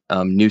some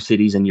new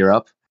cities in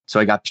Europe. So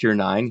I got Pier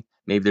 9.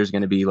 Maybe there's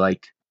going to be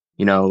like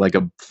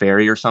a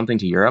ferry or something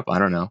to Europe. I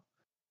don't know.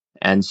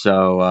 And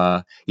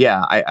so,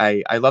 yeah,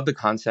 I love the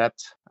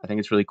concept. I think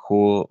it's really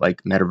cool,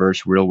 like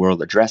metaverse real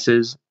world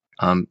addresses.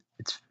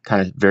 It's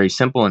kind of very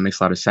simple and makes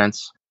a lot of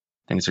sense.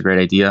 I think it's a great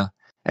idea.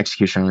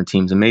 Execution on the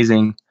team's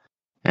amazing.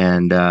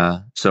 And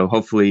so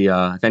hopefully,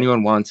 if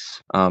anyone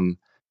wants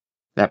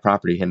that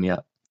property, hit me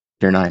up.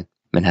 Pier 9,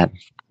 Manhattan.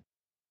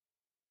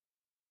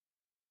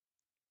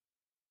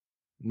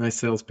 Nice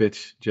sales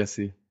pitch,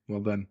 Jesse.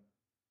 Well done.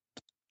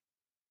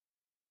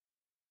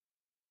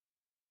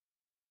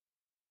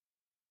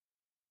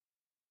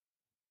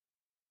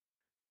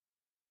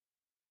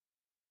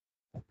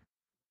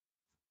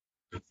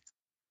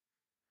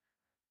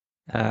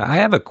 I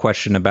have a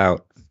question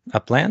about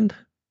Upland.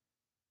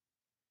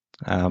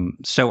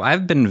 So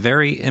I've been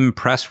very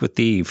impressed with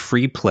the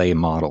free play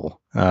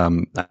model.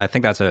 I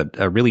think that's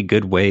a really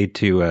good way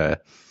to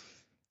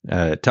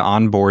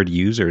onboard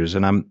users.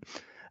 And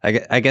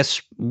I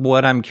guess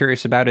what I'm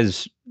curious about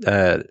is,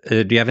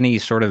 do you have any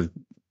sort of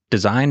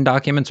design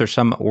documents or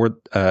some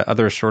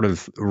other sort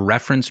of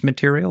reference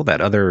material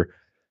that other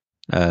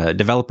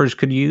developers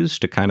could use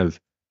to kind of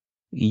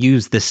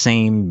use the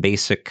same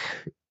basic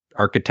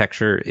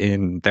architecture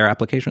in their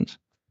applications?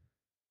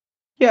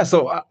 Yeah,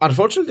 so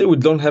unfortunately, we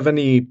don't have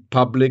any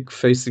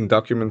public-facing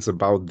documents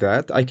about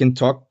that. I can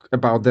talk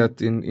about that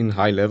in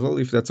high level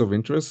if that's of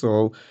interest.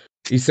 So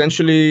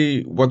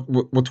essentially,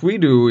 what we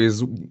do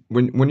is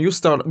when you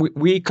start,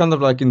 we kind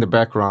of like in the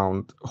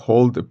background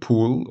hold a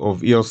pool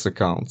of EOS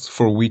accounts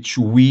for which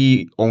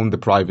we own the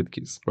private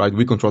keys, right?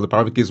 We control the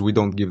private keys. We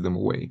don't give them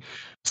away.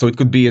 So it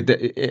could be at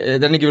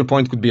any given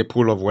point, it could be a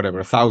pool of whatever,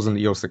 1,000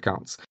 EOS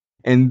accounts.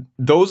 And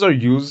those are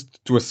used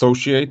to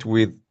associate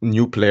with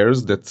new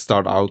players that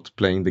start out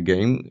playing the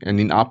game. And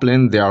in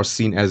Upland, they are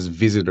seen as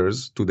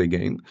visitors to the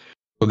game.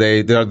 So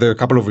there are a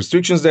couple of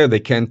restrictions there. They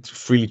can't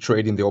freely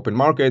trade in the open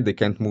market. They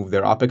can't move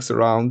their Apex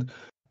around.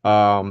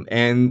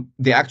 And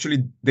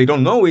they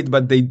don't know it,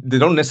 but they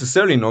don't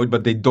necessarily know it,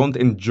 but they don't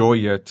enjoy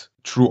yet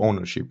true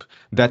ownership.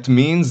 That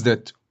means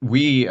that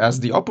we,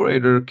 as the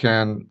operator,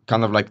 can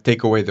kind of like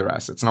take away their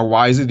assets. Now,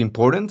 why is it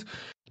important?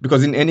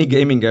 Because in any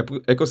gaming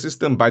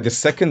ecosystem, by the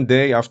second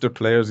day after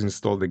players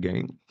install the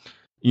game,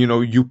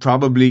 you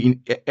probably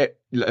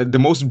the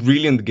most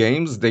brilliant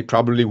games, they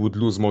probably would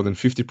lose more than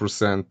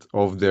 50%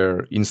 of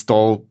their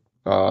install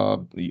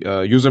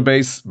user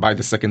base by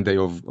the second day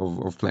of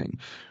playing,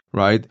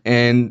 right?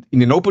 And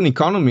in an open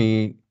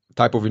economy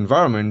type of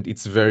environment,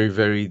 it's very,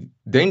 very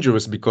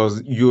dangerous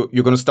because you're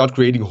going to start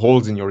creating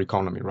holes in your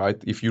economy, right?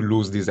 If you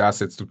lose these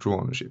assets to true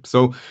ownership.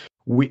 So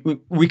we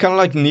kind of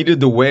like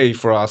needed a way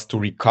for us to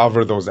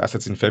recover those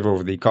assets in favor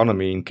of the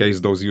economy in case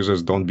those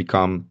users don't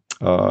become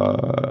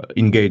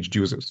engaged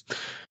users.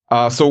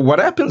 So what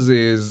happens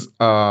is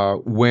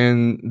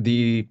when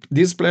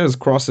these players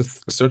cross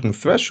a certain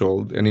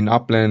threshold, and in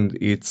Upland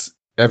it's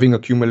having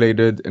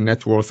accumulated a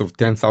net worth of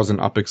 10,000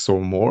 Apex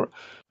or more,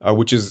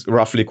 which is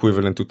roughly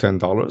equivalent to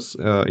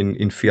 $10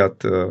 in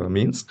fiat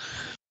means.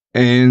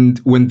 And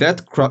when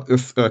that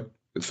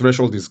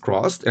threshold is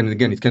crossed, and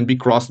again, it can be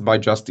crossed by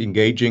just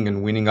engaging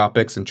and winning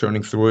Apex and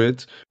churning through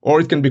it, or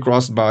it can be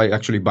crossed by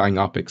actually buying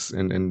Apex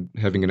and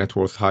having a net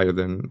worth higher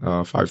than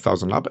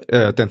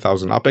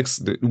 10,000 Apex,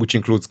 which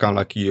includes kind of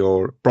like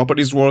your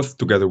property's worth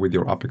together with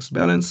your Apex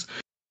balance.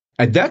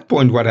 At that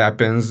point, what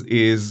happens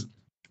is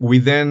we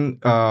then,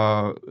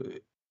 on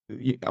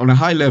a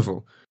high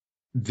level,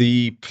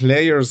 the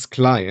player's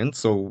client,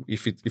 so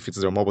if it's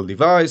their mobile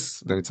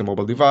device, then it's a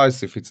mobile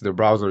device. If it's their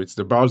browser, it's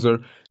the browser.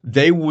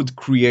 They would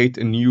create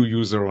a new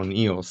user on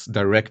EOS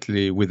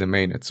directly with the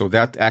mainnet. So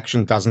that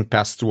action doesn't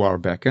pass through our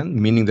backend,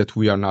 meaning that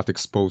we are not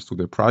exposed to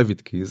their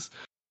private keys.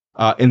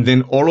 And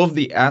then all of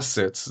the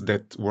assets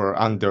that were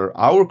under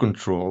our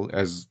control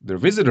as their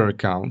visitor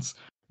accounts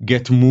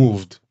get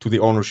moved to the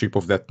ownership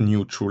of that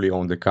new truly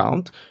owned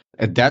account.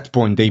 At that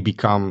point, they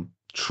become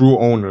true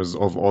owners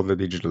of all the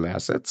digital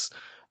assets.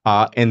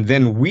 And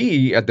then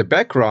we, at the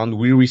background,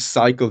 we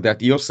recycle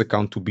that EOS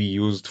account to be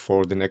used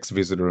for the next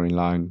visitor in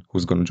line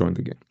who's going to join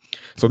the game.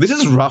 So this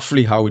is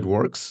roughly how it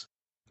works.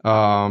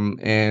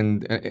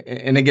 And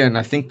again,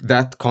 I think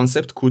that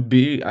concept could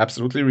be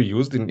absolutely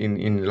reused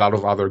in a lot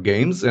of other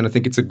games. And I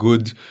think it's a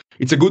good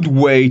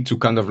way to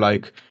kind of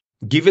like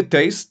give a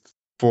taste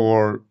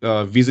for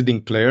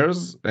visiting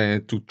players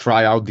to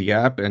try out the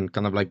app and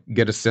kind of like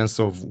get a sense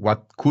of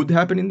what could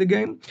happen in the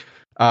game.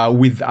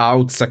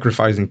 Without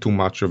sacrificing too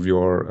much of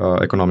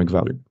your economic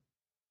value.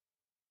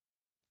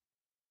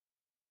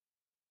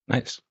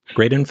 Nice.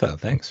 Great info.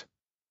 Thanks.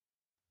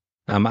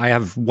 I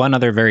have one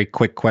other very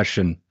quick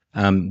question.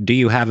 Do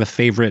you have a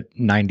favorite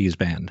 90s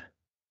band?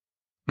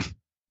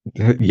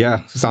 Yeah,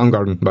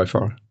 Soundgarden by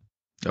far.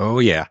 Oh,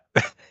 yeah.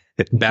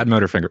 Bad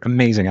Motorfinger.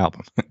 Amazing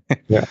album.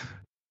 Yeah.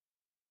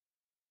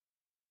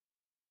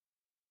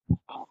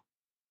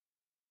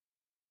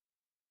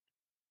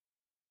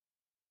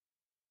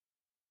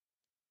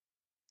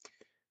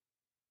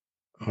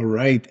 All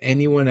right.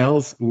 Anyone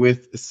else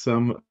with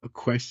some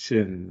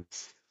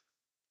questions?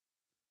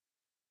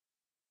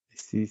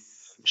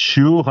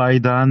 Sure,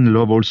 Aidan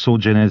love also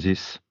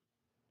Genesis.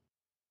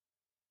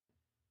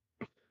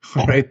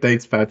 All right.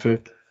 Thanks,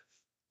 Patrick.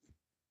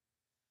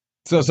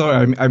 So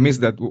sorry, I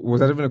missed that. Was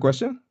that even a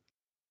question?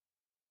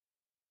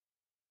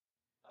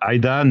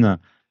 Aidan,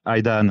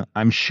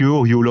 I'm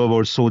sure you love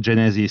also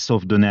Genesis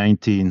of the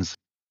 19s.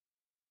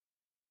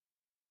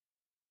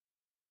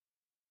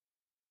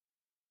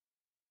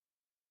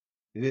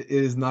 It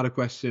is not a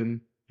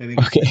question. I think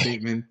it's a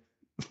statement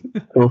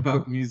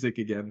about music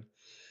again.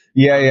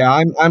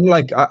 Yeah. I'm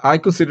like I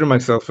consider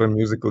myself a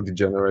musical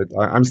degenerate.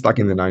 I'm stuck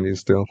in the 90s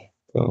still.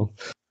 So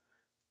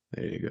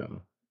there you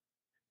go.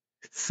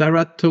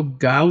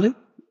 Saratogalit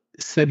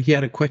said he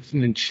had a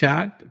question in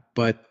chat,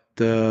 but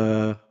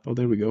oh,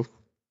 there we go.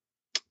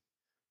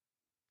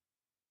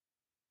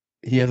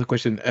 He has a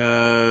question.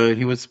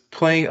 He was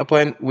playing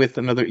Upland with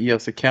another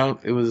EOS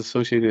account. It was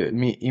associated with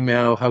me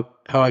email.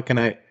 How can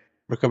I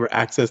recover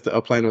access to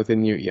Upland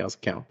within your EOS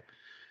account?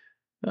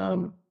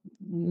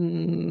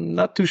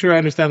 Not too sure I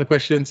understand the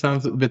question.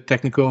 Sounds a bit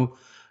technical.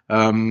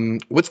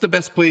 What's the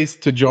best place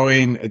to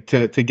join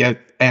to get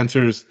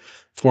answers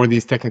for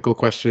these technical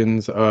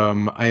questions?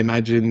 I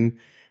imagine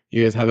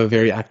you guys have a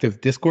very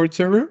active Discord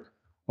server.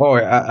 Oh,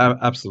 yeah,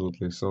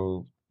 absolutely.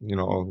 So,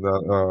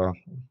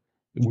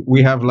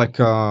 we have like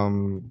our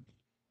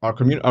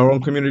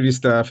own community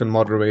staff and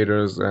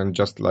moderators and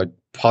just like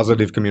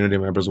positive community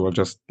members who are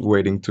just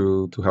waiting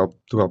to help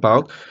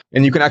out.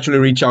 And you can actually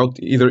reach out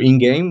either in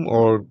game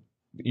or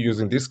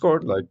using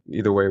Discord. Like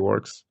either way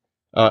works.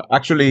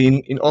 Actually,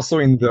 in also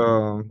in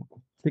the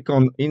click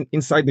on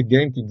inside the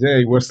game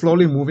today, we're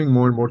slowly moving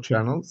more and more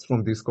channels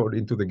from Discord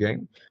into the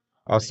game.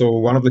 So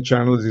one of the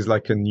channels is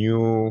like a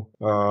new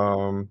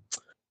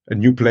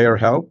player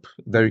help.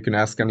 There you can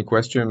ask any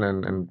question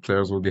and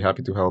players will be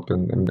happy to help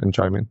and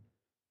chime in.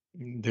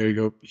 There you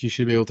go. You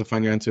should be able to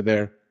find your answer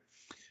there.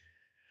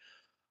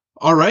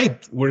 All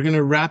right, we're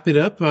gonna wrap it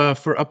up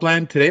for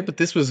Upland today, but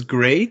this was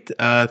great.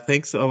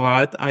 Thanks a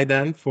lot,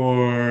 Aidan,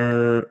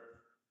 for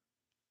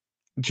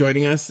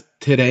joining us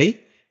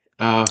today.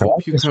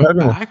 Hope you Thanks come for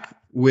having me. back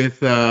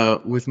with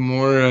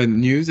more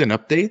news and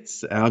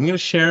updates. I'm gonna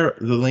share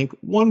the link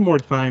one more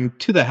time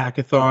to the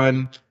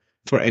hackathon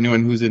for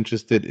anyone who's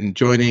interested in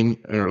joining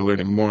or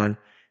learning more.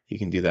 You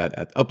can do that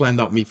at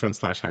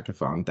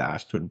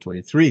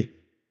upland.me/hackathon-2023.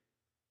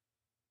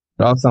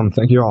 Awesome.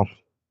 Thank you all.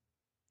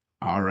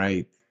 All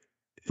right.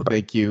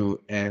 Thank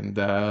you. And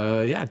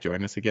yeah,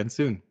 join us again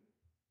soon.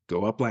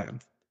 Go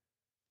Upland.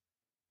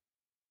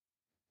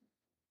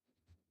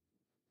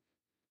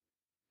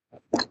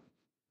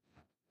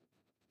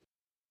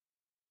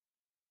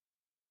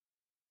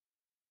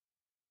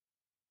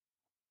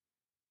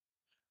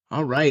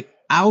 All right.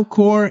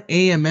 Alcor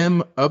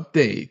AMM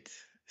update.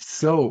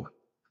 So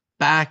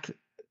back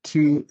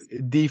to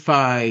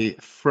DeFi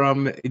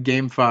from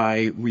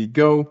GameFi we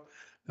go.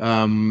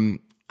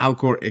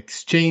 Alcor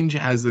Exchange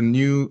has a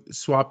new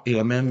swap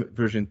AMM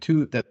version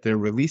 2 that they're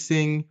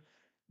releasing.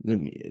 Let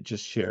me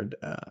just shared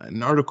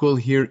an article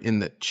here in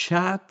the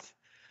chat.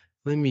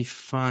 Let me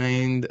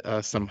find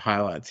some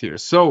highlights here.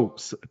 So,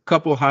 a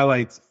couple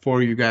highlights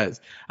for you guys.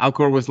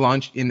 Alcor was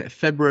launched in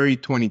February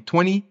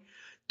 2020.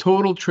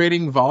 Total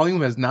trading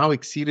volume has now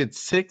exceeded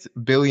 $6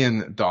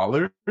 billion.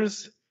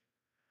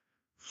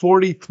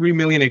 43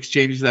 million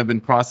exchanges have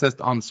been processed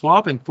on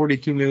swap and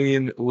 42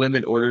 million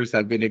limit orders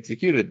have been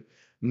executed.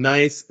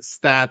 Nice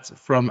stats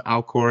from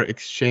Alcor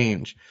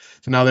Exchange.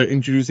 So now they're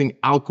introducing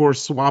Alcor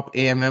Swap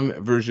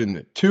AMM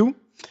version 2.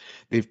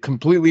 They've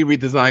completely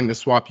redesigned the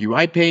swap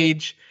UI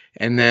page.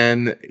 And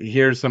then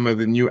here's some of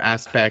the new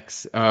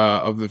aspects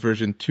of the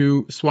version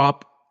 2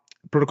 swap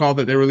protocol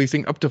that they're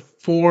releasing. Up to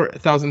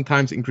 4,000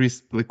 times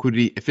increased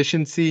liquidity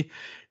efficiency,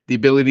 the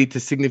ability to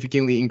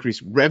significantly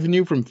increase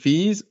revenue from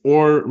fees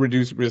or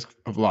reduce risk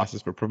of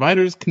losses for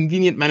providers,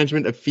 convenient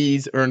management of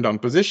fees earned on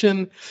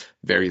position,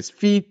 various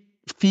fee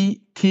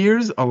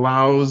tiers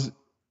allows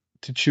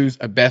to choose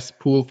a best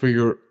pool for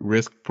your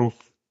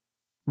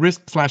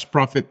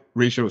risk/profit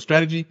ratio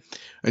strategy,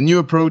 a new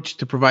approach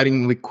to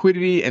providing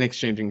liquidity and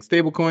exchanging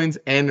stablecoins,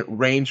 and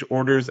range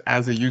orders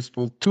as a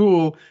useful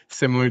tool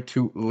similar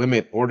to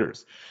limit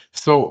orders.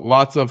 So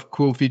lots of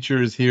cool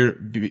features here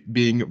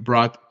being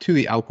brought to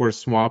the Alcor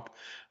swap.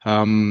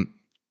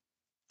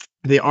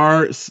 They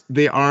are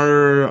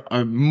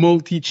a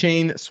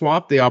multi-chain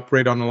swap. They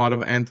operate on a lot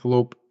of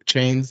Antelope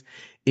chains,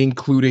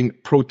 including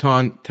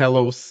Proton,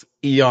 Telos,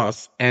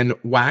 EOS, and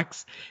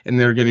Wax, and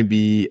they're going to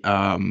be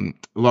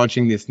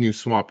launching this new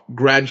swap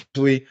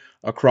gradually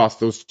across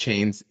those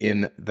chains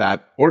in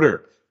that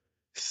order.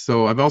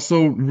 So I've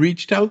also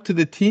reached out to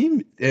the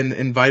team and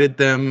invited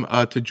them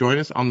to join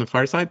us on the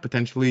fireside,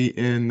 potentially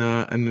in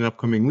an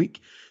upcoming week,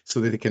 so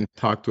that they can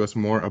talk to us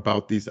more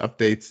about these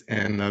updates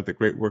and the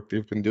great work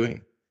they've been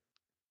doing.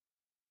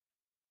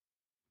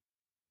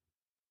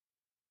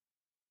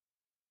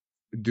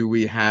 Do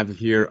we have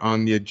here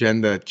on the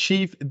agenda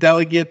Chief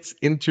Delegates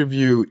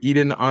Interview,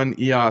 Eden on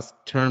EOS,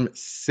 Term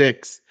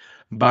 6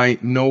 by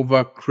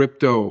Nova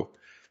Crypto.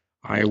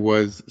 I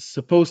was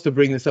supposed to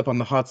bring this up on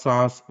the hot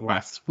sauce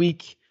last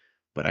week,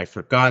 but I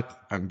forgot.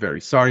 I'm very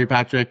sorry,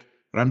 Patrick,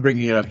 but I'm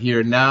bringing it up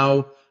here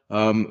now.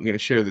 I'm going to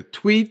share the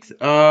tweet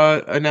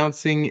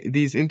announcing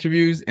these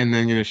interviews, and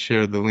then I'm going to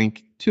share the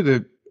link to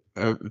the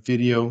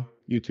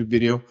YouTube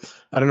video.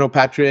 I don't know,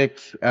 Patrick,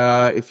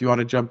 if you want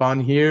to jump on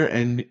here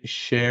and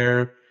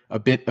share a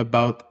bit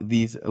about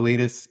these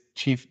latest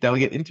chief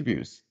delegate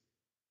interviews.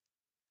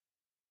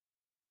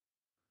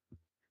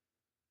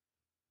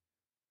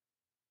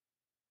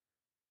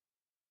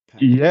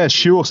 Yeah,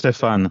 sure,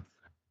 Stefan.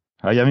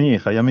 I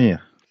am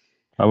here.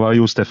 How are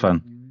you,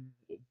 Stefan?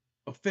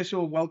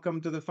 Official welcome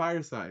to the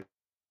fireside.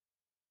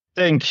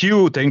 Thank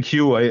you.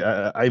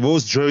 I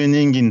was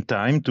joining in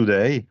time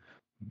today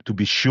to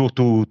be sure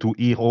to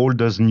hear all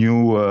those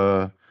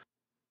new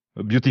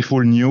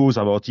beautiful news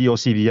about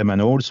EOS EVM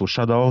and all. So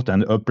shout out,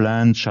 and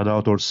Upland, shout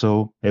out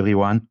also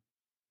everyone.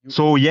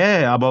 So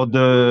yeah, about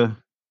the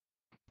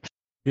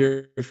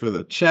Here for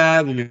the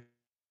chat,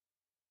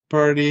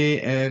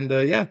 party, and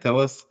yeah,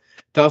 tell us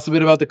a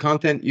bit about the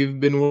content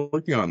you've been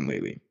working on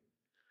lately.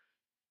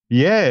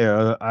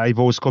 Yeah, I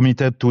was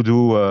committed to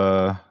do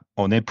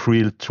on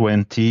April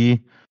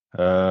 20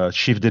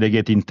 chief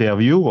delegate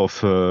interview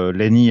of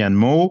Lenny and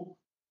Mo.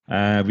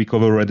 We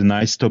covered a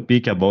nice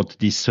topic about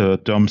this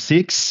term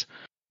 6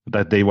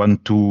 that they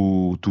want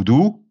to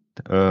do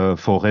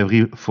for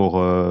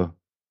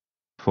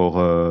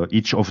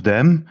each of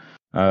them.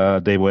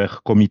 They were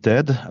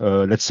committed.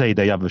 Let's say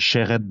they have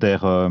shared their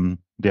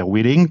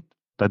willing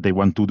that they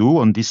want to do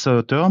on this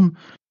term.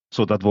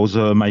 So that was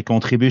my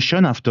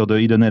contribution after the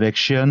Eden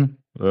election.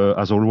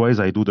 As always,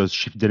 I do the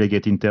chief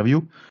delegate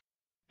interview.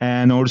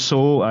 And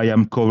also, I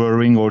am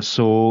covering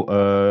also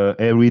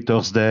every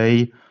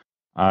Thursday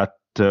at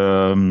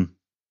 18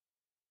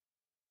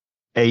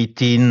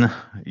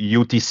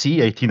 UTC,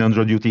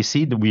 1800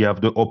 UTC. We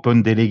have the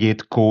open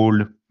delegate call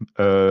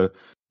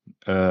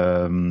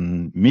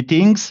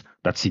meetings.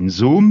 That's in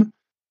Zoom.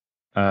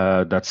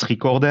 That's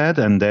recorded,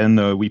 and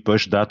then we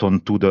push that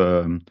onto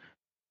the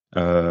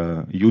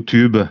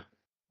YouTube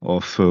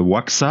of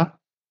Waxa.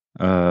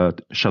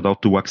 Shout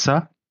out to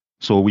Waxa.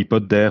 So we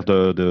put there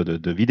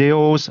the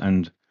videos,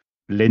 and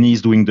Lenny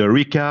is doing the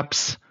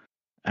recaps,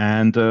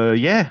 and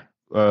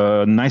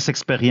nice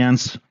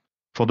experience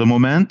for the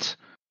moment,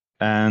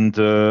 and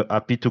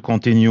happy to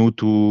continue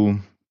to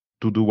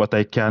do what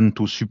I can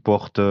to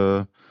support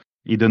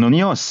Eden on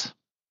EOS.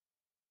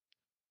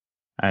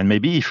 And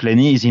maybe if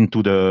Lenny is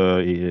into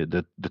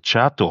the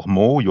chat, or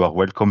Mo, you are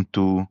welcome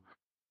to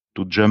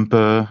jump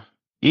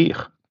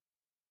here.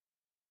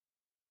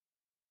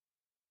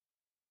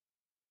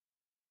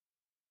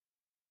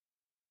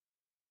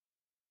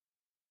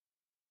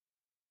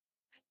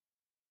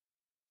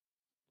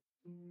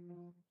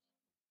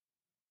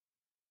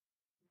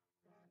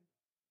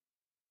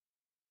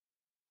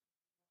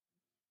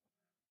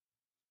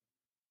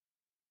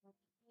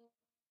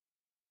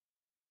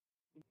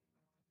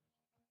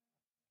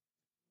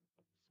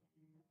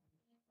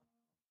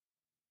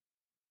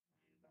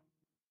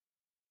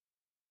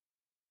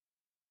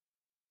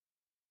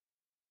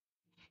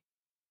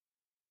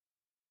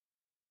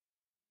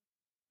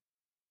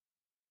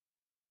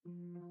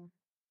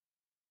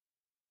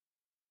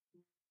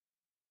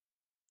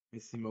 I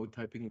see Mo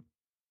typing.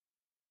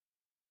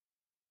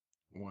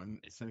 1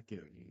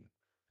 second.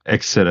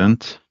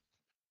 Excellent.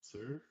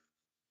 Sir.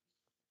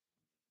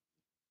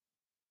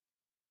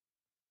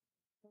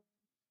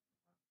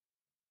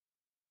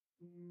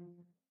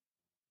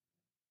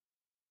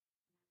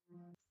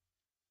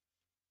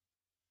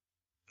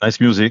 Nice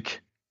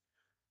music.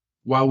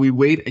 While we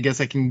wait, I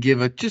guess I can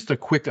give just a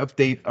quick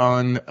update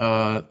on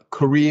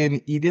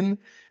Korean Eden.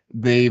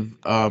 They've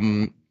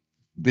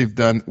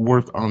done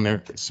work on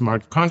their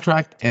smart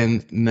contract,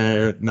 and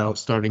they're now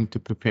starting to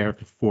prepare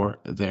for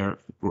their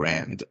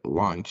grand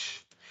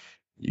launch.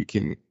 You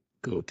can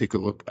go take a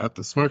look at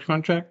the smart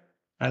contract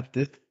at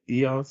this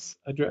EOS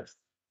address.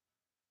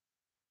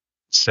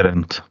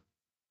 Excellent.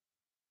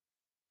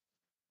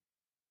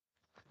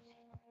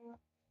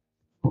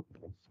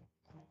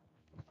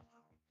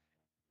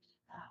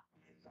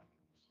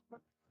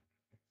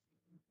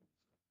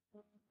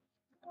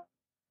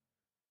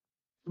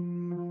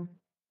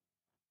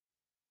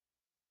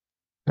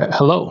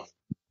 Hello.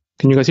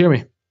 Can you guys hear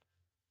me?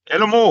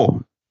 Hello,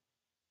 Mo.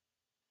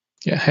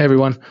 Yeah. Hey,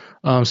 everyone.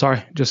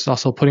 Sorry, just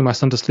also putting my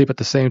son to sleep at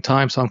the same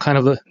time, so I'm kind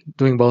of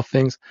doing both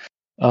things.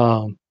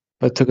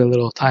 But took a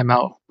little time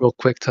out real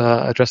quick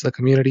to address the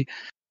community.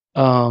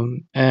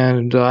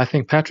 And I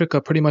think Patrick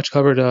pretty much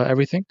covered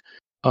everything.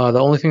 The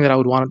only thing that I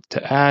would want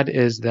to add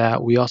is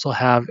that we also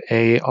have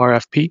a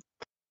RFP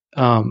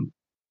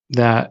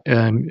that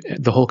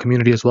the whole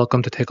community is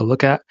welcome to take a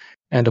look at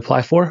and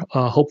apply for.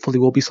 Hopefully,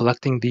 we'll be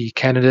selecting the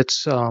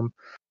candidates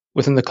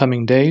within the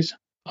coming days.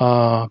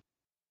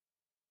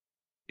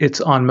 It's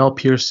on Mel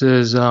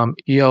Pierce's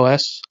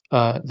EOS,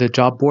 the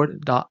job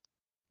board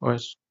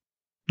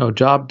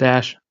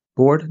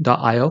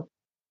job-board.io.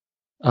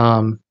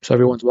 So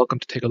everyone's welcome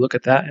to take a look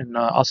at that, and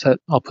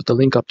I'll put the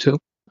link up too,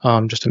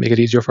 just to make it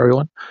easier for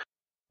everyone.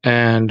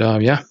 And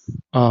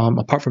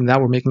apart from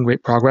that, we're making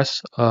great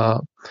progress.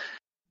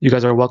 You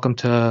guys are welcome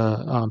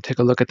to take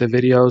a look at the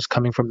videos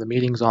coming from the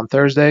meetings on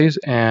Thursdays,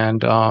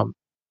 and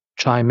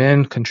chime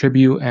in,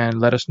 contribute,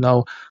 and let us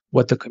know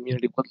what the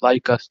community would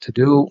like us to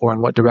do, or in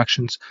what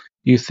directions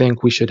you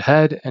think we should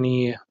head.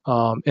 Any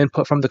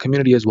input from the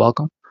community is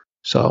welcome.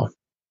 So,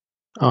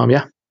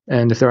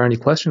 and if there are any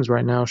questions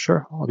right now,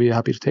 sure, I'll be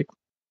happy to take them.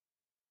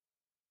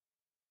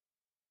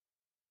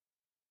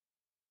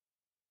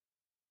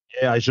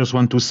 Yeah, I just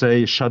want to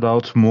say shout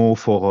out Mo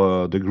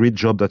for the great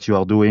job that you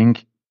are doing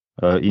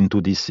into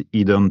this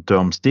Eden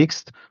term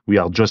 6. We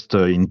are just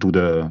into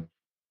the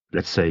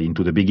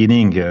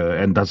beginning,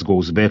 and that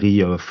goes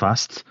very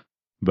fast,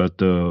 but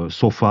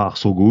so far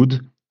so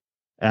good.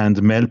 And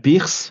Mel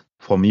Pierce,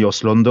 from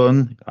EOS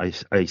London.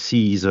 I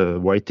see he's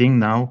writing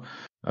now.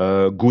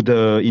 Good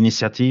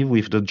initiative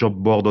with the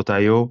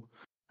jobboard.io.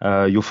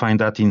 You find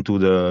that into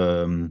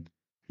the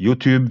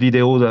YouTube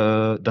video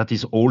that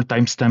is all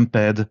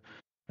timestamped.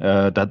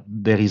 That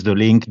there is the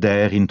link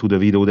there into the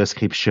video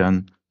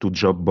description to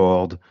job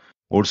board.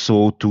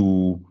 Also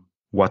to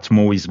what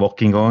Mo is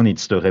working on.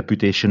 It's the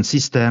reputation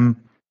system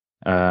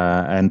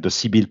and the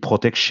CBIL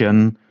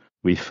protection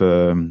with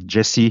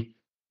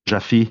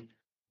Jaffe.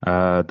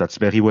 That's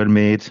very well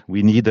made.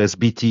 We need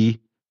SBT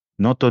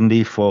not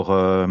only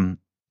for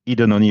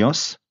Eden on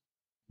EOS.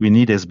 We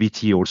need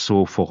SBT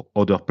also for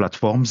other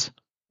platforms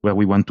where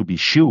we want to be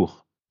sure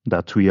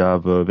that we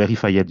have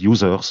verified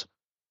users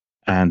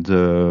and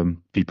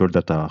people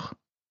that are,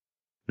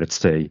 let's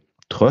say,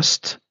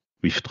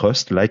 with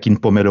trust. Like in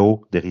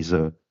Pomelo, there is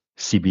a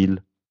CBIL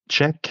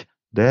check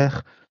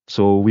there.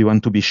 So we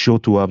want to be sure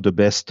to have the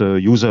best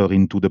user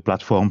into the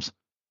platforms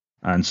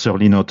and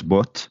certainly not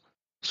bot.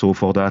 So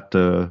for that,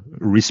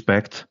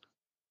 respect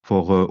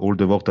for all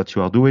the work that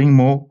you are doing,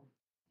 Mo,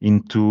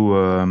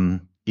 into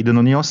Eden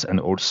on EOS and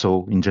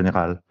also in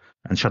general.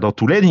 And shout out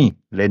to Lenny.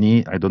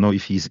 Lenny, I don't know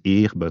if he's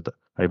here, but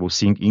I was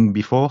thinking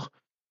before.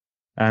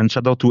 And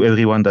shout out to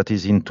everyone that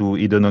is into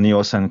Eden on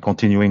EOS and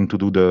continuing to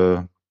do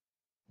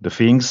the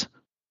things.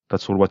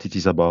 That's all what it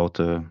is about.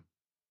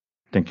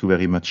 Thank you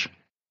very much.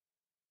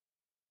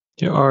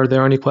 Are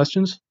there any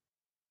questions?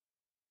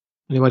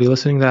 Anybody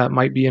listening that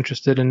might be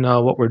interested in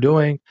what we're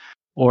doing,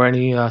 or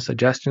any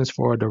suggestions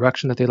for a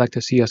direction that they'd like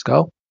to see us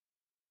go?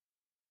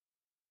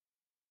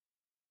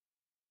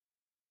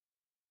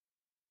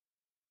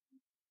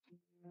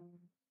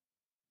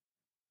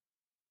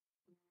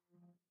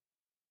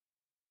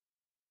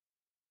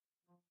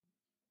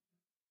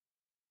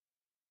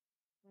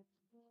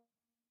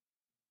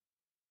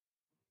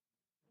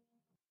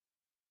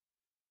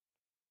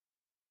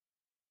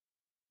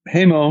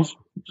 Hey Mo,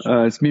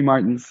 it's me,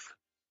 Martin.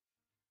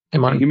 Hey,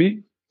 Martin. Can you hear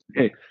me?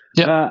 Okay.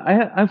 Yeah.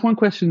 I have one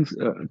question.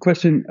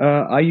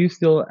 Are you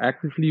still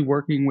actively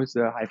working with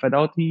the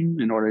HiFiDAO team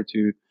in order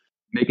to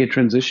make a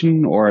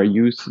transition or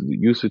use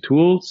the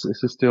tools? Is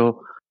this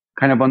still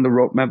kind of on the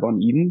roadmap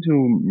on Eden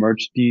to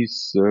merge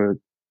these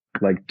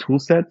like tool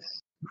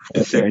sets?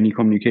 Is there any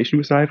communication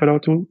with the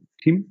HiFiDAO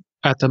team?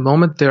 At the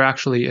moment, there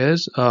actually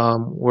is.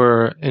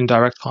 We're in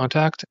direct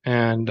contact,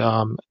 and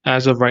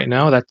as of right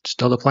now, that's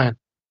still the plan.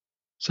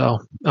 So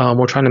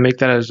we're trying to make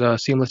that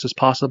as seamless as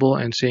possible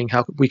and seeing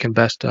how we can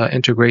best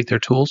integrate their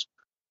tools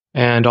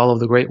and all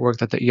of the great work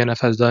that the ENF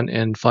has done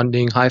in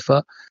funding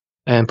HIFA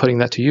and putting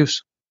that to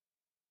use.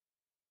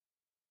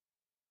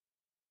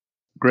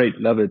 Great,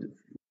 love it.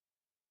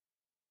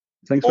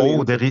 Thanks for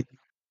the answer.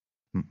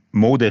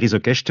 Mo, there is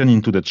a question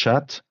into the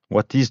chat.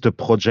 What is the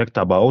project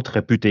about?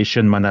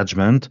 Reputation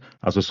management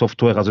as a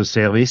software as a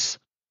service.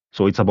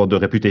 So it's about the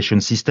reputation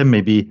system.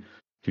 Maybe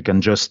you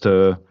can just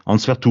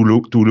answer to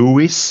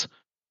Louis.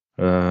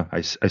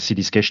 I see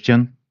this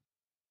question.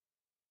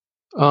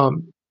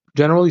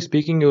 Generally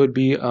speaking, it would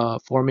be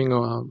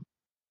forming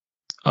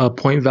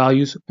point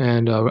values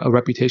and a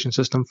reputation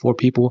system for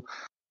people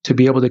to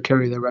be able to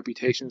carry their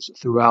reputations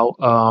throughout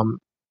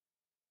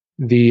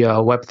the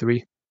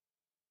Web3.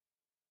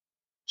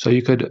 So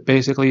you could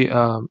basically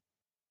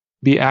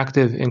be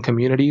active in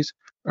communities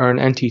or in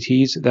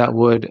entities that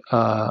would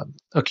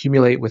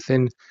accumulate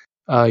within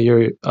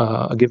your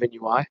a given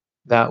UI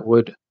that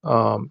would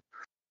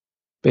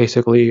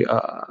basically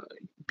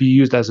be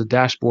used as a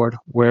dashboard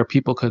where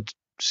people could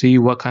see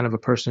what kind of a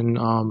person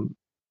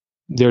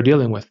they're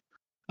dealing with,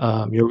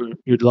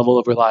 your level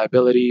of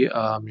reliability,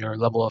 your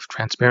level of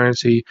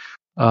transparency,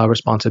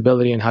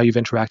 responsibility, and how you've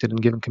interacted in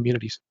given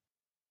communities.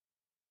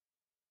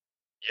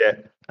 Yeah,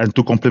 and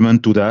to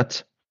complement to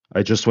that,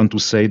 I just want to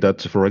say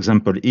that, for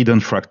example,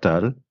 Eden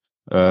Fractal,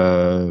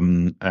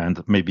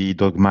 and maybe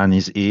Dogman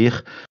is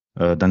here,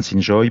 Dancing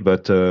Joy,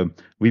 but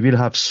we will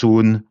have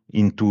soon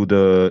into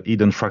the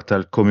Eden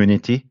Fractal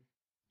community,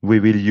 we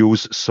will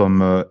use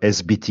some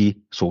SBT,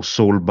 so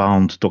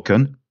soulbound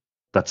token.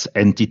 That's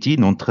entity,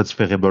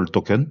 non-transferable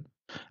token,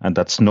 and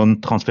that's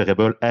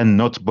non-transferable and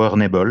not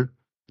burnable.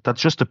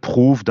 That's just a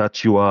proof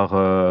that you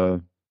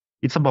are...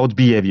 it's about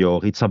behavior.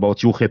 It's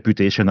about your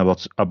reputation,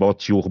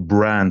 about your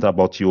brand,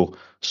 about your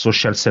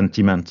social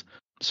sentiment.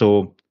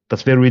 So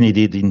that's very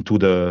needed into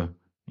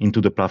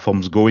the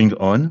platforms going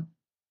on.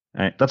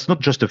 That's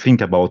not just a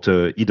thing about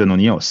Eden on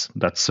EOS.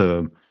 That's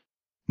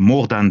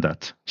more than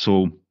that.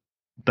 So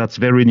that's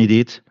very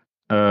needed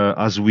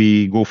as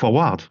we go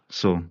forward.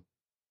 So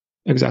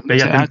exactly.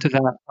 To add to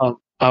that,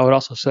 I would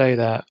also say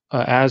that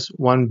as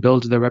one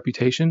builds their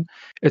reputation,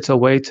 it's a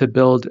way to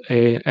build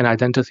an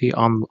identity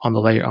on the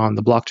layer on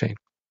the blockchain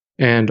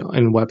and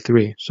in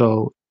Web3.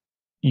 So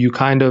you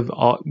kind of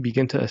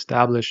begin to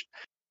establish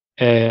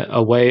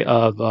a way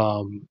of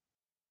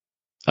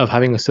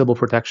having a Sybil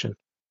protection.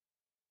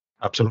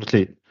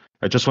 Absolutely.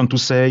 I just want to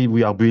say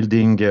we are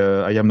building.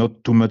 I am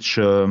not too much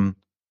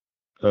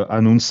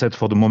announced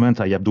for the moment.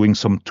 I am doing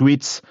some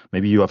tweets.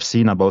 Maybe you have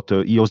seen about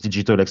EOS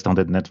Digital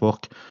Extended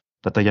Network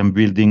that I am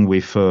building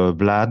with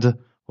Vlad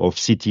of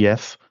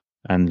CTF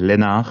and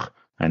Lenar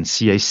and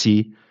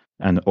CIC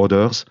and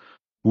others,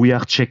 we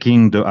are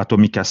checking the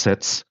atomic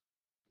assets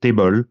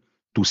table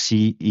to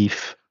see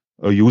if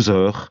a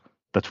user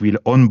that will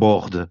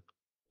onboard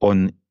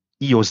on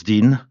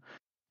EOSDIN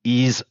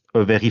is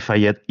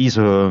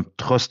a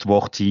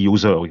trustworthy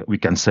user, we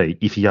can say,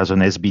 if he has an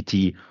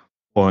SBT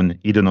on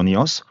hidden on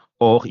EOS,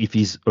 or if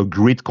he's a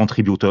great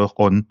contributor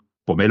on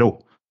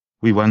Pomelo.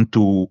 We want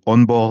to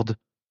onboard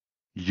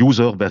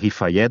user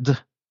verified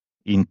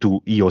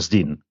into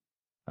EOSDIN.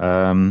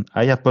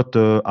 I have put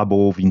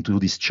above into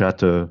this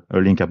chat a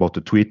link about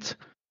a tweet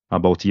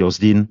about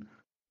EOSDIN.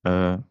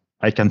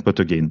 I can put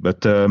again,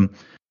 but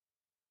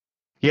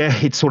yeah,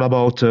 it's all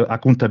about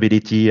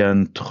accountability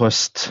and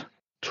trust.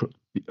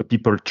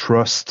 People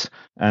trust,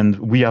 and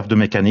we have the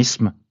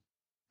mechanism.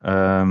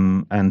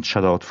 And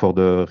shout out for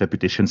the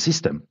reputation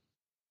system.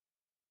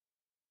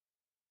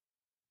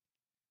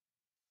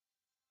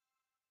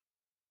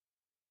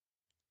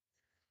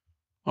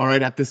 All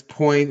right, at this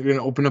point, we're going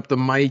to open up the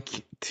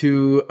mic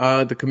to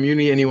the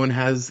community. Anyone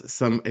has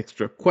some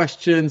extra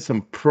questions,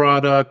 some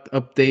product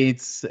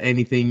updates,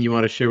 anything you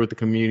want to share with the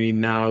community,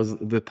 now's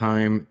the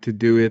time to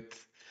do it.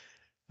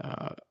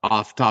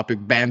 Off-topic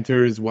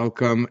banter is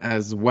welcome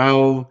as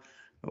well.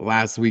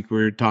 Last week, we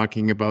were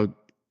talking about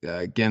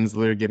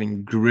Gensler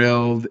getting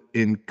grilled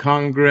in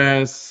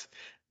Congress.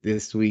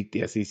 This week,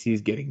 the SEC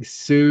is getting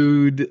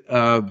sued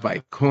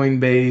by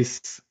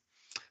Coinbase.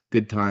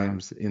 Good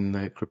times in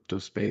the crypto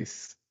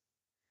space.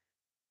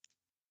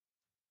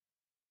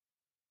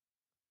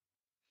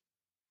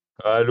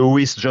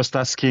 Louis just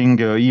asking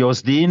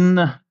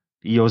EOSDIN.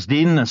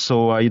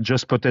 So I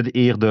just put it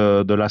here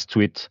the last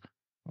tweet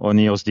on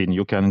EOSDIN.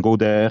 You can go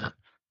there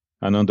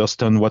and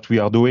understand what we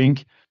are doing.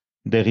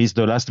 There is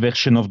the last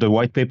version of the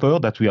white paper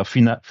that we have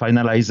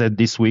finalized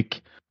this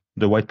week,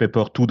 the white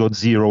paper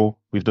 2.0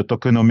 with the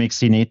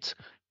tokenomics in it.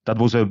 That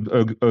was a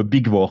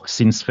big work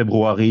since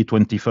February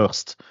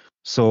 21st.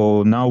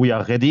 So now we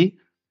are ready.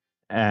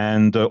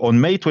 And on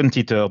May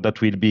 23rd,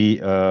 that will be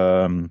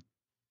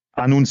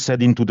announced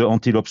into the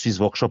Antilopsis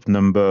workshop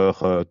number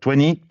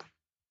 20,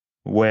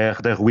 where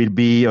there will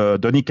be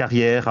Denis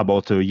Carrière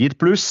about Yield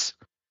Plus.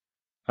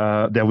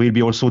 There will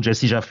be also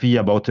Jesse Jaffe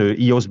about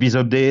EOS Biz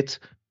update,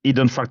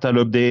 Hidden Fractal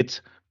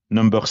update,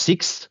 number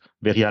 6,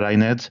 very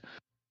aligned.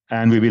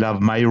 And we will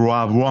have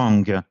Myra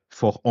Wang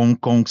for Hong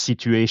Kong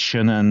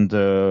situation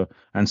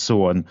and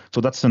so on.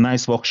 So that's a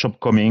nice workshop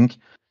coming.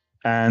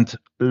 And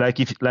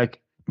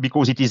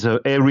because it is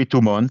every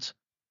 2 months,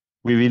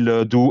 we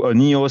will do an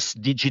EOS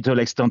Digital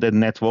Extended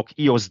Network,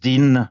 EOS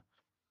DIN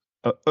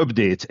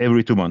update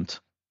every 2 months.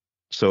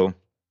 So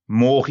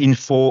more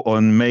info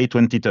on May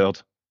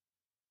 23rd.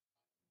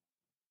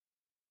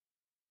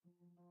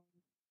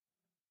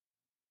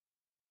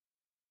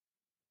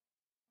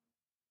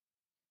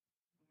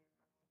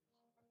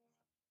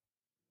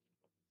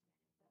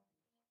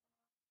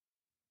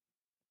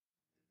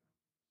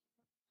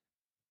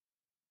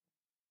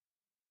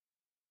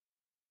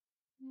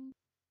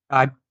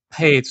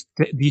 Hey, it's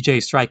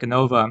DJ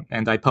Strikanova,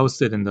 and I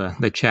posted in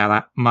the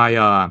chat my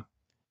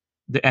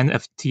the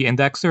NFT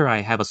indexer.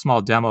 I have a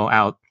small demo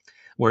out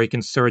where you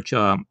can search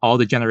all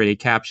the generated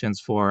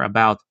captions for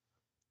about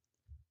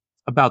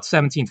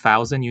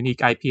 17,000 unique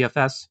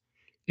IPFS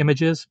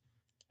images.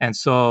 And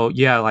so,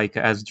 yeah, like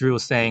as Drew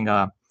was saying,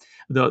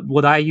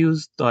 what I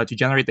used to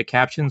generate the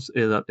captions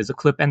is a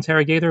clip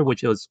interrogator,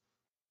 which is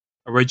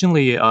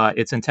originally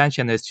its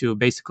intention is to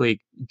basically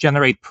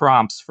generate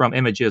prompts from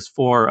images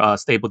for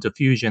stable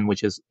diffusion,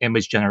 which is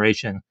image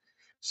generation.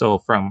 So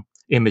from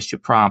image to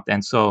prompt.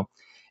 And so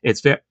it's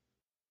very,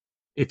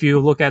 if you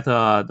look at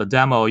the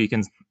demo, you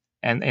can,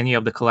 and any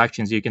of the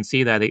collections, you can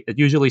see that it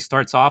usually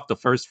starts off, the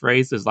first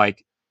phrase is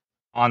like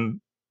on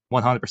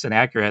 100%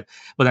 accurate,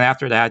 but then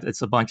after that,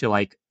 it's a bunch of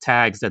like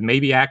tags that may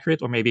be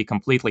accurate or maybe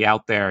completely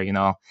out there,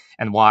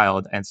 and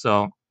wild. And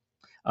so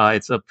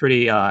it's a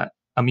pretty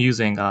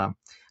amusing.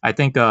 I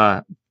think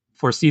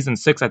for season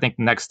 6, I think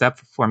the next step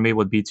for me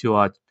would be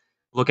to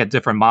look at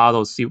different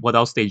models, see what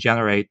else they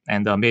generate,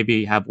 and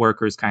maybe have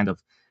workers kind of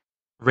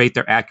rate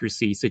their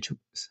accuracy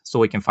so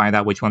we can find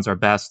out which ones are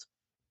best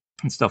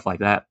and stuff like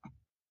that.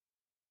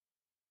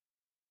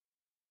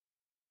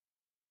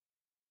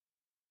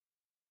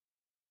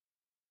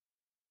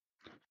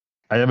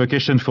 I have a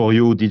question for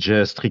you,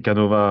 DJ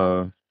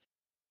Strikanova.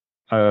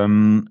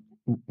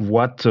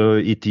 What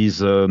it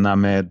is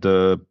named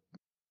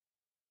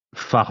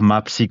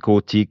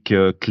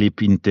pharmapsychotic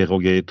clip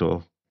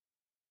interrogator?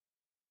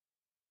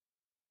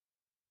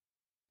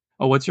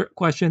 Oh, what's your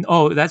question?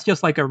 Oh, that's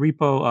just like a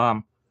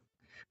repo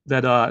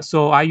that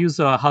so I use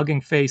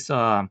Hugging Face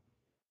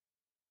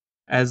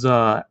as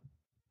a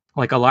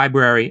like a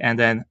library, and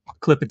then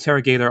Clip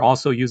Interrogator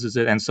also uses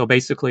it. And so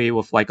basically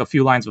with like a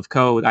few lines of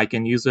code, I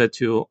can use it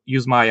to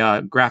use my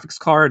graphics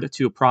card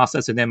to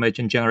process an image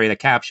and generate a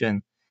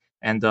caption.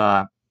 And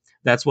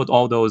that's what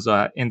all those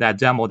in that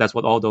demo, that's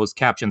what all those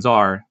captions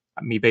are.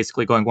 Me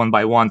basically going one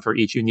by one for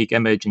each unique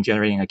image and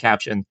generating a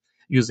caption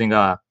using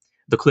the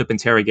Clip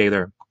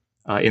Interrogator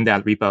in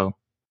that repo.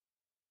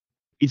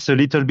 it's a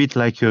little bit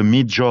like a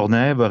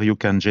Mid-Journey where you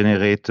can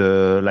generate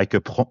like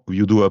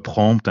you do a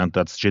prompt and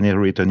that's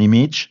generate an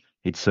image.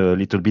 It's a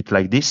little bit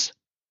like this.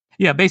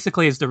 Yeah,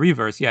 basically it's the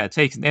reverse. Yeah, it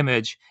takes an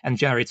image and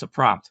generates a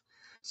prompt.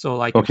 So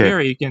like in Okay.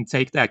 theory, you can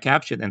take that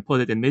caption and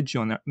put it in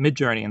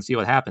Midjourney and see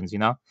what happens, you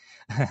know?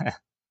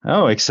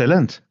 Oh,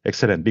 excellent.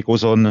 Excellent.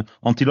 Because on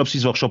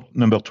Tilopsis workshop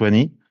number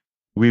 20,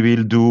 we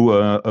will do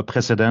a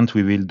precedent.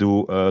 We will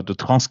do the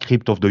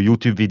transcript of the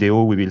YouTube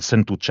video. We will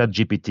send to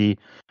ChatGPT.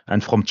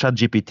 And from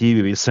ChatGPT,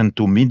 we will send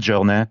to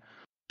Midjourney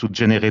to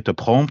generate a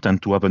prompt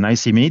and to have a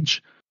nice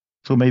image.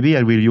 So maybe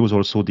I will use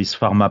also this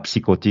pharma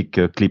psychotic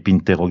clip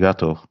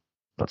interrogator.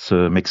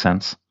 That makes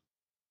sense.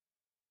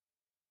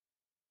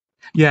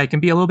 Yeah, it can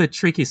be a little bit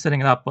tricky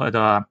setting it up,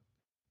 but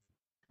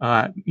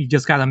you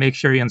just got to make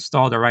sure you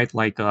install the right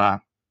like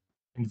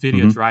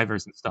NVIDIA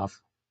drivers and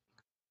stuff.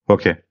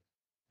 Okay.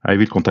 I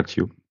will contact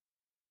you.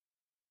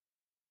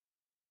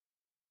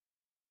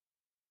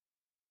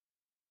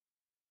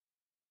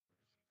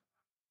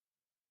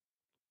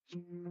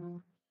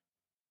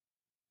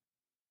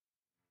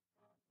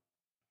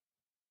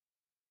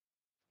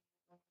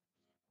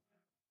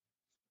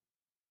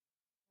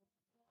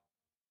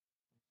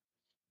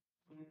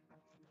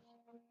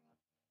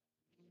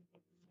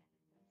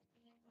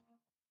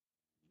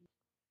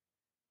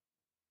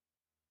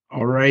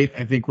 All right,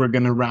 I think we're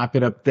going to wrap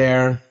it up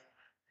there.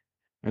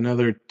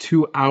 Another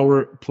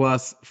 2-hour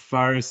plus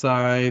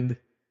fireside.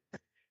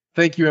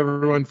 Thank you,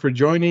 everyone, for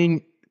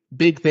joining.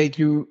 Big thank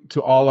you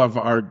to all of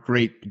our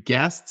great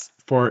guests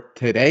for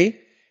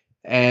today.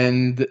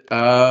 And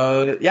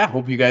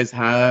hope you guys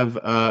have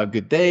a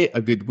good day,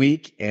 a good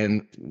week,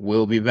 and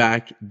we'll be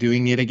back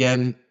doing it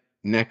again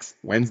next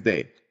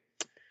Wednesday.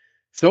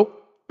 So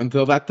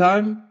until that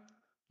time,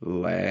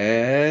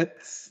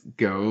 let's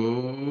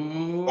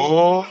go.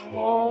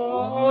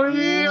 Oh,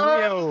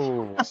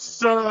 yes.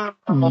 Go,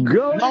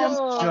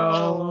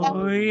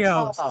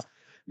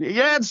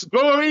 Yes,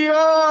 go.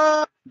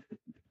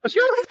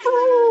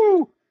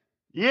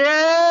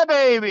 Yeah,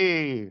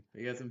 baby.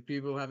 We got some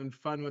people having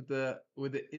fun with the